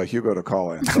wants Hugo to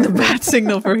call in. So The bat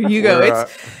signal for Hugo.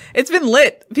 It's been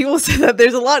lit. People say that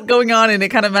there's a lot going on and it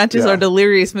kind of matches our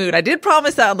delirious mood. I did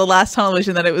promise that on the last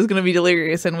television that it was going to be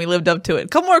delirious, and we lived up to it. A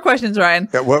couple more questions, Ryan.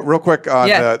 Yeah, well, real quick on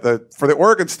for the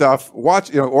Oregon stuff.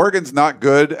 Watch, Oregon's not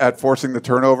good at forcing the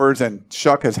turnovers, and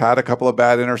Shuck has had a couple of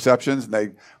bad interceptions, and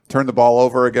they turned the ball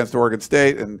over against Oregon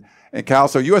State and Cal.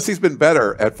 So USC's been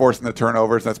better at forcing the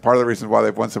turnovers. That's part of the reason why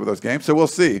they've won some of those games. So we'll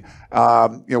see.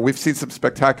 We've seen some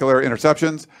spectacular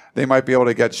interceptions. They might be able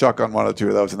to get Shuck on one or two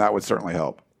of those, and that would certainly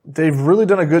help. They've really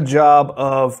done a good job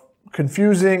of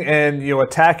confusing and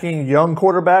attacking young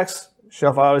quarterbacks.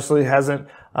 Shuck obviously hasn't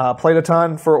played a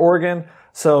ton for Oregon.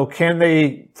 So can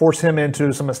they force him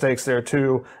into some mistakes there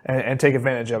too and take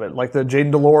advantage of it? Like the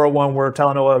Jaden DeLora one where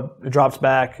Talanoa drops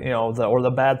back, or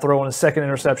the bad throw on his second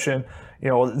interception.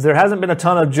 There hasn't been a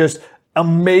ton of just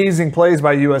amazing plays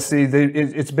by USC.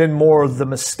 It's been more of the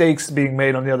mistakes being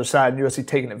made on the other side and USC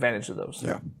taking advantage of those.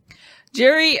 Yeah.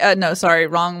 Jerry, no, sorry,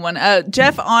 wrong one.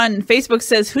 Jeff on Facebook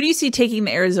says, who do you see taking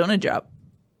the Arizona job?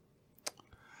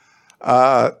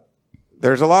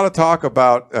 There's a lot of talk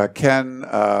about Ken,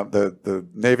 the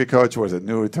Navy coach. Was it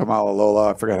Nui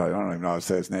Tamalolola? I forget. I don't even know how to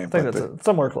say his name. I think it's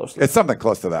somewhere close to that. It's something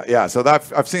close to that. Yeah. So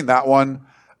I've seen that one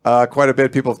quite a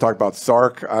bit. People have talked about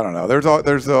Sark. I don't know.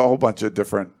 There's a whole bunch of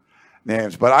different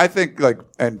names, but I think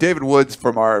and David Woods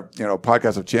from our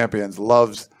podcast of champions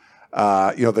loves.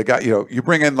 The guy, you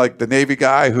bring in like the Navy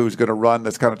guy who's going to run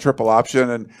this kind of triple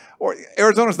option, or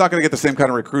Arizona's not going to get the same kind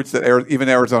of recruits that even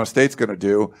Arizona State's going to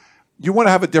do. You want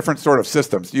to have a different sort of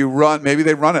system. So maybe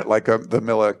they run it like the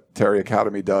military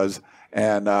academy does,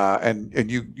 and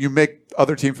you make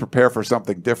other teams prepare for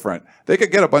something different. They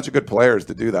could get a bunch of good players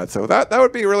to do that. So that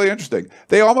would be really interesting.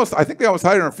 I think they almost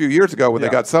hired him a few years ago when they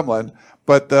got Sumlin,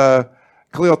 but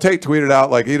Khalil Tate tweeted out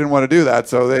like he didn't want to do that,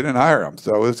 so they didn't hire him.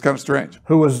 So it was kind of strange.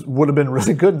 Who would have been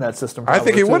really good in that system? I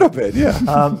think he would have been,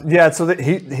 yeah. So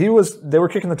they were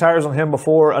kicking the tires on him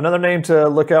before. Another name to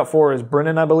look out for is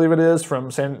Brennan, I believe it is, from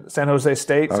San Jose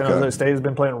State. Okay. San Jose State has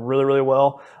been playing really, really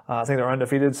well. I think they're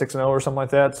undefeated, 6-0 or something like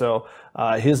that. So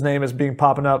his name is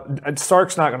popping up.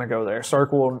 Sark's not going to go there.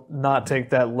 Sark will not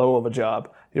take that low of a job.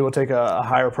 He will take a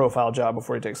higher profile job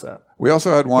before he takes that. We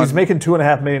also had one. He's making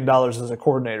 $2.5 million as a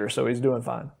coordinator, so he's doing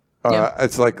fine.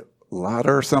 It's like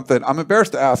Lauder or something. I'm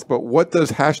embarrassed to ask, but what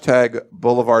does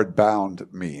 #Boulevard Bound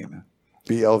mean?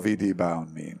 BLVD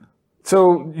bound mean?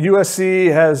 So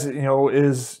USC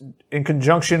is in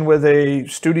conjunction with a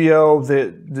studio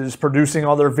that is producing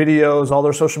all their videos, all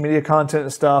their social media content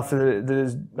and stuff. That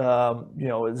is,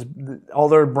 all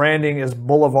their branding is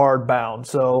Boulevard bound.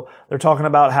 So they're talking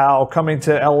about how coming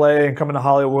to LA and coming to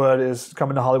Hollywood is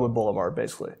coming to Hollywood Boulevard,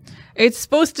 basically. It's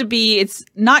supposed to be, it's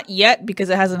not yet because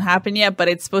it hasn't happened yet, but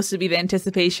it's supposed to be the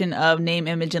anticipation of name,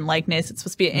 image, and likeness. It's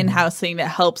supposed to be an in-house thing that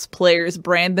helps players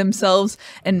brand themselves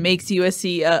and makes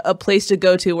USC a place to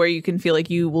go to where you can feel like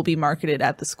you will be marketed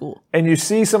at the school. And you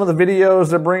see some of the videos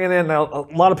they're bringing in. Now,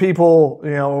 a lot of people,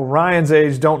 Ryan's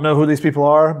age don't know who these people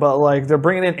are, but like they're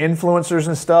bringing in influencers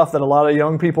and stuff that a lot of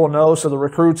young people know. So the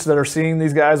recruits that are seeing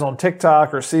these guys on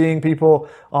TikTok or seeing people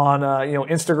on,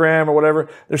 Instagram or whatever,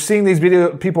 they're seeing these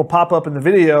people pop up in the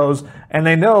videos, and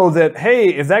they know that, hey,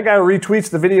 if that guy retweets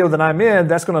the video that I'm in,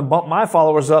 that's going to bump my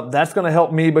followers up. That's going to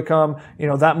help me become,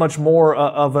 that much more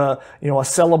of a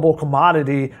sellable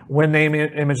commodity when name,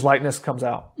 image, likeness comes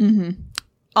out. Mm-hmm.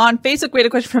 On Facebook, we had a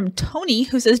question from Tony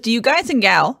who says, do you guys and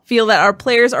gal feel that our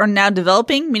players are now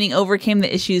developing, meaning overcame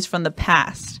the issues from the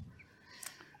past?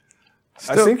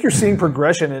 I think you're seeing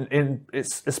progression in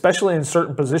especially in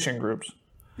certain position groups.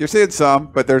 You're seeing some,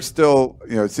 but there's still,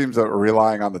 it seems that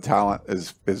relying on the talent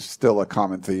is still a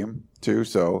common theme too.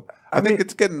 So I think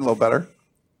it's getting a little better.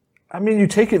 I mean, you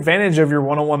take advantage of your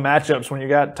one-on-one matchups when you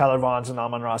got Tyler Vaughns and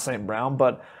Amon-Ra St. Brown,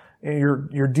 but your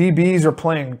DBs are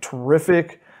playing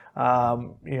terrific.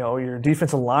 Your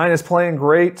defensive line is playing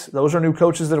great. Those are new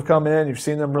coaches that have come in. You've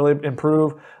seen them really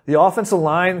improve. The offensive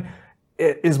line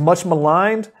is much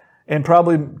maligned. And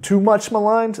probably too much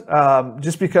maligned,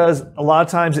 just because a lot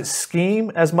of times it's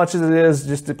scheme as much as it is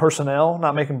just the personnel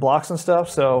not making blocks and stuff.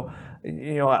 So,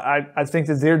 I think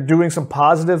that they're doing some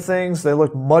positive things. They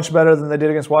look much better than they did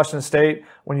against Washington State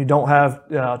when you don't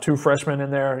have two freshmen in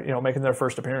there, making their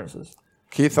first appearances.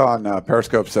 Keith on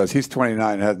Periscope says he's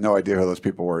 29 and had no idea who those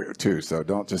people were, too. So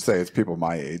don't just say it's people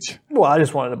my age. Well, I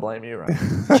just wanted to blame you,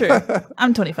 Ryan. Sure.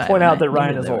 I'm 25. Point out that I knew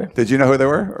Ryan who is they were. old. Did you know who they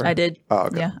were? Or? I did. Oh,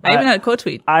 okay. Yeah. I even had a quote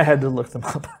tweet. I had to look them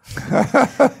up.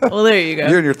 Well, there you go.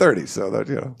 You're in your 30s, so that,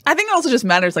 you know. I think it also just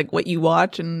matters like what you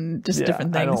watch and just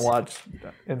different things. I don't watch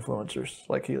influencers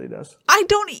like Keely does. I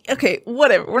don't. Okay,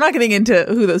 whatever. We're not getting into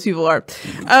who those people are.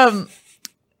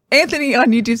 Anthony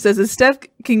on YouTube says, if Steph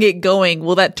can get going,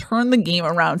 will that turn the game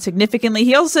around significantly?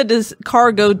 He also said, does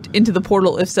Carr go into the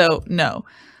portal? If so, no.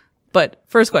 But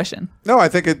first question. No, I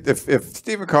think if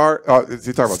Stephen Carr, is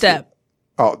he talking about Step.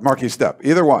 Marquise Step.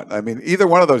 Either one. I mean, either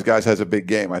one of those guys has a big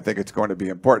game. I think it's going to be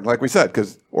important. Like we said,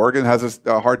 because Oregon has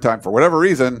a hard time, for whatever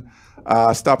reason,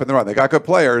 stopping the run. They got good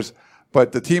players,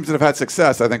 but the teams that have had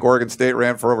success, I think Oregon State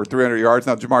ran for over 300 yards.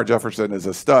 Now, Jamar Jefferson is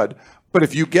a stud. But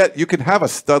if you can have a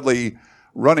studly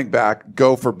running back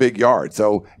go for big yards.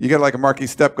 So you get like a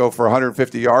Marquise Step go for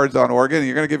 150 yards on Oregon, and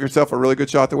you're going to give yourself a really good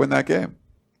shot to win that game.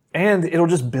 And it'll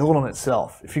just build on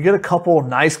itself. If you get a couple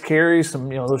nice carries, some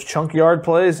those chunk yard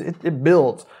plays, it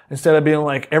builds. Instead of being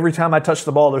like every time I touch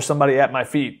the ball, there's somebody at my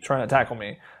feet trying to tackle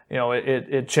me.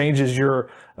 It changes your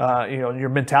your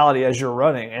mentality as you're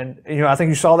running. And I think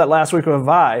you saw that last week with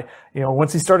Vi.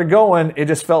 Once he started going, it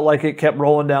just felt like it kept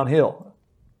rolling downhill.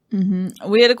 Mm-hmm.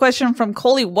 We had a question from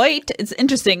Coley White. It's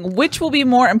interesting. Which will be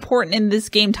more important in this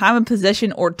game, time of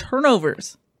possession or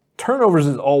turnovers? Turnovers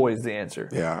is always the answer.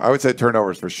 Yeah, I would say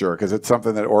turnovers for sure, because it's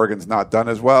something that Oregon's not done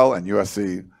as well, and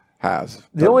USC has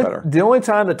done better. The only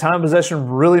time that time of possession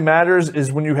really matters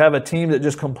is when you have a team that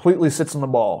just completely sits on the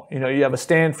ball. You have a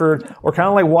Stanford, or kind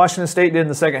of like Washington State did in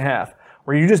the second half,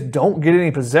 where you just don't get any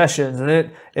possessions,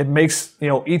 and it makes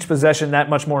each possession that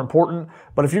much more important.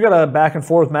 But if you got a back and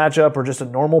forth matchup or just a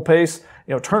normal pace,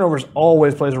 turnovers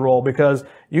always plays a role, because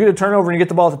you get a turnover and you get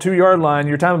the ball at the 2-yard line,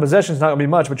 your time of possession is not going to be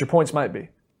much, but your points might be.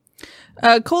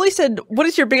 Coley said, what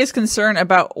is your biggest concern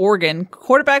about Oregon?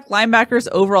 Quarterback, linebackers,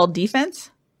 overall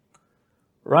defense?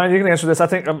 Ryan, you can answer this. I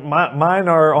think mine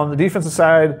are on the defensive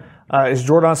side is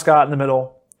Jordan Scott in the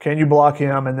middle. Can you block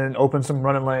him and then open some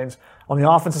running lanes? On the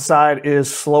offensive side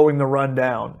is slowing the run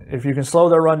down. If you can slow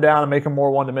their run down and make them more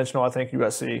one-dimensional, I think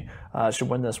USC should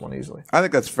win this one easily. I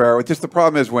think that's fair. Just the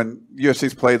problem is when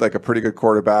USC's played like a pretty good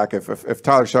quarterback, if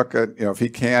Tyler Shough, if he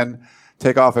can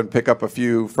take off and pick up a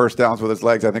few first downs with his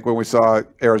legs. I think when we saw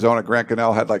Arizona, Grant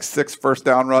Gunnell had like 6 first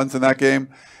down runs in that game.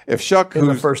 If Shough, in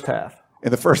the first half. In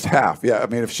the first half, yeah. I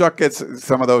mean, if Shough gets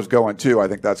some of those going too, I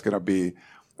think that's going to be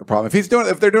the problem.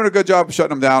 If they're doing a good job of shutting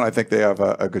them down, I think they have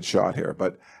a good shot here.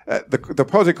 But the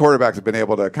opposing quarterbacks have been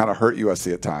able to kind of hurt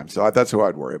USC at times, so that's who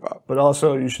I'd worry about. But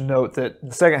also, you should note that in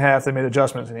the second half they made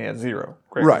adjustments and he had 0.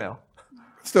 Grant Gunnell.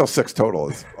 Still 6 total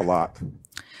is a lot.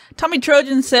 Tommy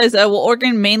Trojan says, will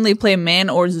Oregon mainly play man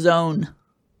or zone?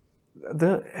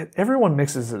 Everyone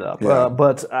mixes it up, Yeah.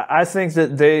 but I think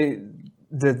that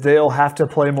they'll have to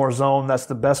play more zone. That's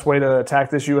the best way to attack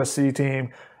this USC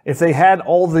team. If they had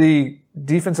all the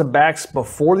defensive backs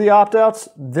before the opt-outs,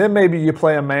 then maybe you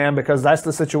play a man, because that's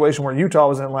the situation where Utah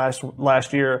was in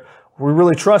last year. We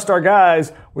really trust our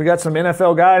guys. We got some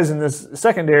NFL guys in this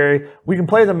secondary. We can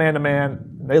play them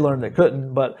man-to-man. They learned they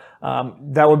couldn't, but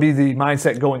that would be the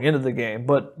mindset going into the game.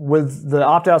 But with the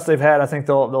opt-outs they've had, I think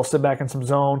they'll sit back in some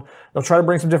zone. They'll try to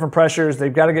bring some different pressures.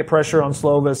 They've got to get pressure on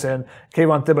Slovis, and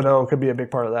Kayvon Thibodeau could be a big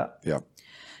part of that. Yeah.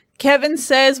 Kevin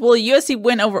says, will USC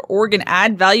win over Oregon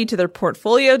add value to their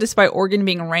portfolio, despite Oregon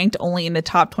being ranked only in the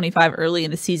top 25 early in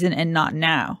the season and not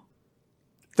now?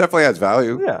 Definitely adds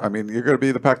value. Yeah. I mean, you're going to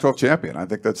be the Pac-12 champion. I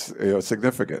think that's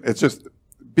significant. It's just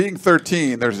being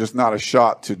 13, there's just not a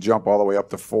shot to jump all the way up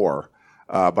to 4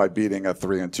 by beating a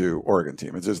 3-2 Oregon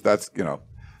team. It's just that's going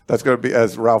to be,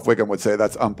 as Ralph Wiggum would say,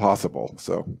 that's impossible.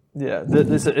 So yeah,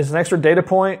 it's an extra data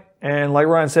point, and like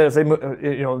Ryan said, if they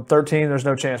 13, there's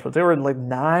no chance. But they were like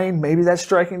 9, maybe that's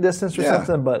striking distance or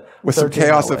something. But with some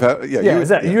chaos you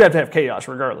have to have chaos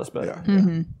regardless. But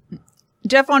Mm-hmm.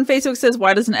 Jeff on Facebook says,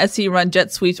 why doesn't SC run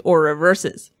jet sweeps or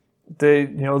reverses?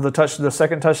 The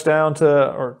second touchdown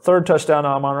or third touchdown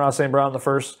on Amon-Ra St. Brown in the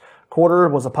first quarter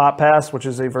was a pop pass, which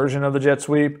is a version of the jet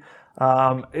sweep.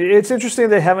 It's interesting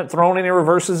they haven't thrown any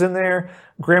reverses in there.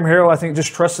 Graham Harrell, I think,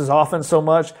 just trusts his offense so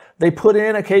much. They'll put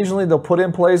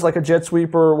in plays like a jet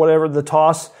sweep or whatever, the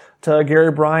toss to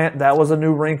Gary Bryant. That was a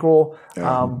new wrinkle.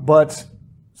 Yeah. But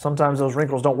sometimes those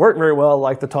wrinkles don't work very well,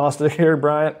 like the toss to Gary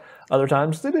Bryant. Other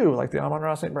times they do, like the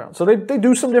Amon-Ra St. Brown. So they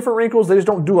do some different wrinkles. They just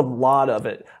don't do a lot of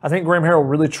it. I think Graham Harrell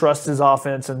really trusts his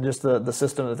offense and just the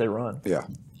system that they run. Yeah.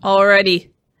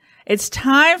 Alrighty. It's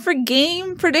time for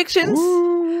game predictions.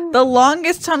 Ooh. the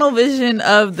longest tunnel vision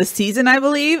of the season, I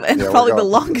believe, and probably the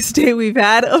longest day we've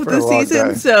had of the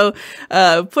season. So,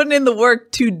 putting in the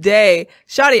work today.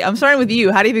 Shadi, I'm starting with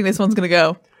you. How do you think this one's going to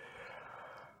go?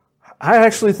 I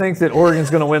actually think that Oregon's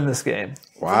going to win this game.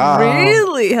 Wow.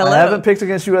 Really? Hello. I haven't picked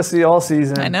against USC all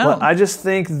season. I know. But I just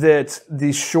think that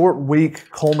the short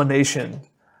week culmination.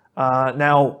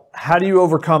 Now, how do you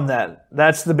overcome that?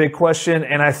 That's the big question.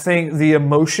 And I think the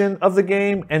emotion of the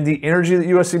game and the energy that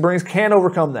USC brings can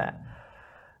overcome that.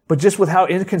 But just with how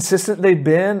inconsistent they've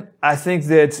been, I think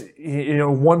that,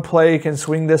 one play can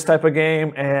swing this type of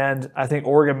game. And I think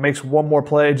Oregon makes one more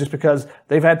play just because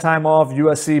they've had time off.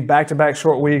 USC back-to-back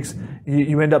short weeks.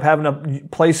 You end up having to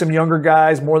play some younger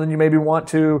guys more than you maybe want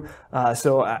to.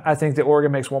 So I think that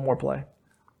Oregon makes one more play.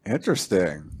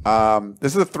 Interesting.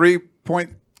 This is a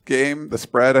 3-point game. The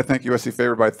spread, I think USC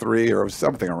favored by 3 or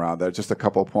something around there, just a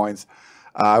couple of points.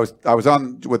 I was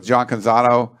on with John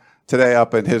Canzano today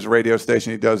up in his radio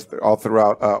station. He does all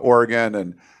throughout Oregon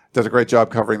and does a great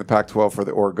job covering the Pac-12 for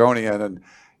the Oregonian. And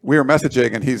we were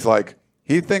messaging, and he's like,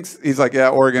 yeah,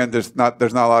 Oregon, there's not a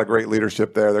lot of great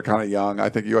leadership there. They're kind of young. I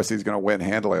think USC is going to win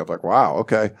handily. I'm like, wow,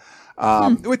 okay.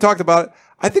 We talked about it.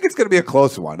 I think it's going to be a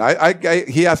close one.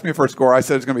 He asked me for a score. I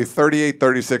said it's going to be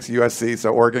 38-36 USC.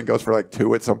 So Oregon goes for like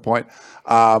 2 at some point.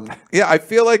 I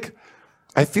feel like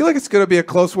it's going to be a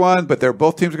close one, but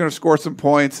both teams are going to score some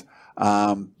points.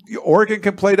 Oregon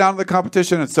can play down to the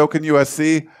competition, and so can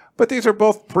USC. But these are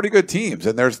both pretty good teams,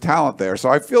 and there's talent there. So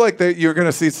I feel like you're going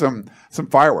to see some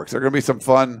fireworks. There are going to be some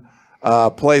fun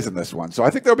plays in this one. So I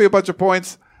think there'll be a bunch of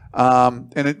points, but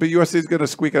USC is going to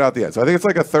squeak it out the end. So I think it's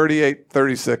like a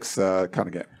 38-36 kind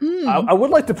of game. I would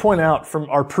like to point out from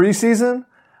our preseason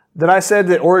that I said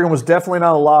that Oregon was definitely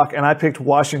not a lock, and I picked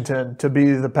Washington to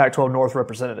be the Pac-12 North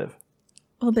representative.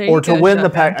 Well, there you go, win the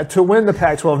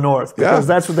Pac-12 North, because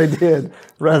that's what they did,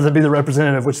 rather than be the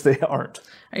representative, which they aren't.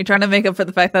 Are you trying to make up for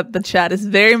the fact that the chat is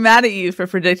very mad at you for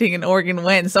predicting an Oregon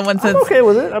win? Someone says, I'm okay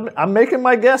with it. I'm making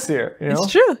my guess here.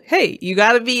 It's true. Hey, you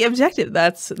got to be objective.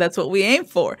 That's what we aim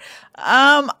for.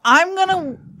 I'm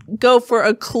gonna go for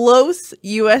a close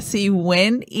USC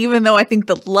win, even though I think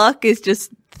the luck is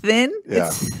just thin. Yeah.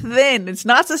 It's thin. It's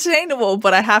not sustainable,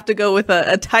 but I have to go with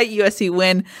a tight USC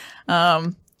win.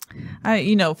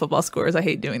 Football scores. I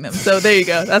hate doing them. So there you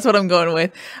go. That's what I'm going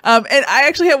with. And I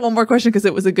actually have one more question because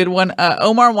it was a good one.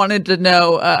 Omar wanted to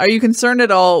know, are you concerned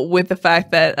at all with the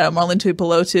fact that Marlon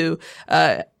Tuipulotu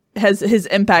his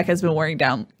impact has been wearing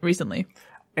down recently?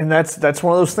 And that's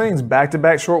one of those things.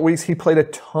 Back-to-back short weeks, he played a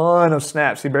ton of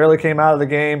snaps. He barely came out of the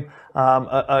game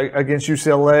against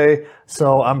UCLA.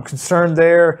 So I'm concerned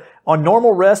there. On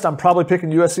normal rest, I'm probably picking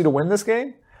USC to win this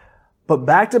game. But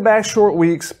back-to-back short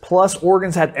weeks, plus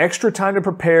Oregon's had extra time to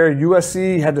prepare.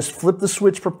 USC had to flip the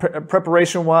switch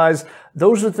preparation-wise.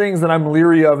 Those are things that I'm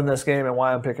leery of in this game and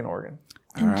why I'm picking Oregon.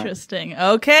 Interesting. Right.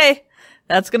 Okay.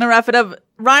 That's going to wrap it up.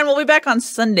 Ryan, we'll be back on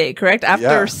Sunday, correct?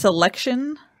 After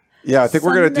selection? Yeah, I think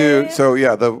we're going to do – so,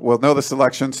 yeah, we'll know the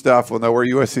selection stuff. We'll know where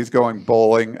USC's going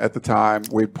bowling at the time.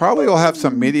 We probably will have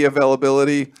some media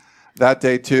availability that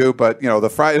day too. But,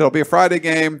 it'll be a Friday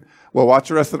game. We'll watch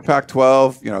the rest of the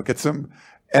Pac-12, get some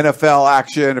NFL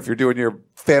action if you're doing your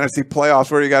fantasy playoffs,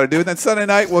 where you got to do. And then Sunday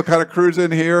night, we'll kind of cruise in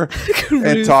here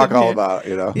and talk all about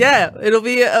it, Yeah, it'll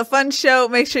be a fun show.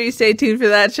 Make sure you stay tuned for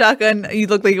that. Shotgun, you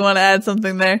look like you want to add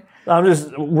something there.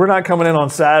 We're not coming in on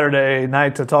Saturday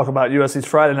night to talk about USC's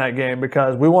Friday night game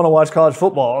because we want to watch college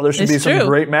football. There should be some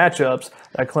great matchups.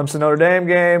 That Clemson-Notre Dame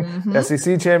game,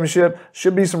 SEC championship,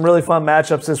 should be some really fun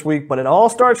matchups this week. But it all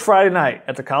starts Friday night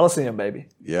at the Coliseum, baby.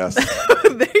 Yes.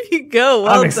 There you go.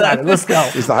 Well I'm excited. Done. Let's go.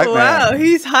 He's the hype man. Wow,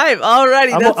 he's hype. All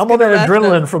righty. I'm on that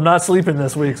adrenaline from not sleeping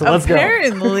this week, so let's go.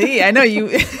 Apparently. I know you.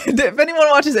 If anyone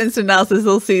watches Instant Analysis,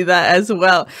 they'll see that as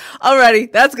well. All righty.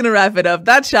 That's going to wrap it up.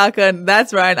 That's Shotgun.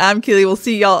 That's Ryan. I'm Keely. We'll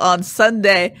see y'all on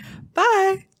Sunday.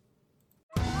 Bye.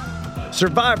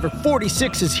 Survivor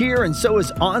 46 is here, and so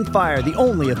is On Fire, the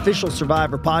only official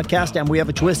Survivor podcast, and we have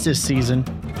a twist this season.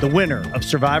 The winner of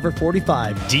Survivor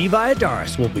 45, Dee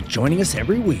Valladares, will be joining us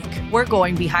every week. We're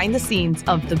going behind the scenes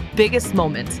of the biggest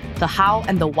moments, the how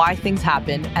and the why things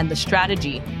happen, and the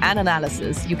strategy and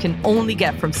analysis you can only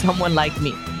get from someone like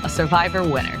me, a Survivor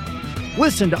winner.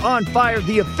 Listen to On Fire,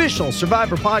 the official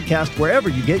Survivor podcast, wherever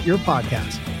you get your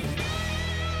podcasts.